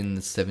was made in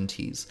the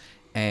 70s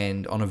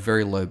and on a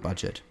very low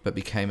budget, but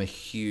became a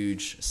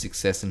huge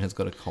success and has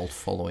got a cult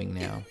following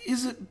now.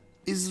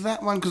 Is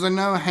that one, because I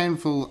know a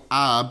handful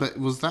are, but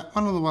was that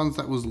one of the ones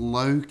that was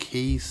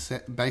low-key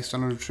set based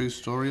on a true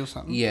story or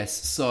something?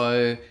 Yes,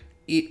 so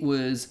it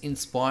was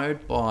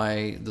inspired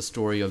by the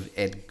story of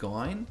Ed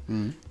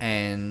Gein,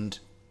 and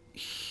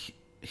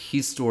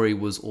his story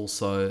was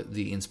also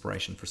the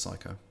inspiration for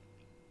Psycho.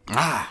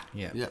 Ah!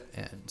 Yeah. Yep.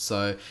 And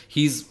so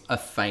he's a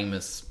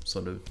famous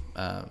sort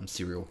of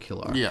serial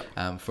killer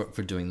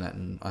for doing that,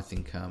 and I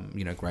think,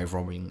 grave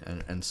robbing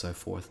and so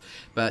forth.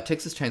 But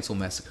Texas Chainsaw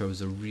Massacre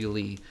was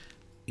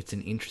it's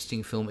an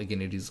interesting film.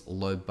 Again, it is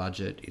low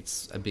budget.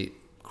 It's a bit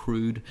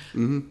crude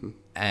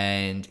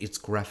and it's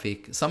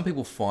graphic. Some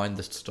people find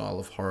the style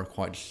of horror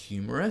quite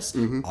humorous.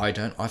 I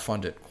don't. I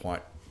find it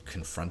quite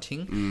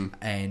confronting,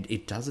 and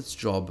it does its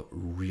job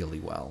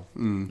really well.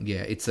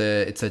 Yeah, it's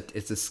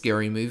a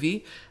scary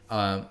movie.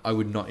 I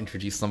would not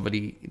introduce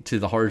somebody to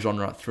the horror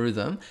genre through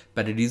them,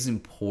 but it is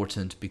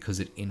important because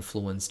it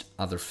influenced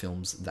other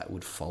films that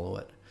would follow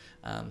it.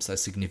 So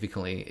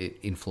significantly, it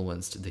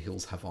influenced The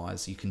Hills Have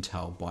Eyes. You can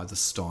tell by the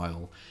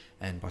style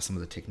and by some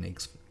of the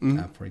techniques,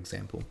 for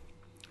example.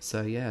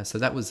 So yeah, so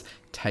that was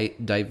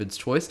David's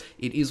choice.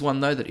 It is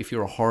one, though, that if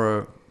you're a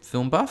horror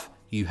film buff,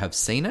 you have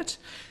seen it.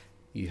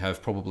 You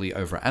have probably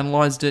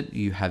overanalyzed it.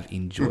 You have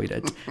enjoyed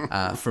it.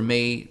 For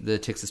me, the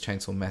Texas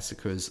Chainsaw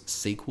Massacre's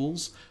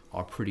sequels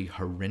are pretty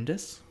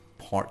horrendous.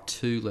 Part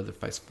 2,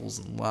 Leatherface Falls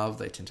in Love.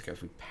 They tend to go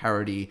through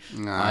parody.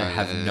 I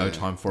have no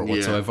time for it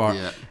whatsoever.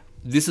 Yeah.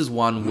 This is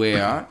one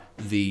where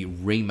the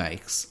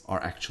remakes are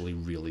actually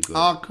really good.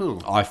 Oh,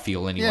 cool. I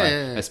feel anyway,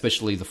 Yeah.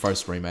 especially the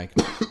first remake.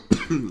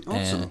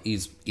 Awesome.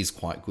 is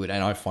quite good,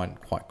 and I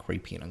find quite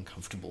creepy and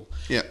uncomfortable.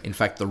 Yeah. In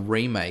fact, the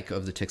remake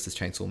of the Texas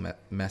Chainsaw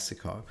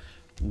Massacre,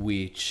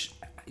 which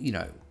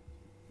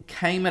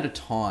came at a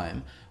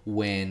time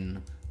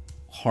when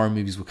horror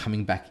movies were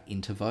coming back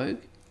into vogue,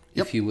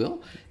 if you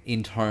will,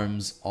 in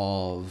terms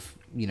of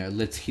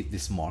let's hit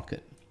this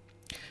market.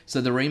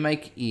 So the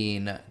remake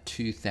in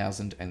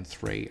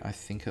 2003, I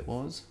think it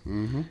was,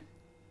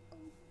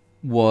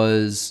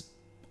 was,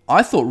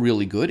 I thought,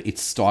 really good.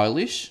 It's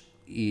stylish.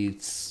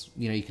 It's,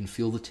 you can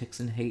feel the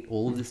Texan heat,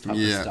 all of this type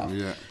of stuff.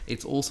 Yeah.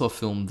 It's also a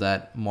film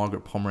that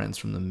Margaret Pomeranz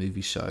from the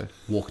movie show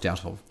walked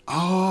out of.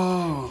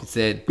 Oh!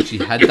 She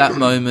had that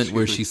moment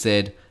where she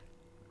said,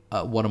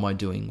 what am I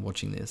doing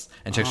watching this?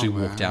 And she actually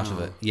walked out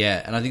of it.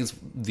 Yeah, and I think it's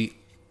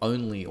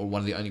one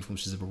of the only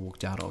films she's ever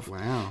walked out of.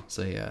 Wow.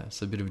 So yeah,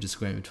 so a bit of a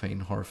disagreement between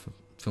horror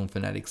film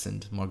fanatics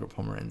and Margaret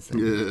Pomeranz.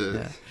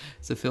 Yeah.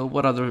 So Phil,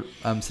 what other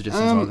suggestions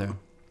are there?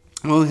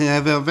 Well, we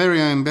have our very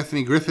own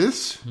Bethany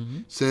Griffiths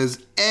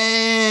says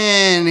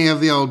any of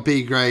the old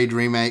B-grade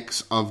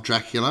remakes of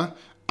Dracula,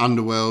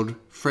 Underworld,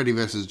 Freddy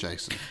vs.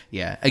 Jason.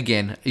 Yeah,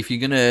 again, if you're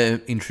going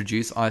to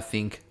introduce, I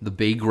think, the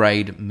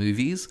B-grade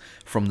movies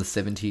from the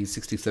 70s,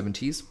 60s,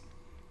 70s,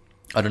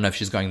 I don't know if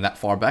she's going that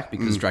far back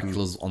because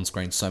Dracula's on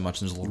screen so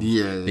much and there's a lot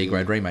of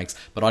B-grade remakes.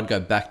 But I'd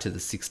go back to the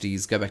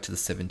 60s, go back to the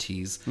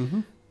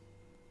 70s.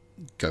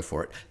 Go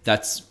for it.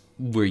 That's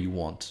where you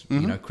want.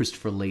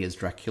 Christopher Lee as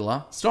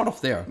Dracula. Start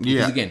off there.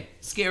 Because again,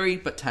 scary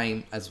but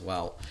tame as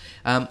well.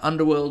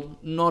 Underworld,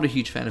 not a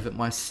huge fan of it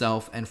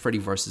myself. And Freddy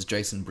vs.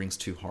 Jason brings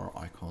two horror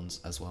icons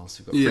as well.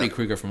 So you've got Freddy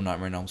Krueger from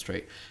Nightmare on Elm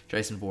Street,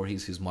 Jason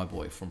Voorhees, who's my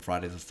boy from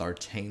Friday the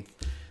 13th.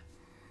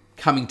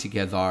 Coming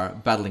together,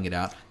 battling it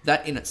out.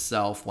 That in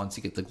itself, once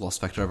you get the gloss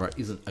factor over it,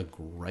 isn't a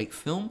great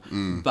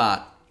film,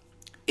 but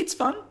it's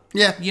fun.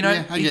 Yeah, You know,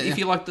 yeah, I get if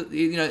you. you like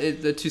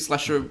the two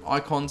slasher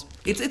icons,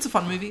 it's a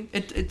fun movie.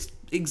 It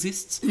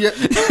exists. Yeah,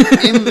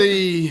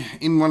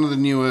 in one of the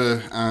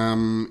newer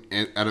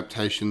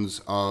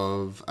adaptations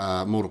of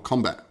Mortal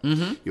Kombat,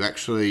 you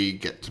actually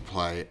get to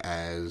play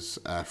as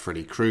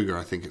Freddy Krueger.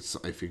 I think it's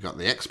if you got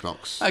the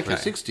Xbox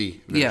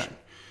 360 version.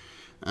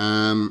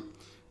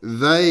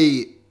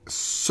 They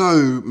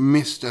so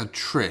missed a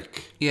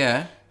trick.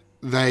 Yeah.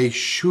 They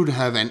should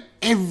have, and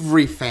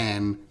every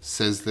fan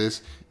says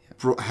this,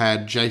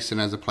 had Jason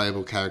as a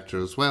playable character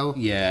as well.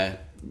 Yeah.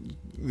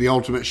 The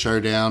Ultimate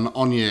Showdown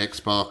on your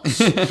Xbox.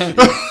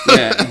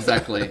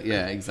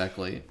 Yeah,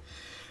 exactly.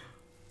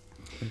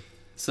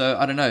 So,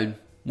 I don't know.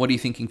 What are you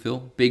thinking,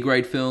 Phil?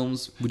 B-grade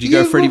films? Would you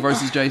go Freddy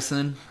versus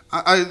Jason?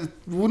 I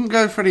wouldn't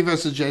go Freddy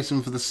versus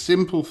Jason for the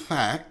simple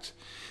fact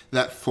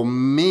that for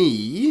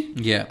me,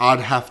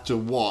 I'd have to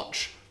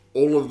watch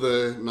all of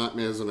the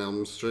Nightmares on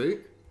Elm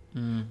Street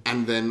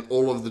and then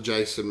all of the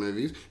Jason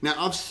movies. Now,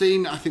 I've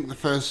seen, I think, the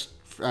first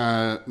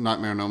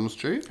Nightmare on Elm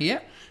Street. Yeah.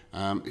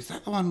 Is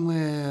that the one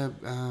where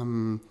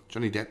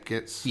Johnny Depp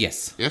gets...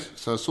 Yes. Yes?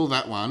 So I saw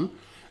that one,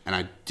 and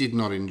I did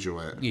not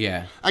enjoy it.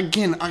 Yeah.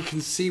 Again, I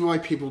can see why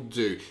people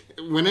do.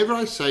 Whenever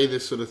I say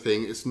this sort of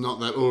thing, it's not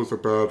that, it's a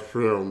bad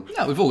film.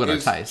 No, we've all got our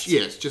taste.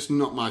 Yeah, it's just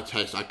not my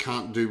taste. I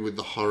can't do with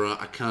the horror.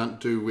 I can't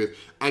do with...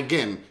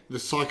 Again, the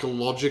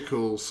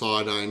psychological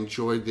side, I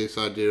enjoyed this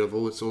idea of,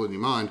 it's all in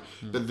your mind.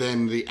 But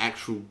then the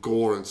actual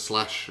gore and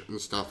slash and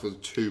stuff was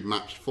too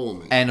much for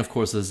me. And, of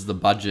course, as the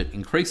budget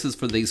increases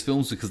for these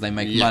films, because they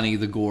make money,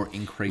 the gore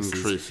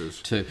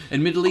increases too.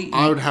 Admittedly...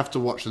 I would have to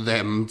watch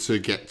them to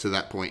get to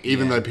that point.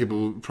 Even though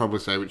people probably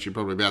say, which you're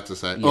probably about to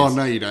say, oh,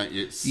 no, you don't.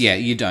 Yeah,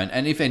 you don't.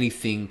 And if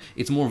anything,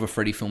 it's more of a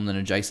Freddy film than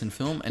a Jason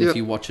film. And if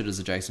you watch it as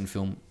a Jason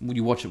film,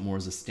 you watch it more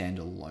as a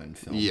standalone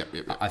film. Yep.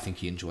 I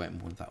think you enjoy it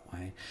more that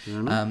way.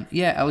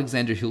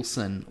 Alexander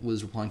Hilson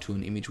was replying to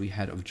an image we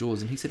had of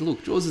Jaws, and he said,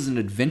 look, Jaws is an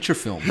adventure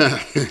film.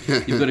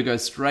 You've got to go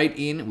straight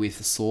in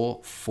with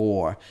Saw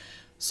 4.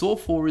 Saw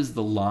 4 is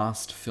the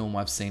last film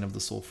I've seen of the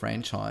Saw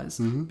franchise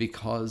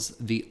because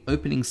the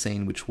opening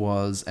scene, which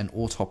was an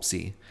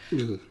autopsy,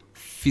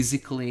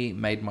 physically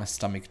made my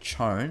stomach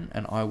churn,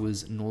 and I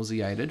was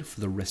nauseated for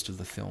the rest of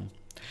the film.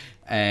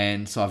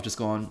 And so I've just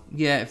gone,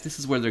 if this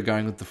is where they're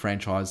going with the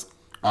franchise,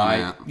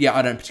 I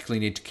don't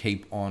particularly need to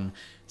keep on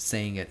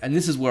seeing it. And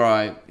this is where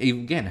I,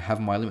 again, have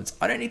my limits.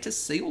 I don't need to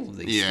see all of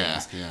these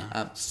things.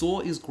 Saw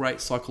is great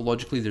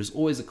psychologically. There's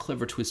always a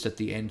clever twist at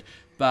the end.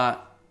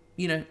 But,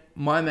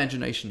 my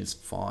imagination is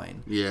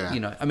fine.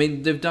 Yeah. I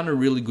mean, they've done a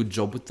really good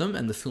job with them,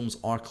 and the films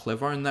are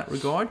clever in that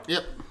regard.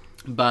 Yep.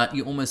 But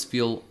you almost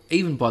feel,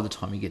 even by the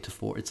time you get to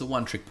 4, it's a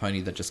one-trick pony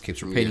that just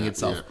keeps repeating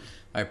itself. Yeah.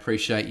 I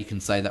appreciate you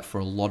can say that for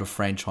a lot of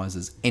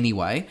franchises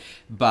anyway.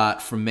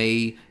 But for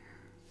me...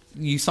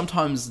 You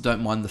sometimes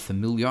don't mind the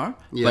familiar,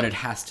 but it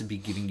has to be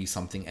giving you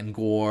something. And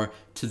gore,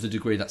 to the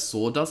degree that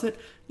Saw does it,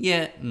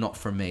 not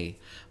for me.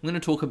 I'm going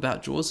to talk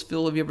about Jaws.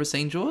 Phil, have you ever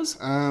seen Jaws?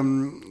 A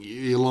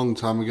long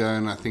time ago,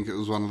 and I think it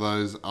was one of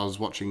those, I was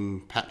watching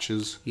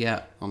patches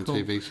on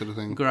TV sort of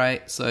thing.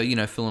 Great. So,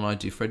 Phil and I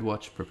do Fred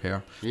Watch,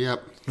 prepare.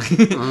 Yep.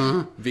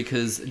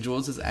 Because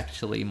Jaws is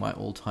actually my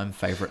all-time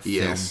favourite film.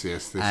 Yes,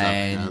 this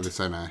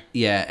I know.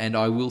 Yeah, and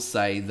I will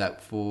say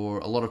that for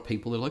a lot of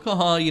people, they're like,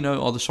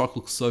 the shark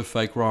looks so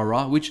fake,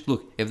 rah-rah. Which,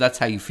 look, if that's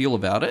how you feel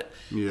about it,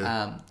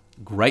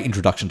 great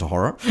introduction to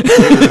horror.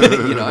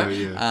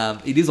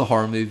 It is a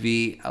horror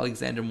movie.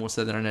 Alexander more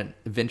so than an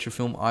adventure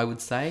film, I would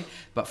say.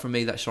 But for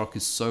me, that shark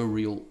is so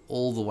real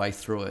all the way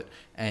through it,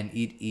 and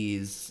it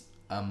is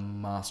a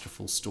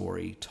masterful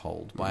story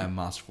told by a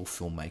masterful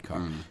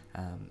filmmaker.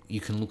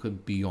 You can look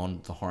at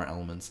beyond the horror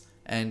elements,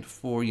 and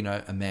for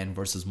a man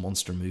versus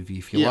monster movie,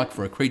 if you like,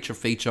 for a creature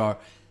feature,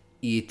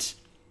 it's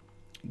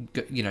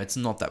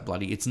not that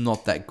bloody, it's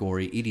not that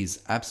gory, it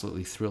is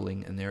absolutely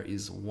thrilling, and there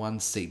is one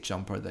seat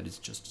jumper that is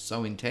just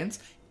so intense,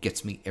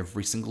 gets me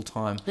every single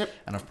time.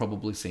 And I've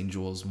probably seen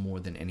Jaws more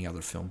than any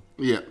other film.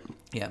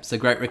 So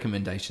great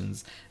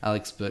recommendations,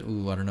 Alex, but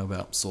I don't know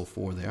about Saw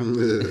 4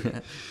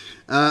 there.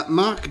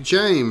 Mark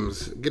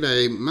James,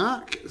 g'day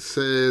Mark,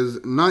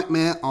 says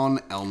Nightmare on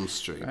Elm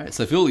Street. Right,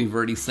 so Phil, you've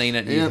already seen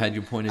it and you've had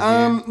your point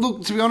of view.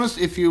 Look, to be honest,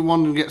 if you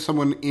want to get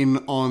someone in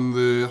on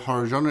the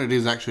horror genre, it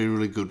is actually a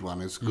really good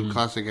one. It's a good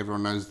classic,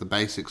 everyone knows the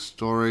basic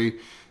story.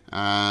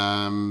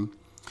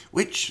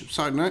 Which,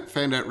 side note,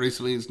 found out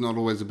recently is not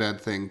always a bad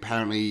thing.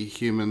 Apparently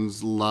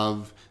humans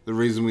love... The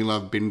reason we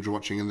love binge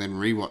watching and then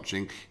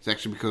rewatching is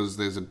actually because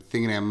there's a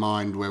thing in our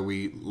mind where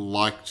we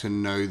like to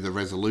know the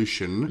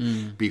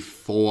resolution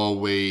before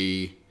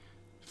we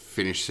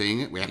finish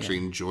seeing it. We actually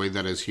enjoy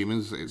that as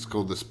humans. It's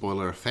called the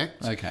spoiler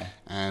effect. Okay.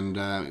 And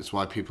it's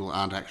why people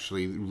aren't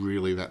actually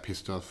really that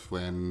pissed off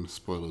when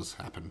spoilers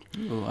happen.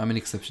 Well, I'm an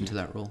exception to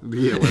that rule.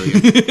 Yeah,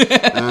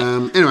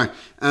 well, anyway,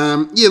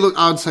 look,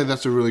 I'd say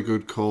that's a really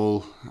good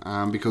call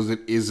because it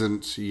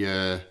isn't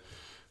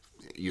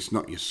it's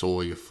not your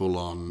Saw, your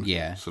full-on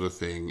sort of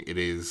thing. It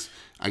is,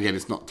 again,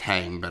 it's not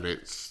tame, but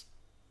it's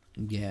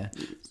Yeah.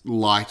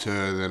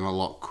 lighter than a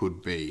lot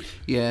could be.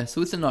 Yeah,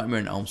 so with the Nightmare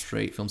on Elm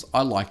Street films,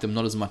 I like them,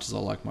 not as much as I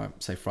like my,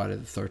 say, Friday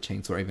the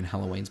 13th or even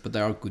Halloween's, but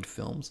they are good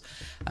films.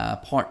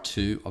 Part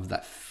 2 of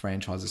that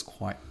franchise is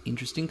quite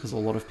interesting because a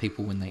lot of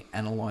people, when they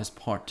analyse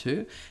Part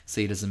 2,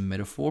 see it as a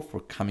metaphor for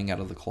coming out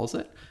of the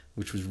closet,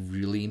 which was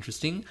really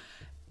interesting.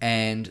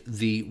 And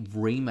the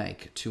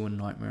remake to A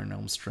Nightmare on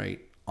Elm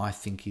Street, I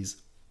think, is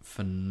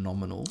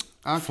phenomenal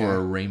for a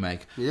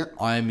remake. Yep.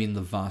 I am in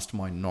the vast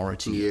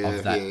minority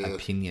of that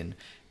opinion.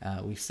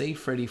 We see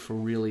Freddy for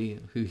really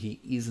who he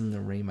is in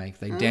the remake.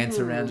 They dance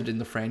around it in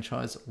the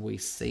franchise. We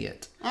see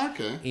it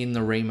in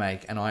the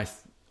remake, and I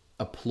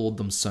applaud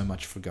them so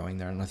much for going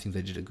there, and I think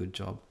they did a good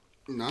job.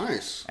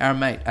 Nice. Our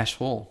mate Ash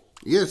Hall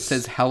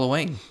says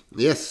Halloween.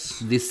 Yes.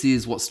 This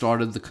is what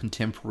started the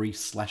contemporary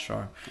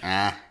slasher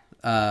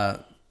subgenre.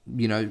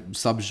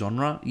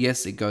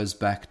 Yes, it goes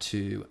back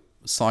to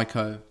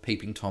Psycho,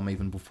 Peeping Tom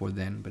even before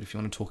then. But if you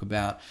want to talk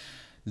about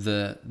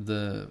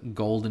the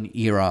golden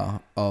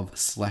era of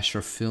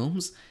slasher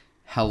films,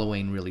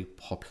 Halloween really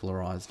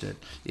popularized it.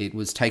 It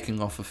was taking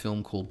off a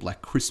film called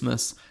Black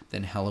Christmas,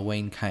 then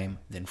Halloween came,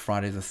 then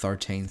Friday the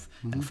 13th,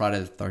 and Friday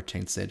the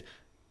 13th said,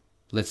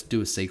 let's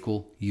do a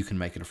sequel, you can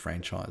make it a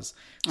franchise.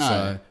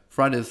 So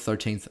Friday the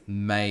 13th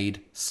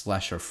made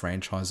slasher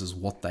franchises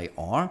what they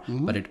are,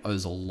 but it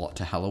owes a lot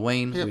to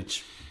Halloween,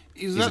 which...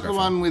 Is that the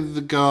one with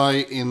the guy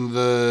in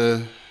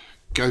the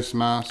ghost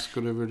mask,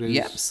 whatever it is?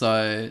 Yeah,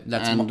 so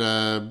that's...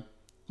 And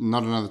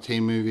Not Another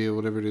Teen Movie or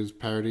whatever it is,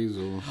 parodies?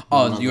 Or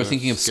you're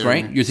thinking of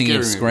Scream? You're thinking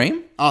of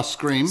Scream? Oh,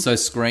 Scream. So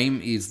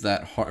Scream is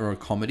that horror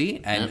comedy,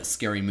 and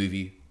Scary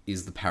Movie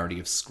is the parody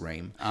of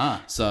Scream.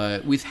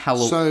 So with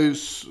Halloween...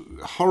 So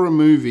horror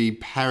movie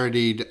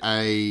parodied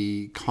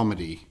a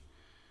comedy?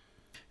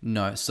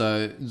 No,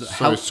 so...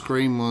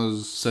 Scream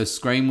was... So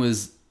Scream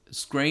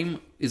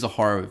is a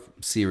horror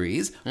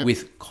series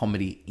with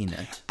comedy in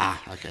it.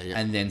 Okay, yeah.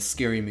 And then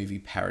Scary Movie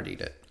parodied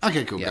it.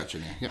 Okay, cool, gotcha.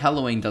 Yeah.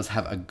 Halloween does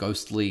have a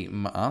ghostly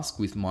mask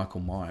with Michael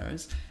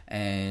Myers,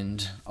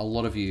 and a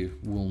lot of you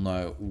will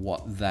know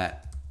what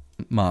that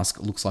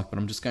mask looks like, but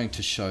I'm just going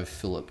to show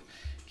Philip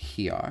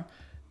here.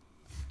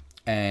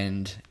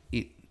 And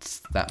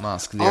it's that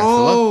mask there,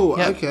 Philip.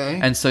 Yep. Okay.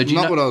 And so do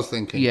you know what I was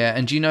thinking. Yeah,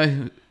 and do you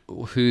know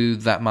who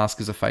that mask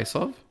is a face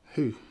of?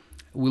 Who?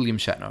 William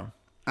Shatner.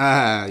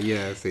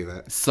 Yeah, I see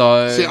that.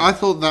 So, I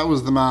thought that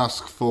was the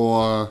mask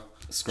for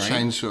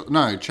Scream?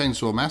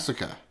 Chainsaw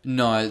Massacre.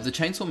 No, the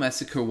Chainsaw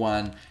Massacre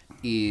one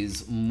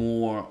is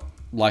more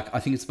like,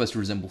 I think it's supposed to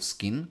resemble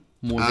skin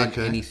more than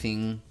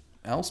anything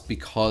else,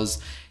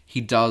 because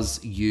he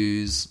does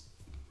use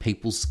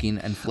people's skin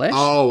and flesh.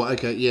 Oh,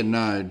 okay. Yeah,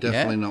 no,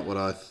 definitely not what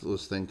I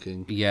was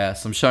thinking. Yeah,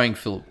 so I'm showing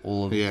Philip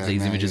all of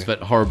these images,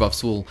 but horror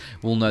buffs will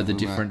know the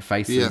different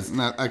faces. Yeah,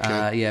 no,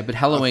 okay. But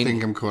Halloween... I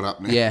think I'm caught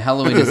up now. Yeah,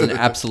 Halloween is an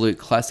absolute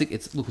classic.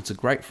 It's a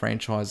great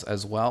franchise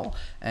as well,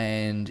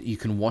 and you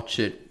can watch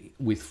it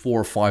with 4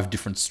 or 5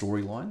 different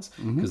storylines,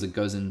 because it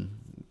goes in...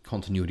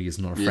 Continuity is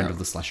not a friend of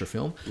the slasher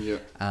film.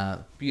 Yeah.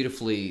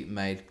 Beautifully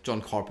made.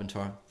 John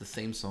Carpenter. The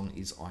theme song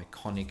is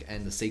iconic,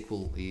 and the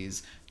sequel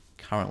is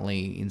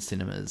currently in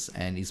cinemas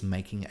and is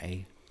making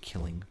a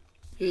killing.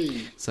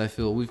 So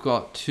Phil, we've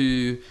got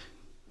 2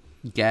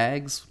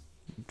 gags,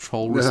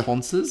 troll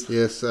responses.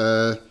 Yes.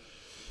 Sorry.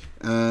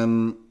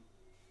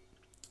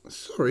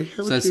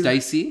 So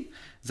Stacey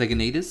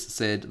Zaganitas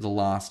said The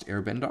Last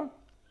Airbender.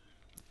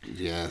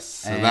 Yes,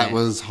 so that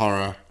was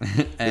horror.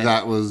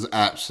 That was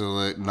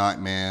absolute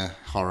nightmare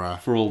horror.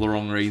 For all the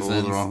wrong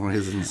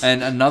reasons.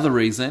 And another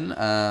reason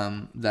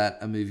that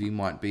a movie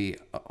might be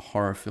a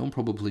horror film,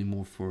 probably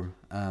more for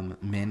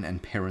men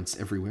and parents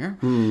everywhere,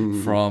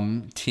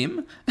 from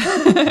Tim,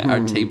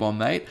 our T-Bomb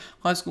mate,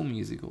 High School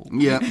Musical.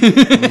 Yeah,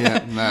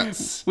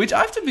 that's... Which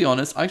I have to be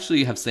honest, I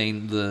actually have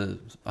seen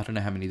I don't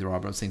know how many there are,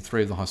 but I've seen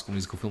 3 of the High School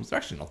Musical films. They're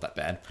actually not that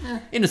bad.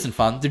 Innocent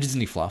fun. They're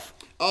Disney fluff.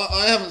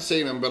 I haven't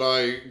seen them, but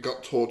I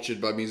got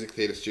tortured by music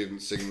theatre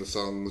students singing the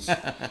songs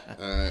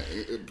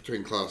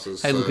between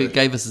classes. Hey, look, it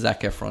gave us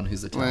Zac Efron,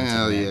 who's a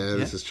talented man.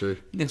 This is true.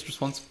 Next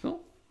response,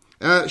 Phil?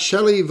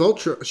 Shelley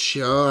Voltron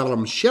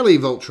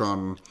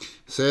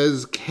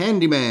says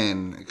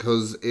Candyman,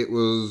 because it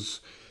was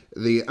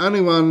the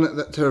only one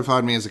that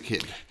terrified me as a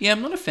kid. Yeah,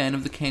 I'm not a fan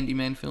of the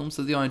Candyman film,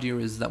 so the idea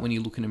is that when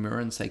you look in a mirror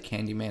and say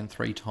Candyman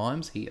 3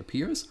 times, he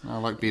appears. I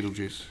like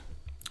Beetlejuice.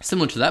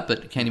 Similar to that,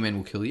 but Candyman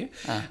will kill you.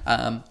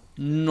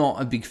 Not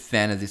a big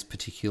fan of this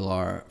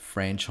particular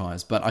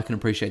franchise, but I can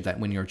appreciate that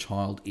when you're a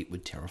child, it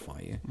would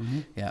terrify you.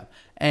 Yeah.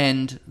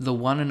 And the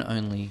one and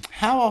only...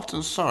 How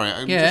often... Sorry,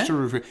 just to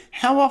repeat.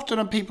 How often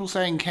are people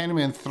saying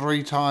Candyman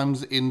 3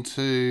 times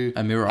into...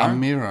 A mirror? A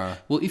mirror.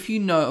 Well, if you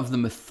know of the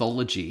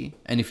mythology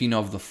and if you know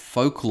of the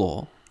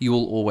folklore, you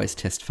will always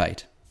test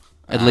fate.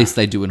 At least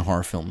they do in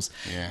horror films.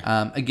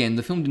 Yeah. Again,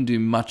 the film didn't do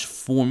much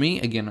for me.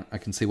 Again, I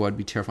can see why it'd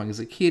be terrifying as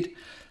a kid.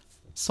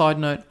 Side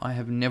note, I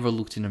have never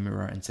looked in a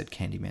mirror and said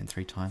Candyman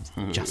 3 times,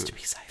 just to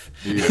be safe.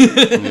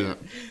 Yeah.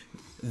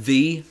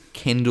 The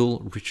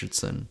Kendall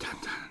Richardson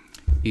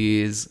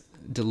is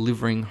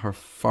delivering her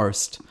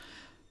first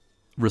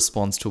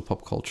response to a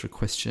pop culture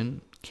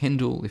question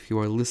Kendall, if you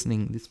are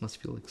listening, this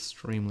must feel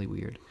extremely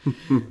weird.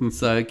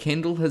 So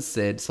Kendall has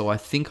said, so I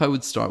think I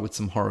would start with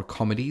some horror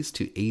comedies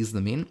to ease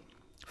them in.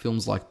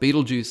 Films like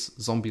Beetlejuice,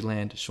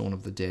 Zombieland, Shaun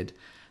of the Dead.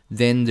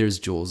 Then there's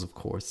Jaws, of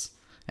course.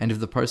 And if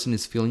the person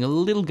is feeling a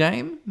little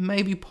game,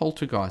 maybe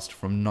Poltergeist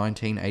from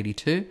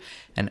 1982,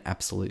 an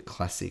absolute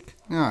classic.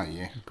 Oh,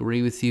 yeah.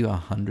 Agree with you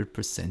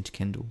 100%,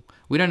 Kendall.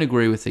 We don't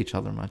agree with each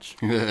other much.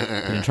 But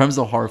in terms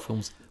of horror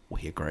films,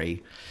 we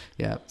agree.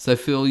 Yeah. So,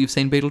 Phil, you've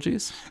seen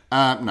Beetlejuice?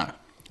 No.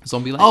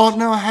 Zombieland? Oh,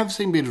 no, I have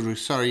seen Beetlejuice.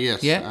 Sorry,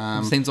 yes. Yeah.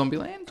 You've seen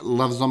Zombieland?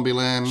 Love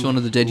Zombieland. Shaun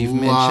of the Dead you've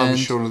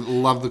mentioned.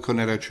 Love the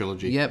Cornetto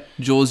trilogy. Yep.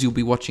 Jaws you'll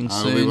be watching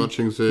soon. I'll be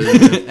watching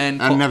soon. And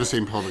I've never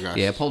seen Poltergeist.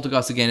 Yeah,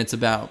 Poltergeist, again, it's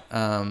about,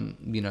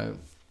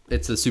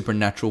 it's a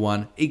supernatural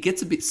one. It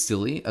gets a bit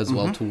silly as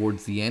well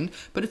towards the end,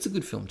 but it's a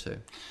good film too.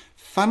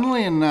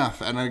 Funnily enough,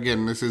 and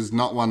again, this is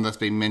not one that's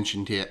been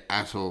mentioned here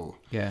at all.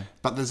 Yeah.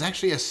 But there's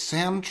actually a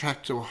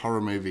soundtrack to a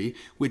horror movie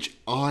which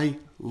I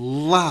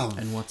love.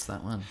 And what's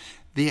that one?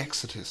 The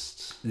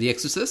Exorcist. The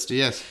Exorcist?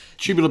 Yes.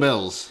 Tubular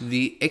Bells.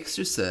 The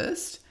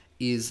Exorcist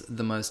is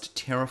the most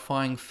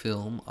terrifying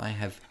film I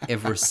have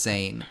ever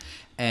seen.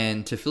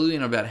 And to fill you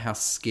in about how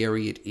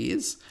scary it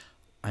is,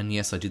 and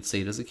yes, I did see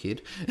it as a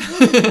kid.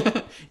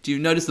 Do you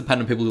notice the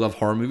pattern of people who love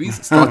horror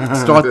movies?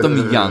 Start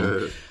them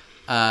young.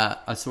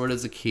 I saw it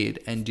as a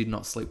kid and did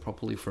not sleep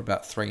properly for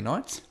about 3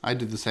 nights. I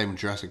did the same with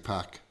Jurassic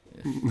Park.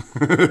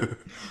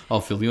 Oh,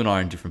 Phil, you and I are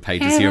on different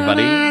pages here,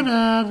 buddy.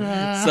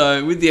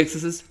 So, with The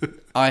Exorcist,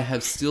 I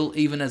have still,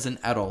 even as an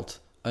adult,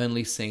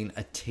 only seen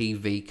a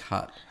TV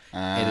cut,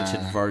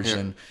 edited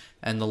version. Yep.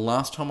 And the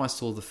last time I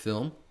saw the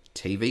film,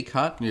 TV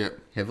cut,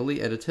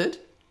 heavily edited,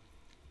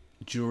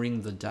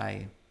 during the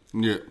day.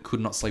 Yeah. Could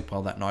not sleep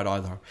well that night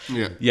either.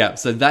 Yeah. Yeah,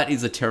 so that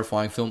is a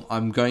terrifying film.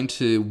 I'm going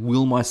to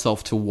will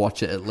myself to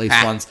watch it at least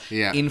once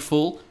in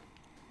full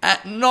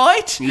at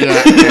night.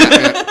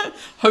 Yeah.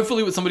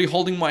 Hopefully with somebody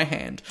holding my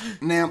hand.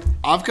 Now,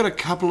 I've got a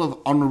couple of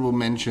honourable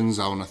mentions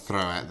I want to throw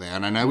out there,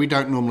 and I know we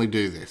don't normally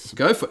do this.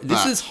 Go for it.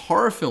 This is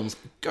horror films.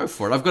 Go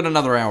for it. I've got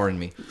another hour in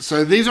me.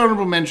 So these are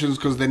honourable mentions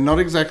because they're not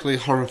exactly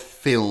horror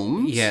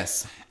films.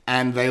 Yes.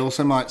 And they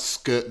also might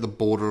skirt the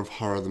border of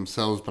horror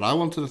themselves, but I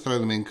wanted to throw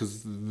them in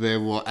because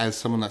as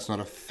someone that's not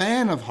a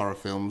fan of horror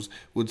films,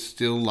 would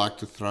still like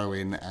to throw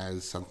in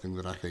as something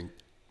that I think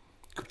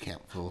could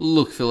count for.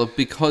 Look, Philip,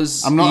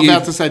 because I'm not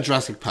about to say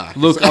Jurassic Park.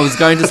 Look, I was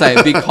going to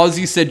say, because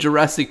you said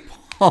Jurassic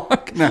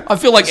Park, no, I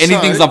feel like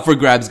anything's up for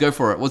grabs. Go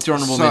for it. What's your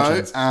honourable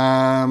mentions?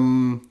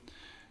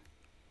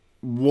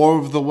 War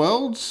of the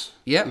Worlds.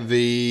 Yep.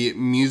 The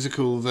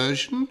musical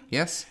version.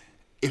 Yes.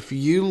 If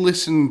you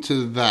listen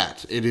to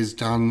that, it is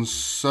done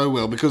so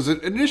well. Because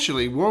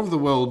initially, War of the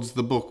Worlds,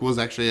 the book, was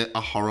actually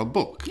a horror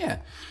book. Yeah.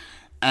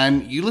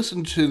 And you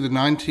listen to the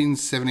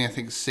 1970, I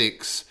think,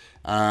 6,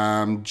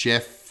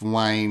 Jeff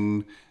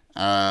Wayne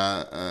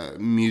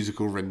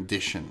musical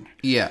rendition.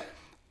 Yeah.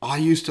 I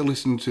used to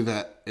listen to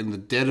that in the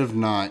dead of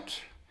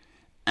night.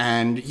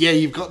 And, yeah,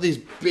 you've got these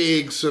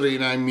big sort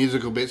of,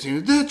 musical bits.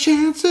 The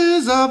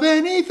chances of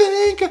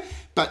anything.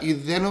 But you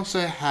then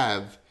also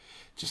have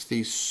just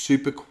these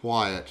super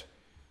quiet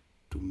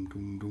dum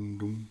dum dum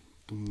dum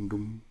dum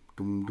dum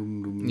dum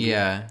dum dum.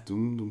 Yeah.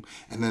 Dum dum.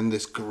 And then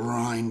this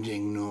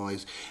grinding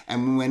noise.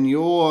 And when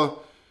you're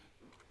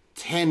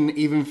 10,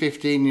 even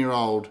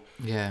 15-year-old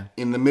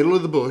in the middle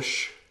of the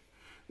bush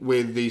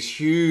with these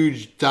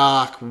huge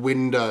dark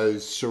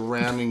windows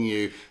surrounding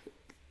you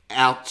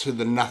out to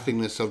the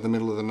nothingness of the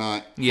middle of the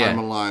night, home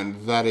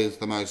alone, that is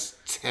the most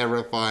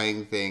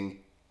terrifying thing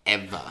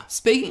ever.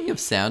 Speaking of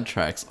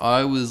soundtracks,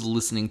 I was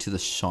listening to the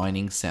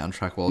Shining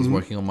soundtrack while I was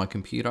working on my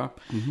computer.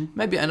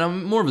 Maybe, and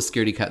I'm more of a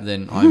scaredy cat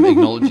than I'm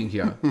acknowledging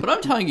here. But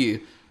I'm telling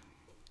you,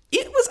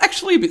 it was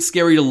actually a bit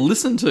scary to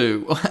listen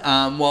to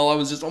while I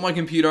was just on my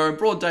computer,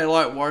 broad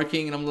daylight,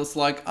 working, and I'm just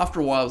like, after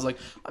a while, I was like,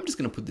 I'm just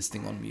going to put this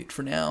thing on mute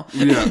for now.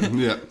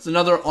 Yeah. It's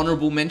another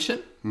honourable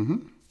mention. For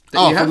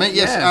me,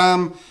 yes.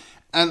 Yeah.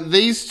 And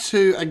these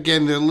two,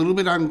 again, they're a little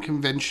bit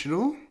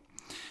unconventional,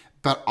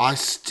 but I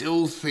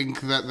still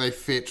think that they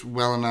fit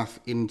well enough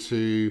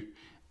into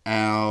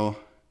our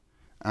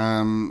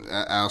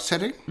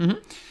setting.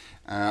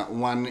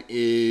 One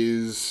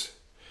is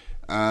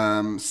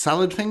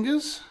Salad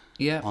Fingers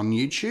on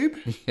YouTube.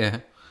 Yeah.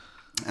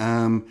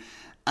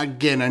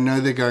 Again, I know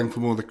they're going for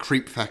more the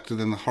creep factor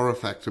than the horror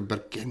factor,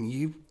 but again,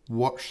 you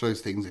watch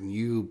those things and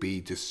you'll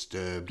be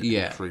disturbed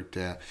and creeped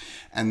out.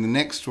 And the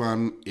next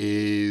one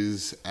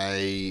is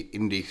a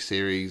indie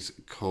series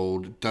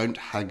called Don't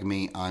Hug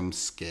Me, I'm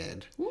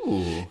Scared.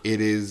 Ooh.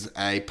 It is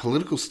a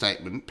political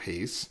statement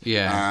piece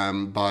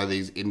by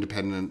these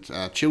independent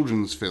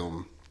children's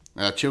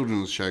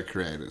show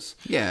creators.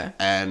 Yeah.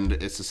 And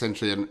it's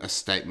essentially a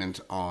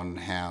statement on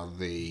how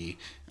the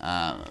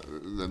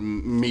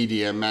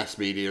media, mass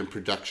media and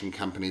production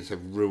companies have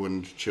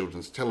ruined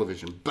children's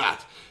television.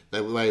 But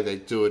the way they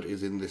do it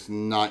is in this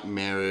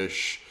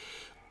nightmarish,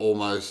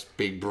 almost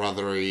Big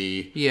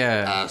Brothery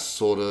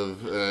sort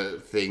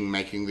of thing,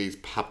 making these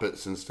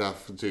puppets and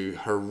stuff do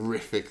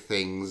horrific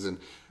things. And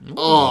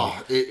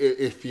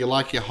if you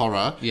like your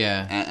horror,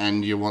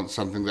 and you want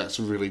something that's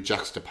really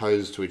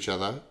juxtaposed to each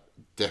other,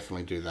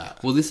 definitely do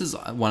that. Well, this is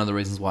one of the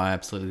reasons why I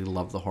absolutely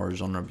love the horror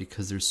genre,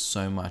 because there's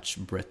so much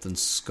breadth and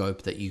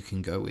scope that you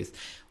can go with.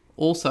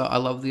 Also, I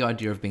love the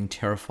idea of being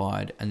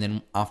terrified, and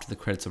then after the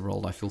credits are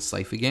rolled, I feel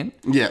safe again.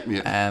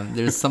 Yeah.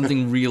 There's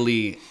something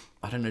really,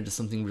 I don't know, just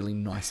something really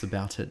nice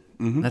about it.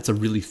 Mm-hmm. That's a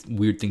really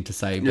weird thing to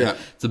say, but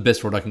it's the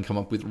best word I can come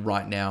up with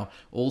right now.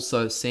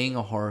 Also, seeing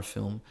a horror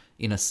film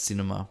in a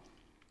cinema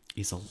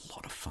is a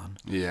lot of fun.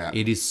 Yeah.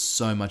 It is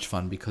so much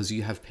fun because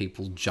you have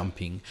people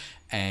jumping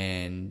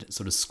and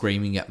sort of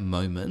screaming at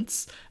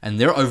moments, and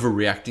they're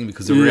overreacting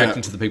because they're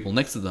reacting to the people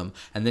next to them.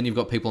 And then you've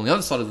got people on the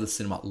other side of the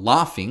cinema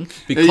laughing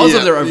because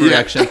of their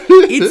overreaction.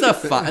 It's a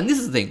fun, and this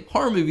is the thing,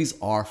 horror movies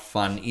are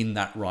fun in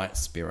that right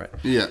spirit.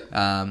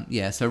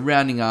 So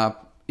rounding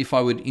up, if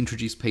I would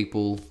introduce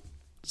people,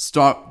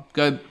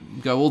 go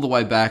all the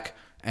way back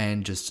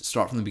and just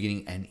start from the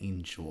beginning and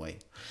enjoy.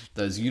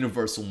 Those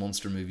Universal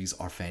monster movies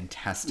are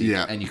fantastic,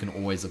 and you can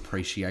always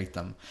appreciate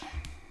them.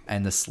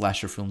 And the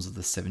slasher films of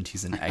the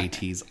 70s and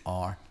 80s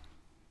are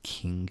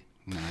king.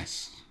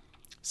 Nice.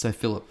 So,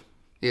 Philip.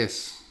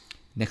 Yes.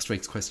 Next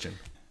week's question.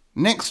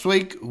 Next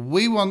week,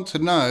 we want to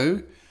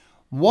know,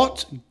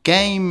 what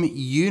game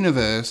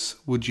universe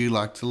would you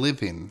like to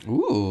live in?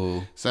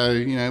 Ooh.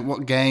 So,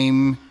 what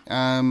game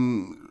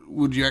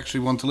would you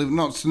actually want to live in?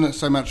 Not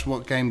so much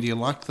what game do you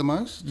like the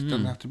most. It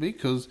doesn't have to be,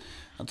 because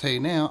I'll tell you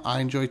now, I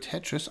enjoy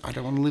Tetris. I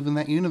don't want to live in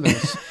that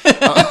universe.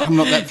 I'm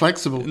not that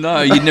flexible.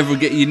 No, you'd never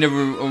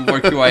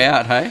work your way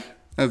out, hey?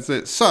 That's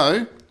it.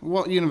 So,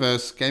 what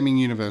gaming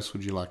universe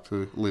would you like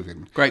to live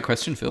in? Great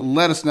question, Phil.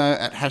 Let us know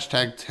at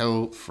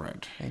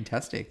 #TellFred.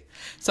 Fantastic.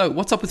 So,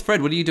 what's up with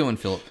Fred? What are you doing,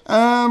 Philip?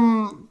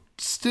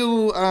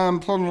 Still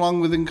plodding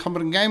along with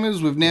Incompetent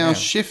Gamers. We've now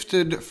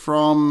shifted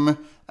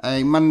from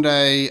a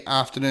Monday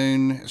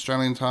afternoon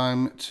Australian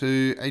time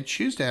to a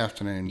Tuesday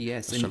afternoon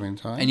Australian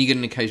time. And you get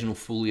an occasional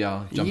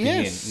Fulia jumping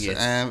in. Yes,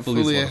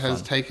 Fulia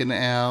has taken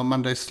our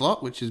Monday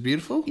slot, which is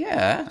beautiful.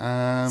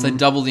 Yeah. So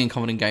double the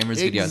Incompetent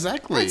Gamers videos.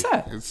 Exactly.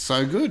 It's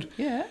so good.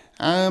 Yeah.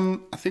 I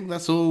think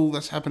that's all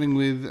that's happening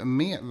with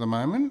me at the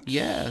moment.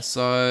 Yeah.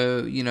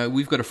 So,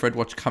 we've got a Fred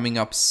Watch coming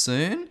up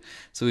soon.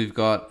 So we've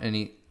got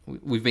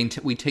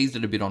we teased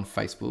it a bit on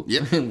Facebook.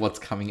 Yep. What's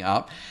coming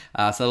up?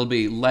 So that'll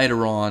be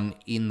later on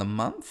in the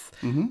month.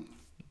 Mm-hmm.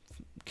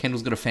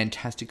 Kendall's got a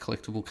fantastic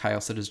collectible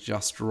chaos that has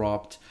just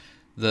dropped.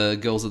 The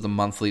Girls of the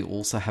Monthly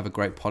also have a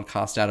great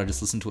podcast out. I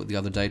just listened to it the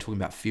other day talking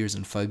about fears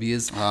and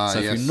phobias. So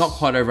if you're not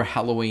quite over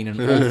Halloween and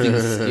all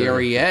things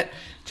scary yet,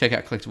 check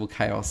out Collectible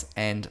Chaos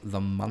and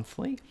The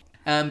Monthly.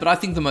 But I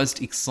think the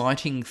most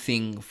exciting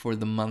thing for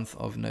the month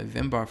of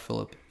November,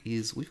 Philip,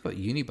 is we've got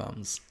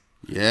Unibums.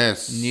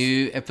 Yes.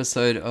 New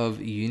episode of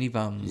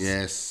Unibums.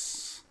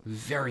 Yes.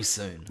 Very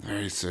soon.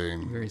 Very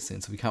soon. Very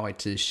soon. So we can't wait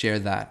to share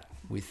that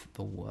with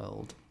the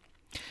world.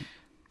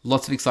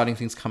 Lots of exciting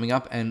things coming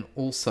up, and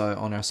also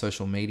on our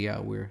social media,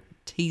 we're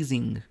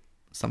teasing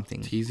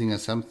something. Teasing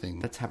us something.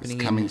 That's happening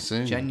coming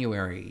soon.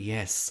 January,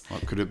 yes.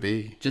 What could it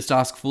be? Just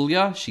ask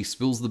Fulia. She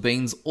spills the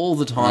beans all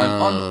the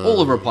time on all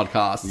of her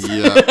podcasts.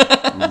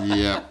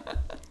 Yeah.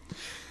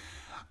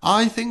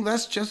 I think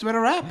that's just about a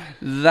wrap.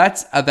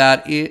 That's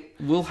about it.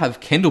 We'll have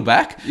Kendall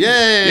back.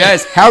 Yay!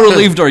 Yes, how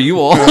relieved are you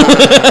all?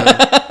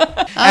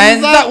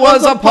 And that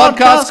was a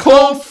podcast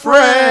called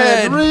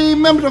Fred.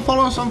 Remember to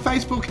follow us on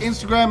Facebook,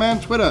 Instagram,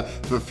 and Twitter.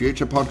 For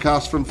future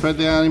podcasts from Fred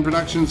the Alien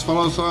Productions,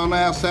 follow us on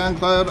our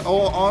SoundCloud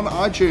or on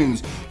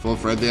iTunes. For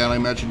Fred the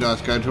Alien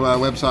merchandise, go to our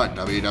website,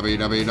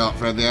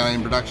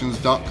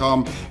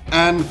 www.fredthealienproductions.com,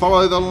 and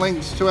follow the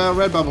links to our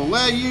Redbubble,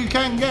 where you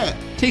can get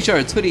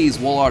T-shirts,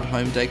 hoodies, wall art,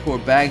 home decor,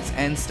 bags,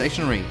 and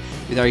stationery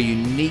with our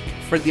unique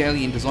Fred the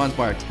Alien designs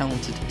by our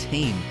talented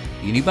team.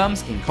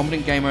 Unibums,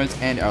 Incompetent Gamers,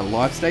 and our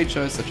live stage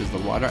shows such as The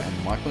Writer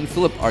and Michael and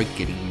Philip are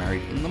getting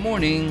married in the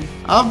morning.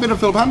 I've been a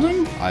Philip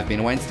Hunton. I've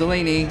been Wayne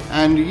Stellini.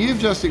 And you've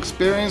just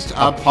experienced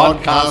a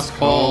podcast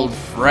called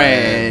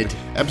Fred.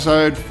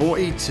 Episode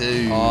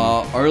 42.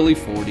 Early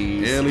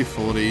 40s. Early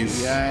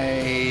 40s.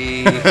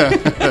 Yay.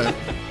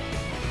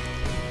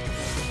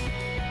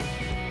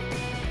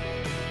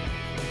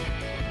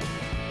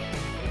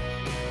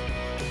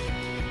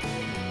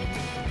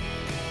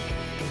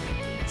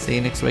 See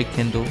you next week,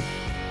 Kendall.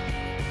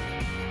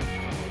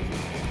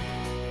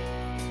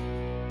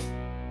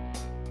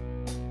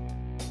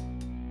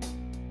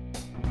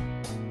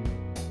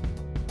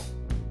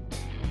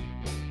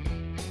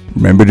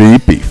 Remember to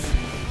eat beef.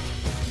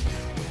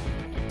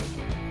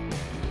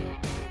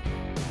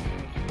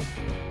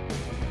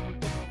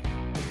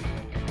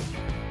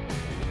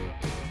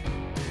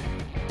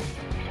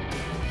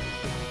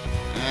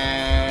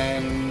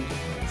 And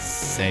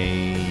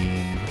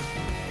same.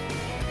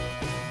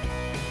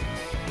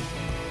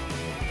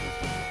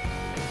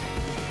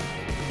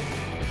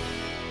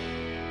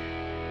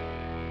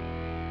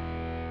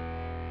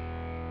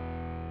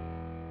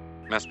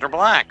 Mr.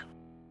 Black.